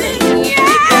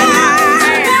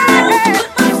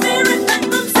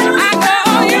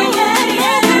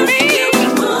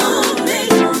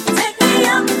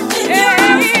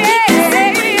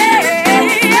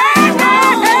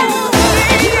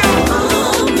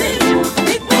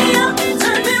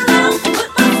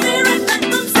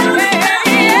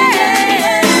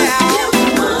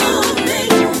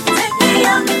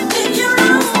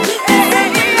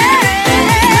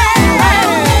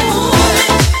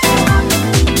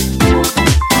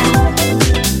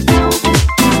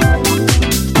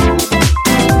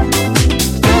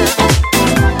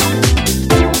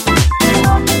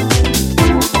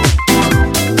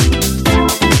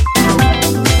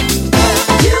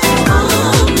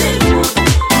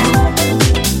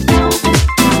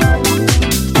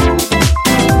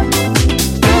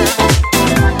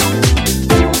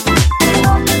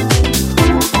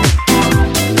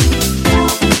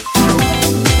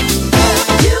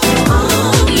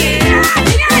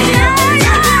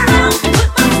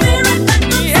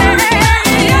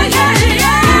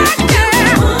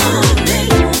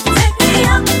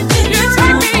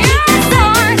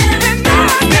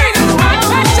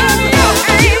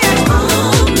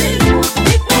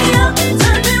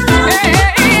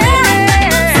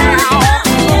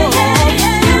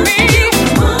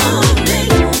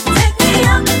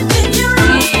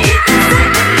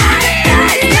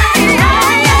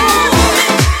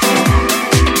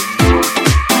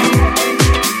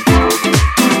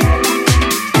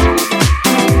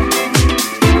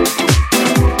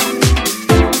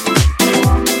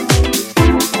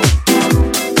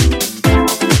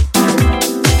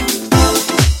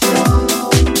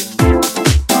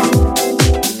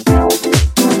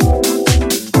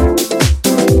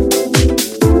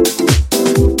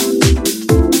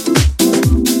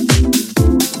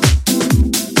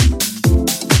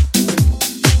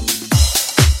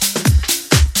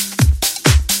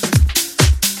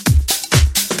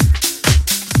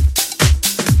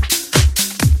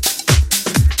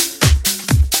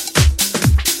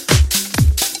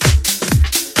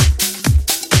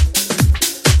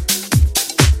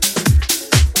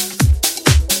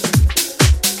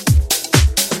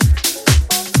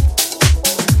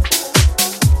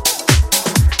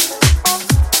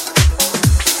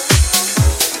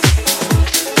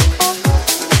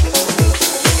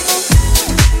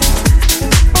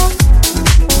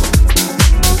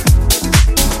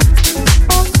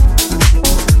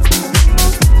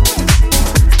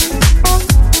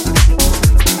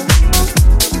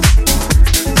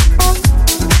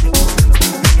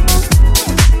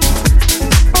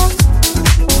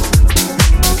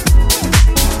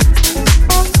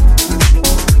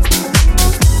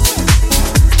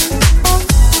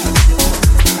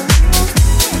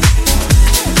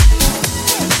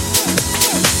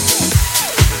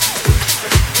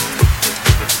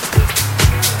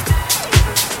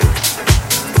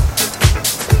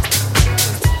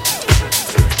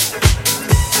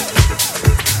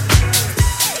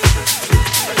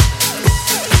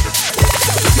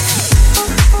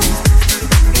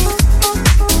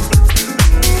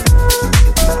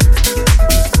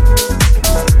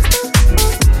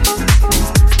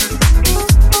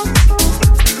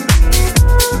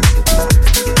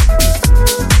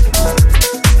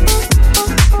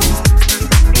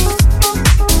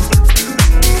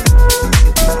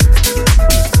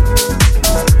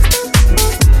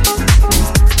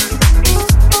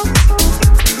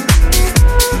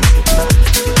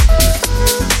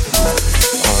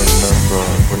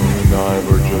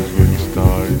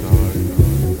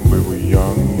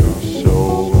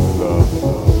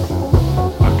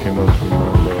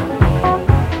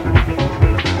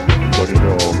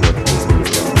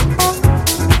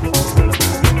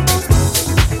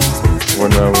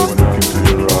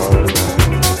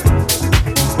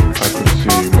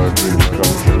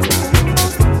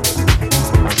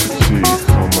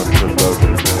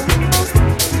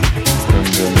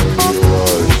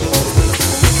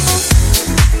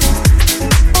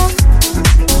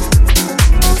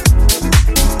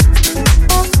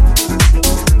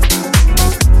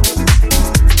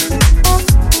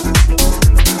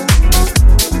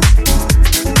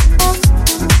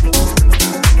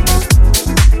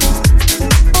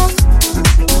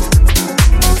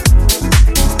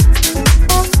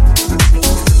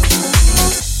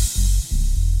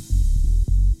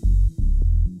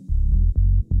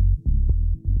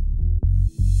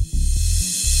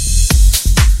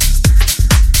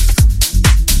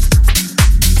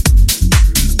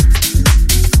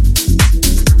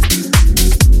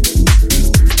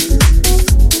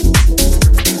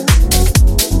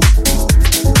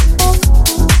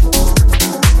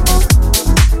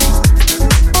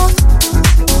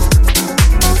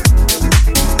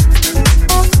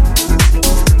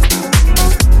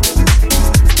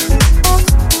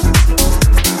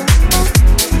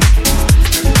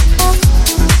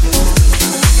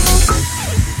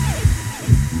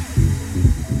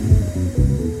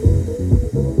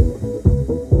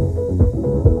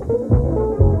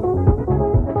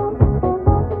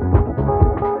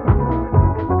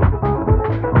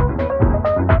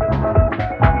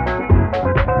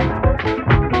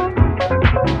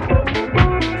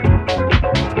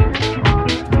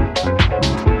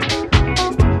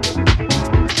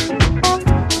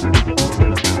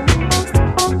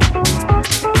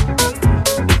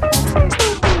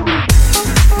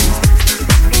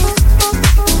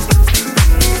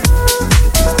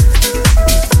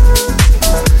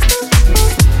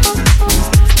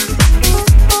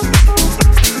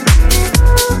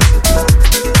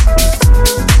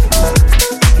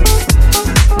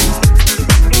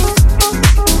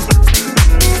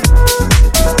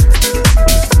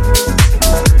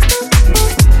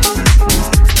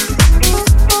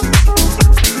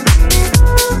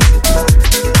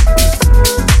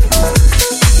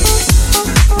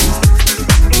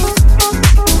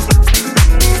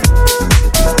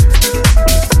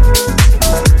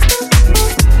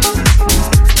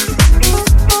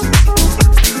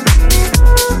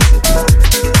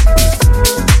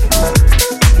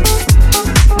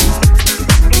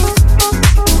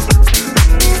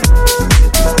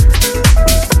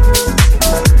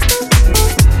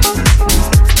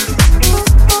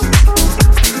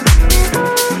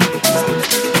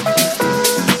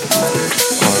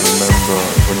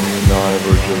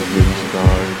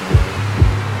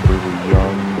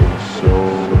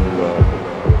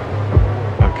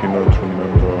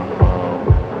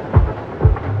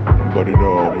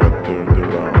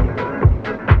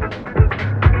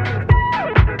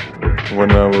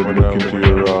 look into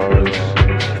your eyes,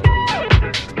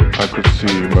 I could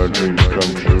see my dreams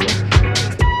come true.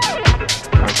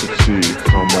 I could see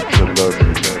how much I love you.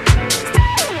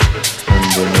 And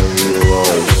then I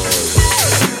realized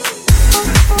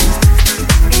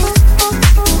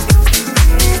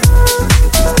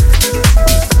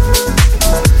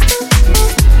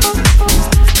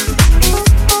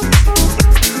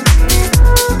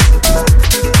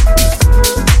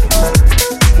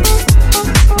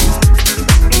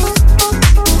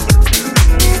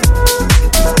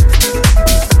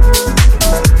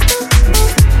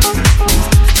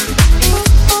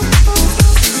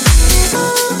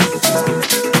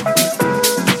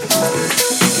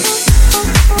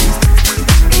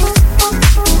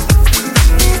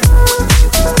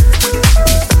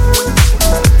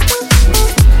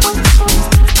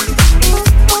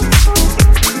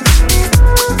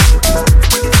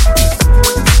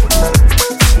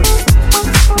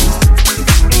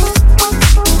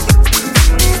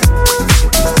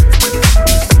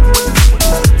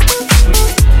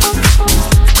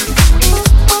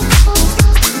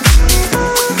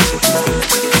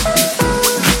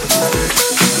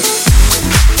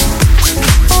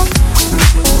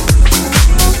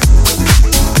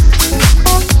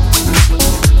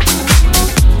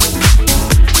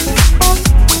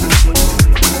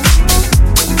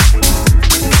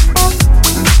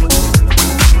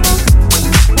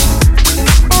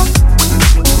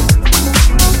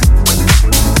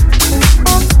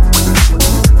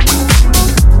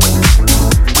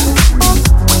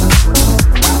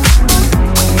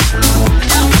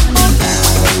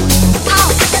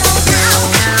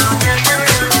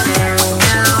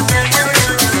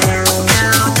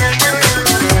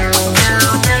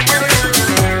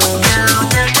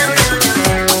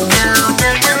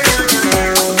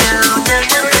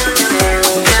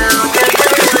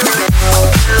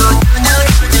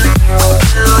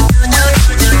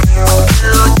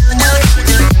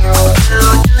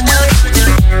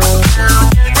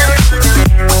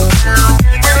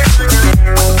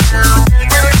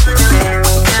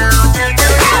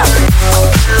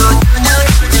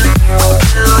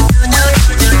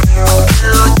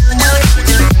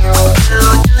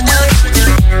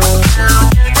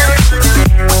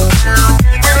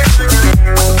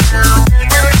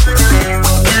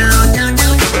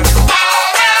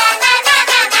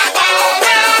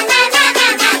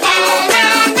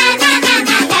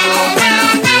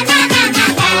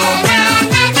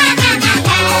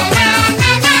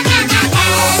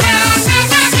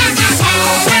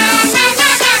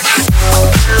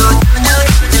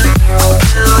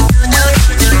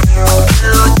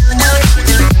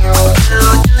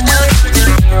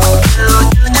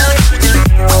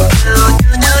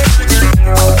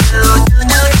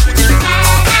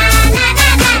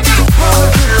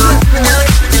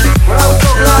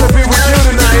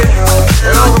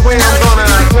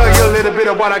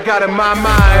what I got in my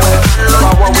mind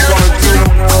about what we're gonna do.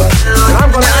 And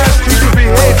I'm gonna ask you to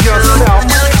behave yourself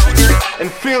and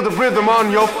feel the rhythm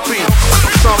on your feet.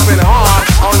 Stomping hard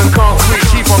on the concrete,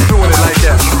 keep on doing it like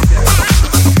that.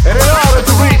 And in order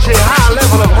to reach a high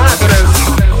level of happiness,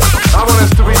 I want us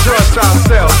to rejoice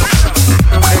ourselves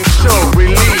and show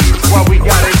release what we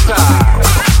got inside.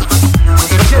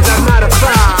 Forget that 9 to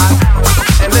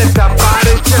 5 and let that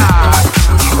body jive.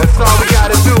 That's all we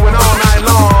gotta do and all night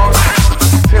long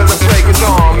till the break is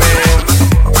on, man.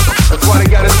 That's what I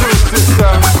gotta do,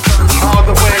 sister. All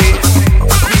the way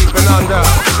deep and under,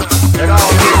 and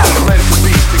all this is meant to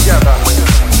be together.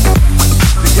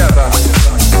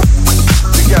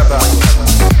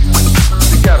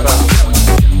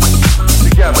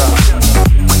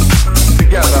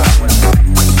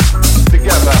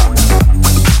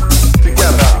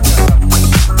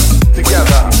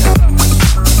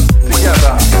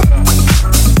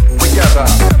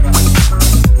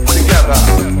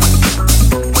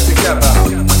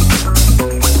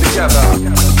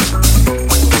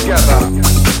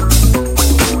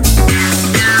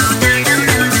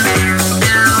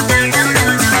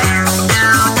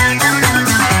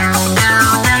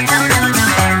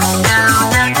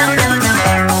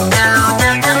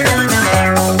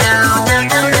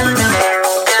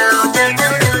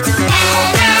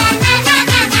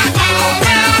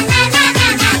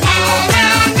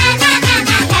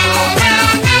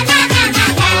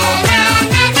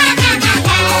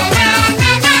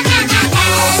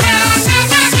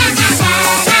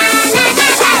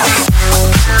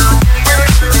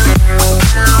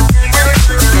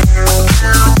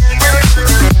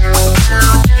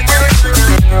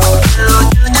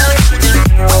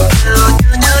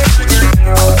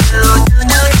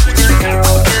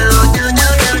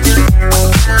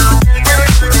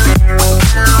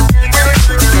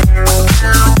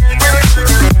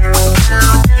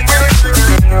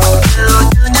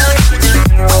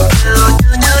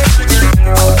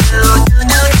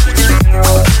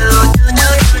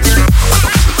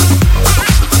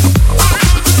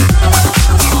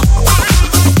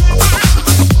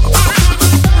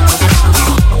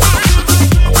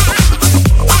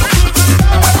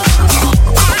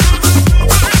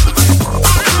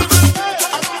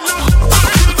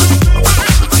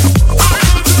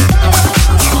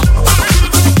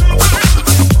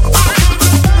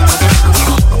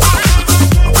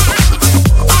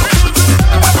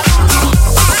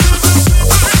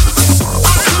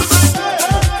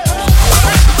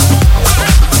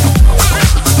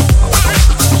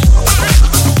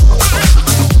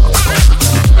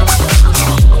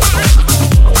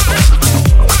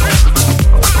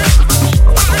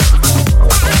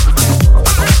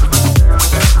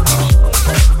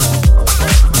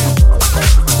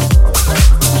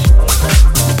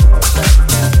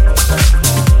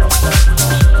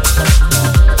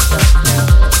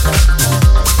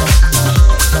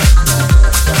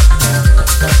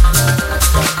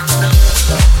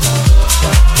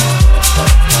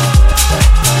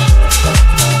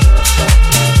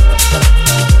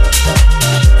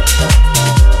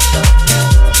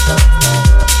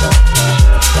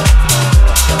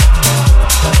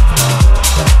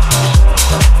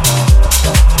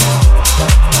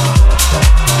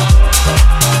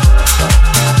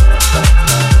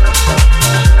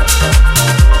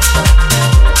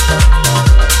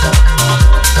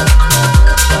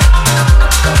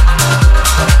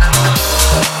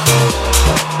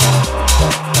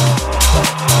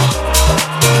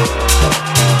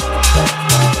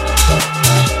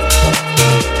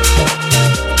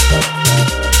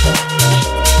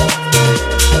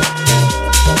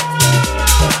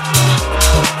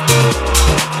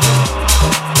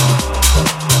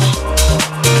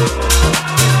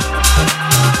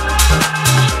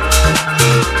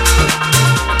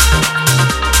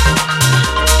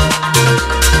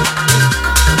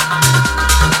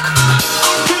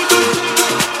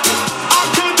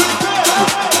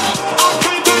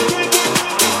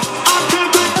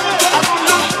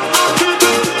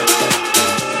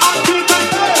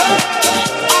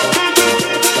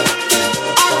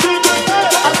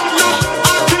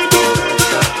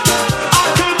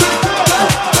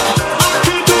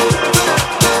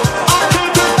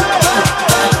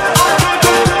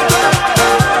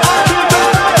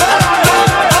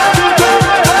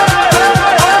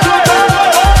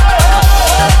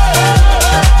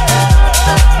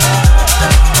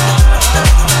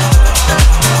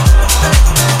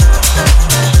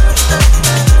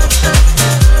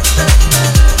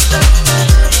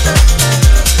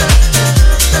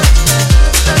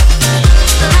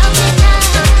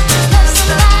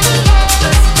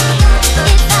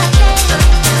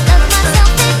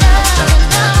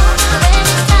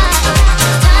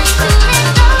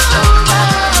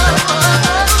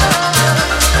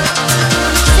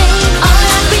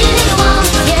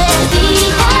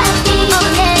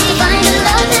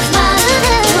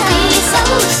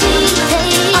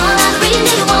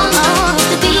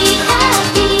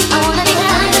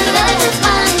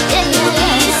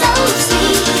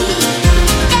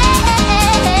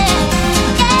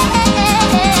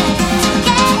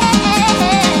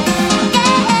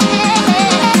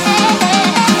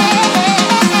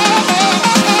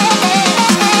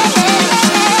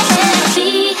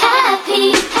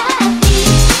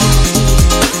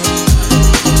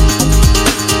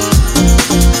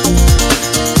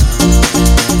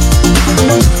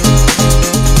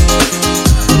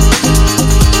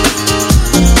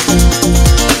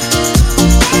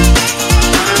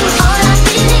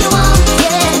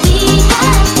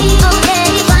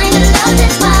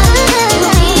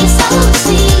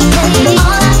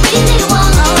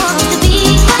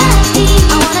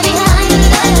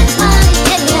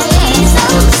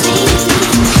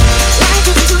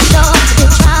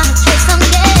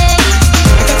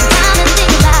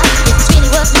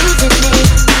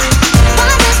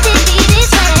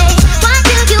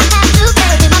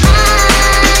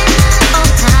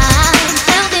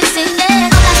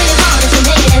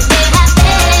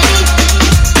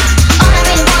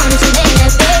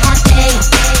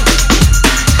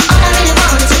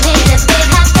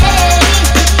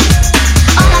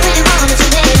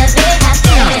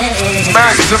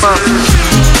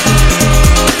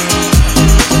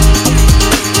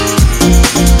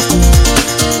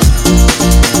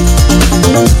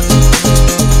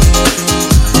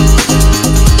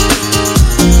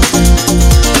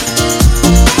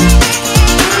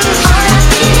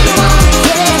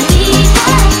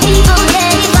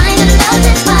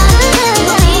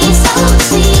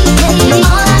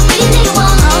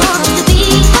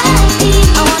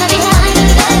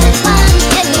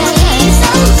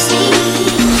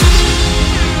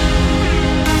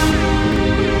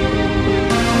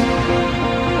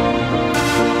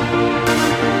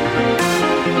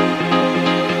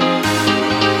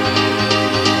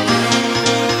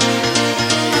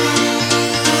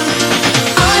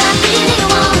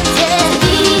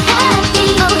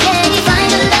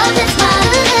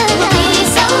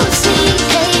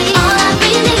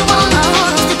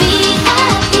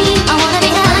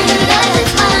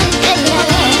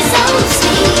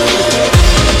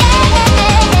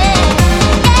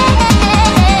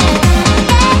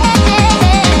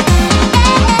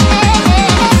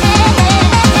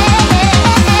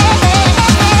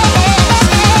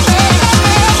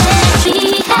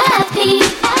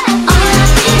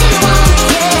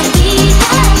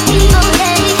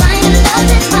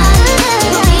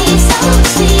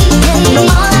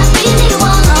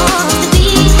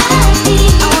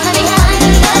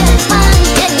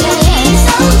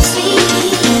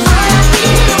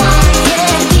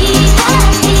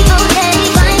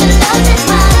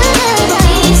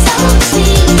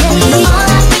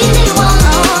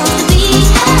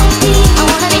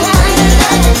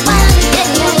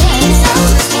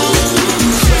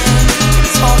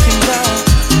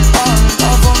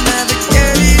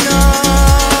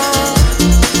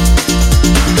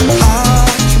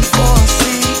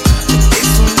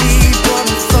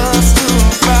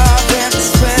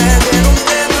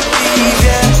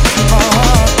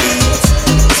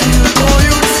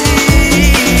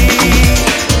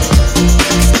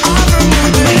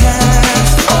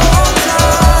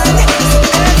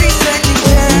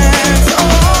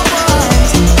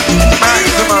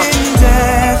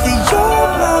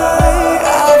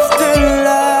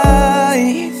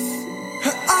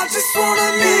 just wanna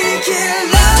make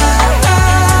it last.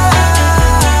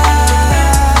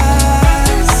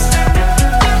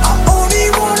 I only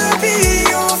wanna be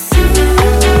your future.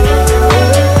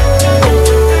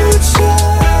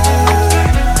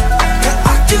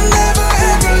 I can never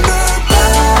ever look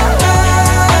back.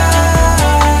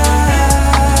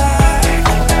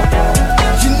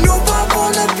 You know I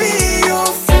wanna be your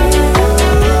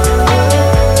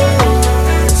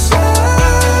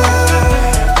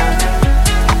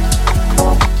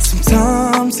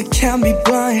Sometimes I can be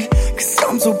blind, 'cause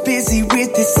I'm so busy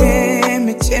with this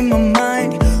image in my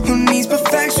mind. Who needs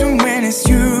perfection when it's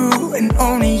you and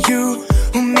only you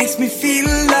who makes me feel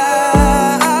alive?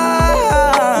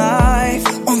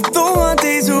 Although our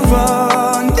days are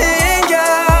running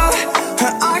out,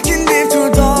 I can live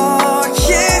through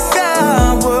darkest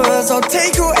hours. I'll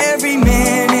take you every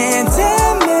minute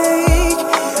and make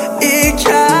it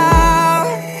count.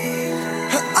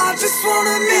 I just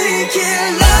wanna make it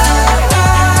last.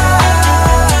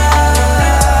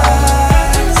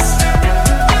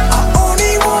 I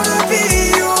only wanna be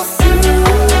your future.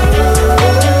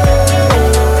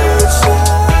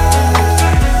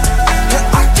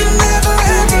 I can never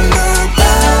ever look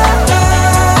back.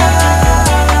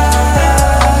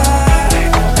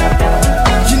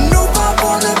 You know I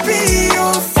wanna be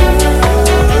your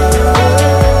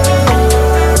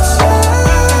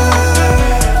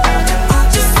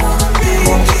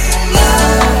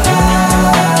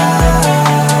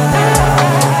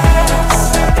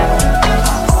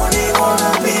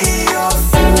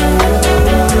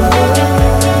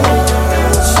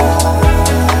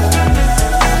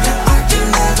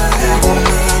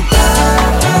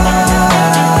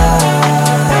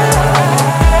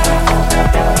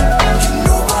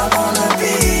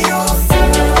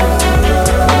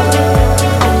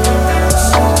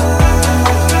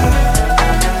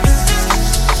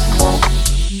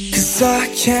I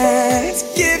can't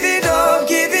give it up,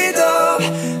 give it up.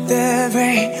 There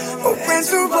ain't no ends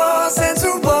to us, ends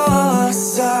to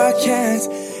us. I can't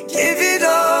give it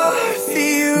up for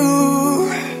you.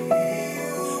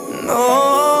 No,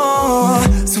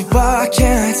 so I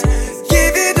can't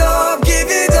give it up, give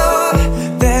it up.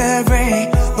 There ain't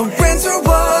no ends to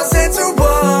us, ends to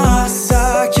us.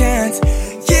 I can't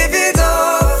give it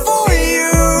up for you.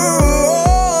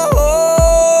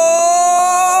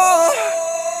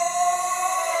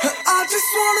 I just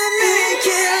wanna make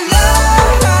it last.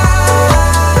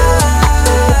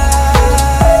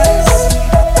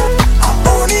 I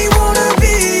only wanna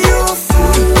be your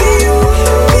future.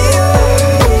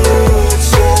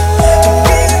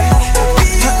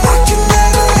 I can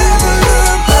never ever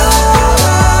look back.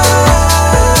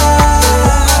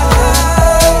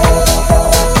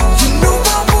 You know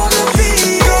I wanna be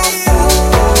your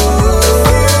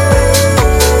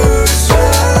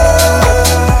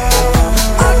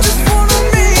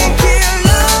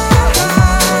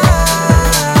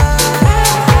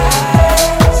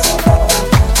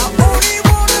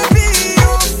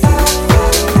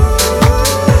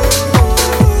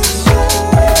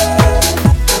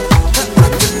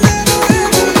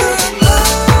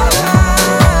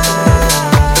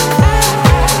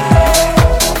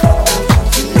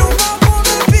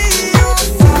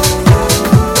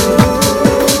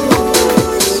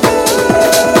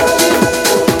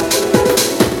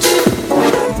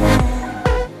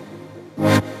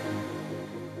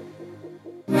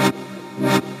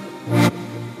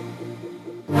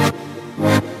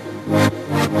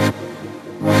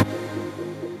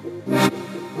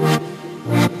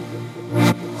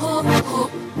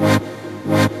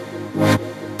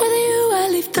With you, I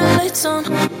leave the lights on.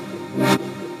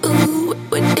 Ooh,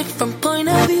 with different point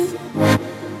of view.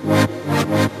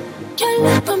 Can't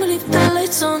let me leave the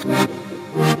lights on.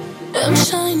 I'm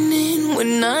shining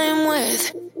when I'm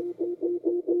with.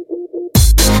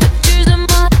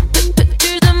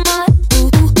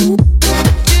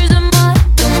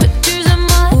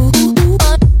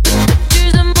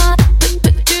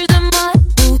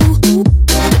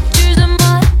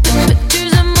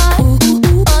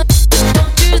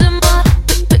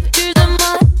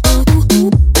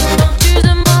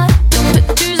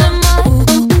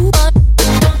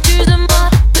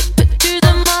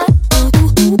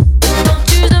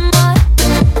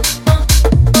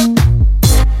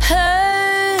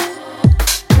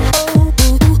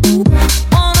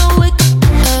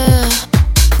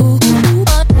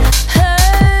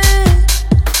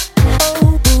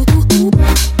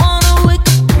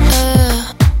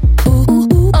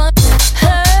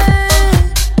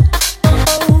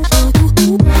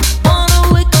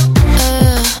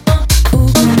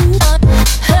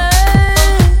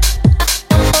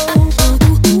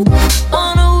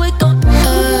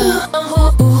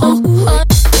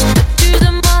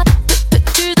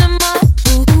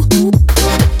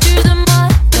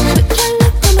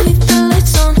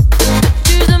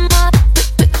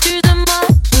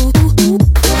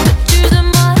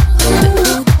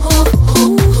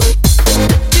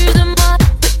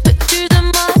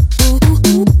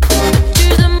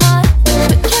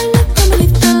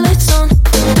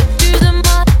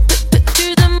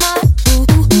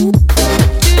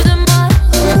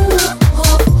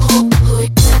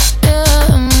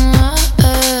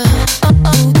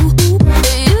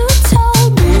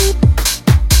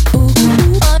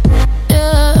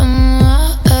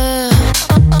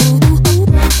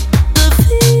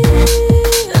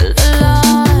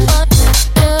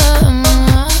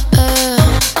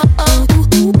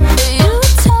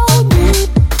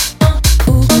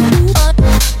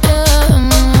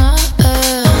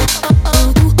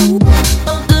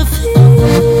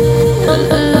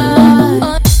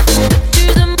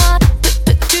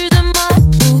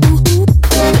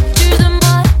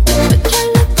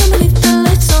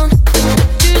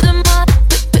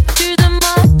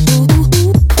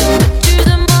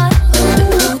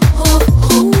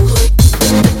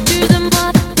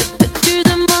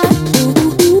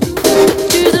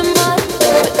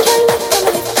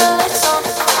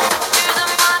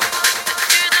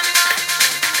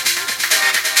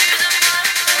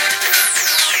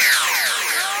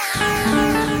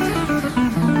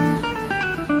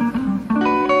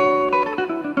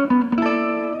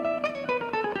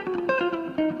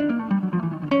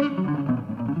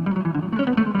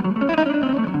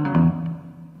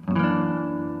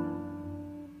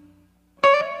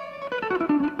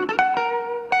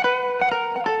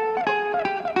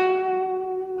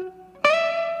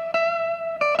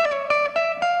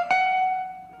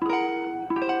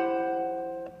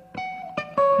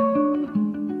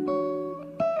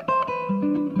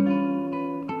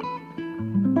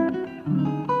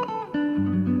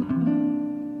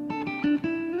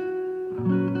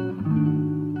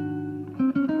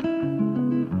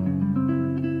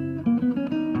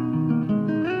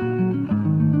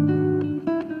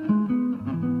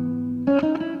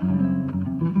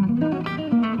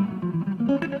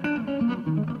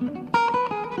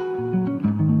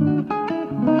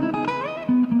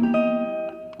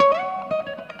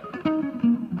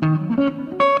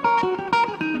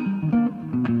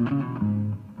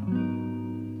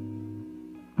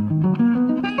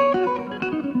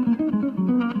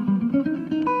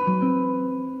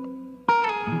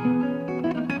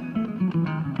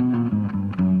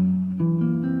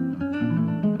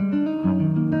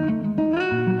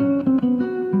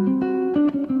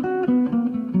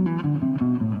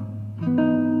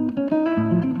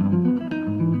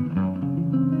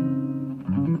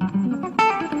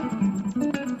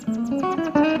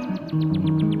 You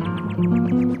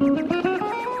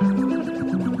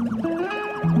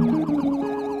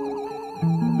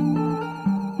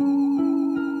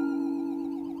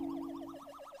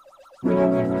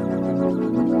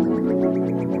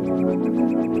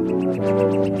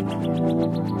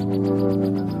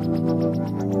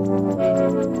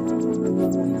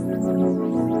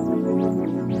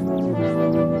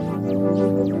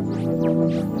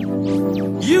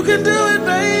can do it,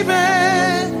 baby.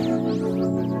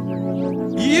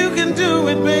 You can do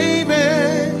it, baby.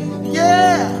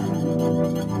 Yeah.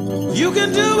 You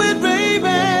can do it, baby.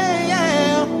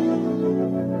 Yeah.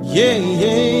 Yeah,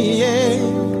 yeah, yeah.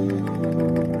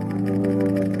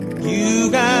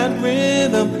 You got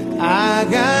rhythm, I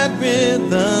got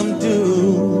rhythm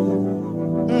too.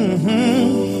 Mm-hmm.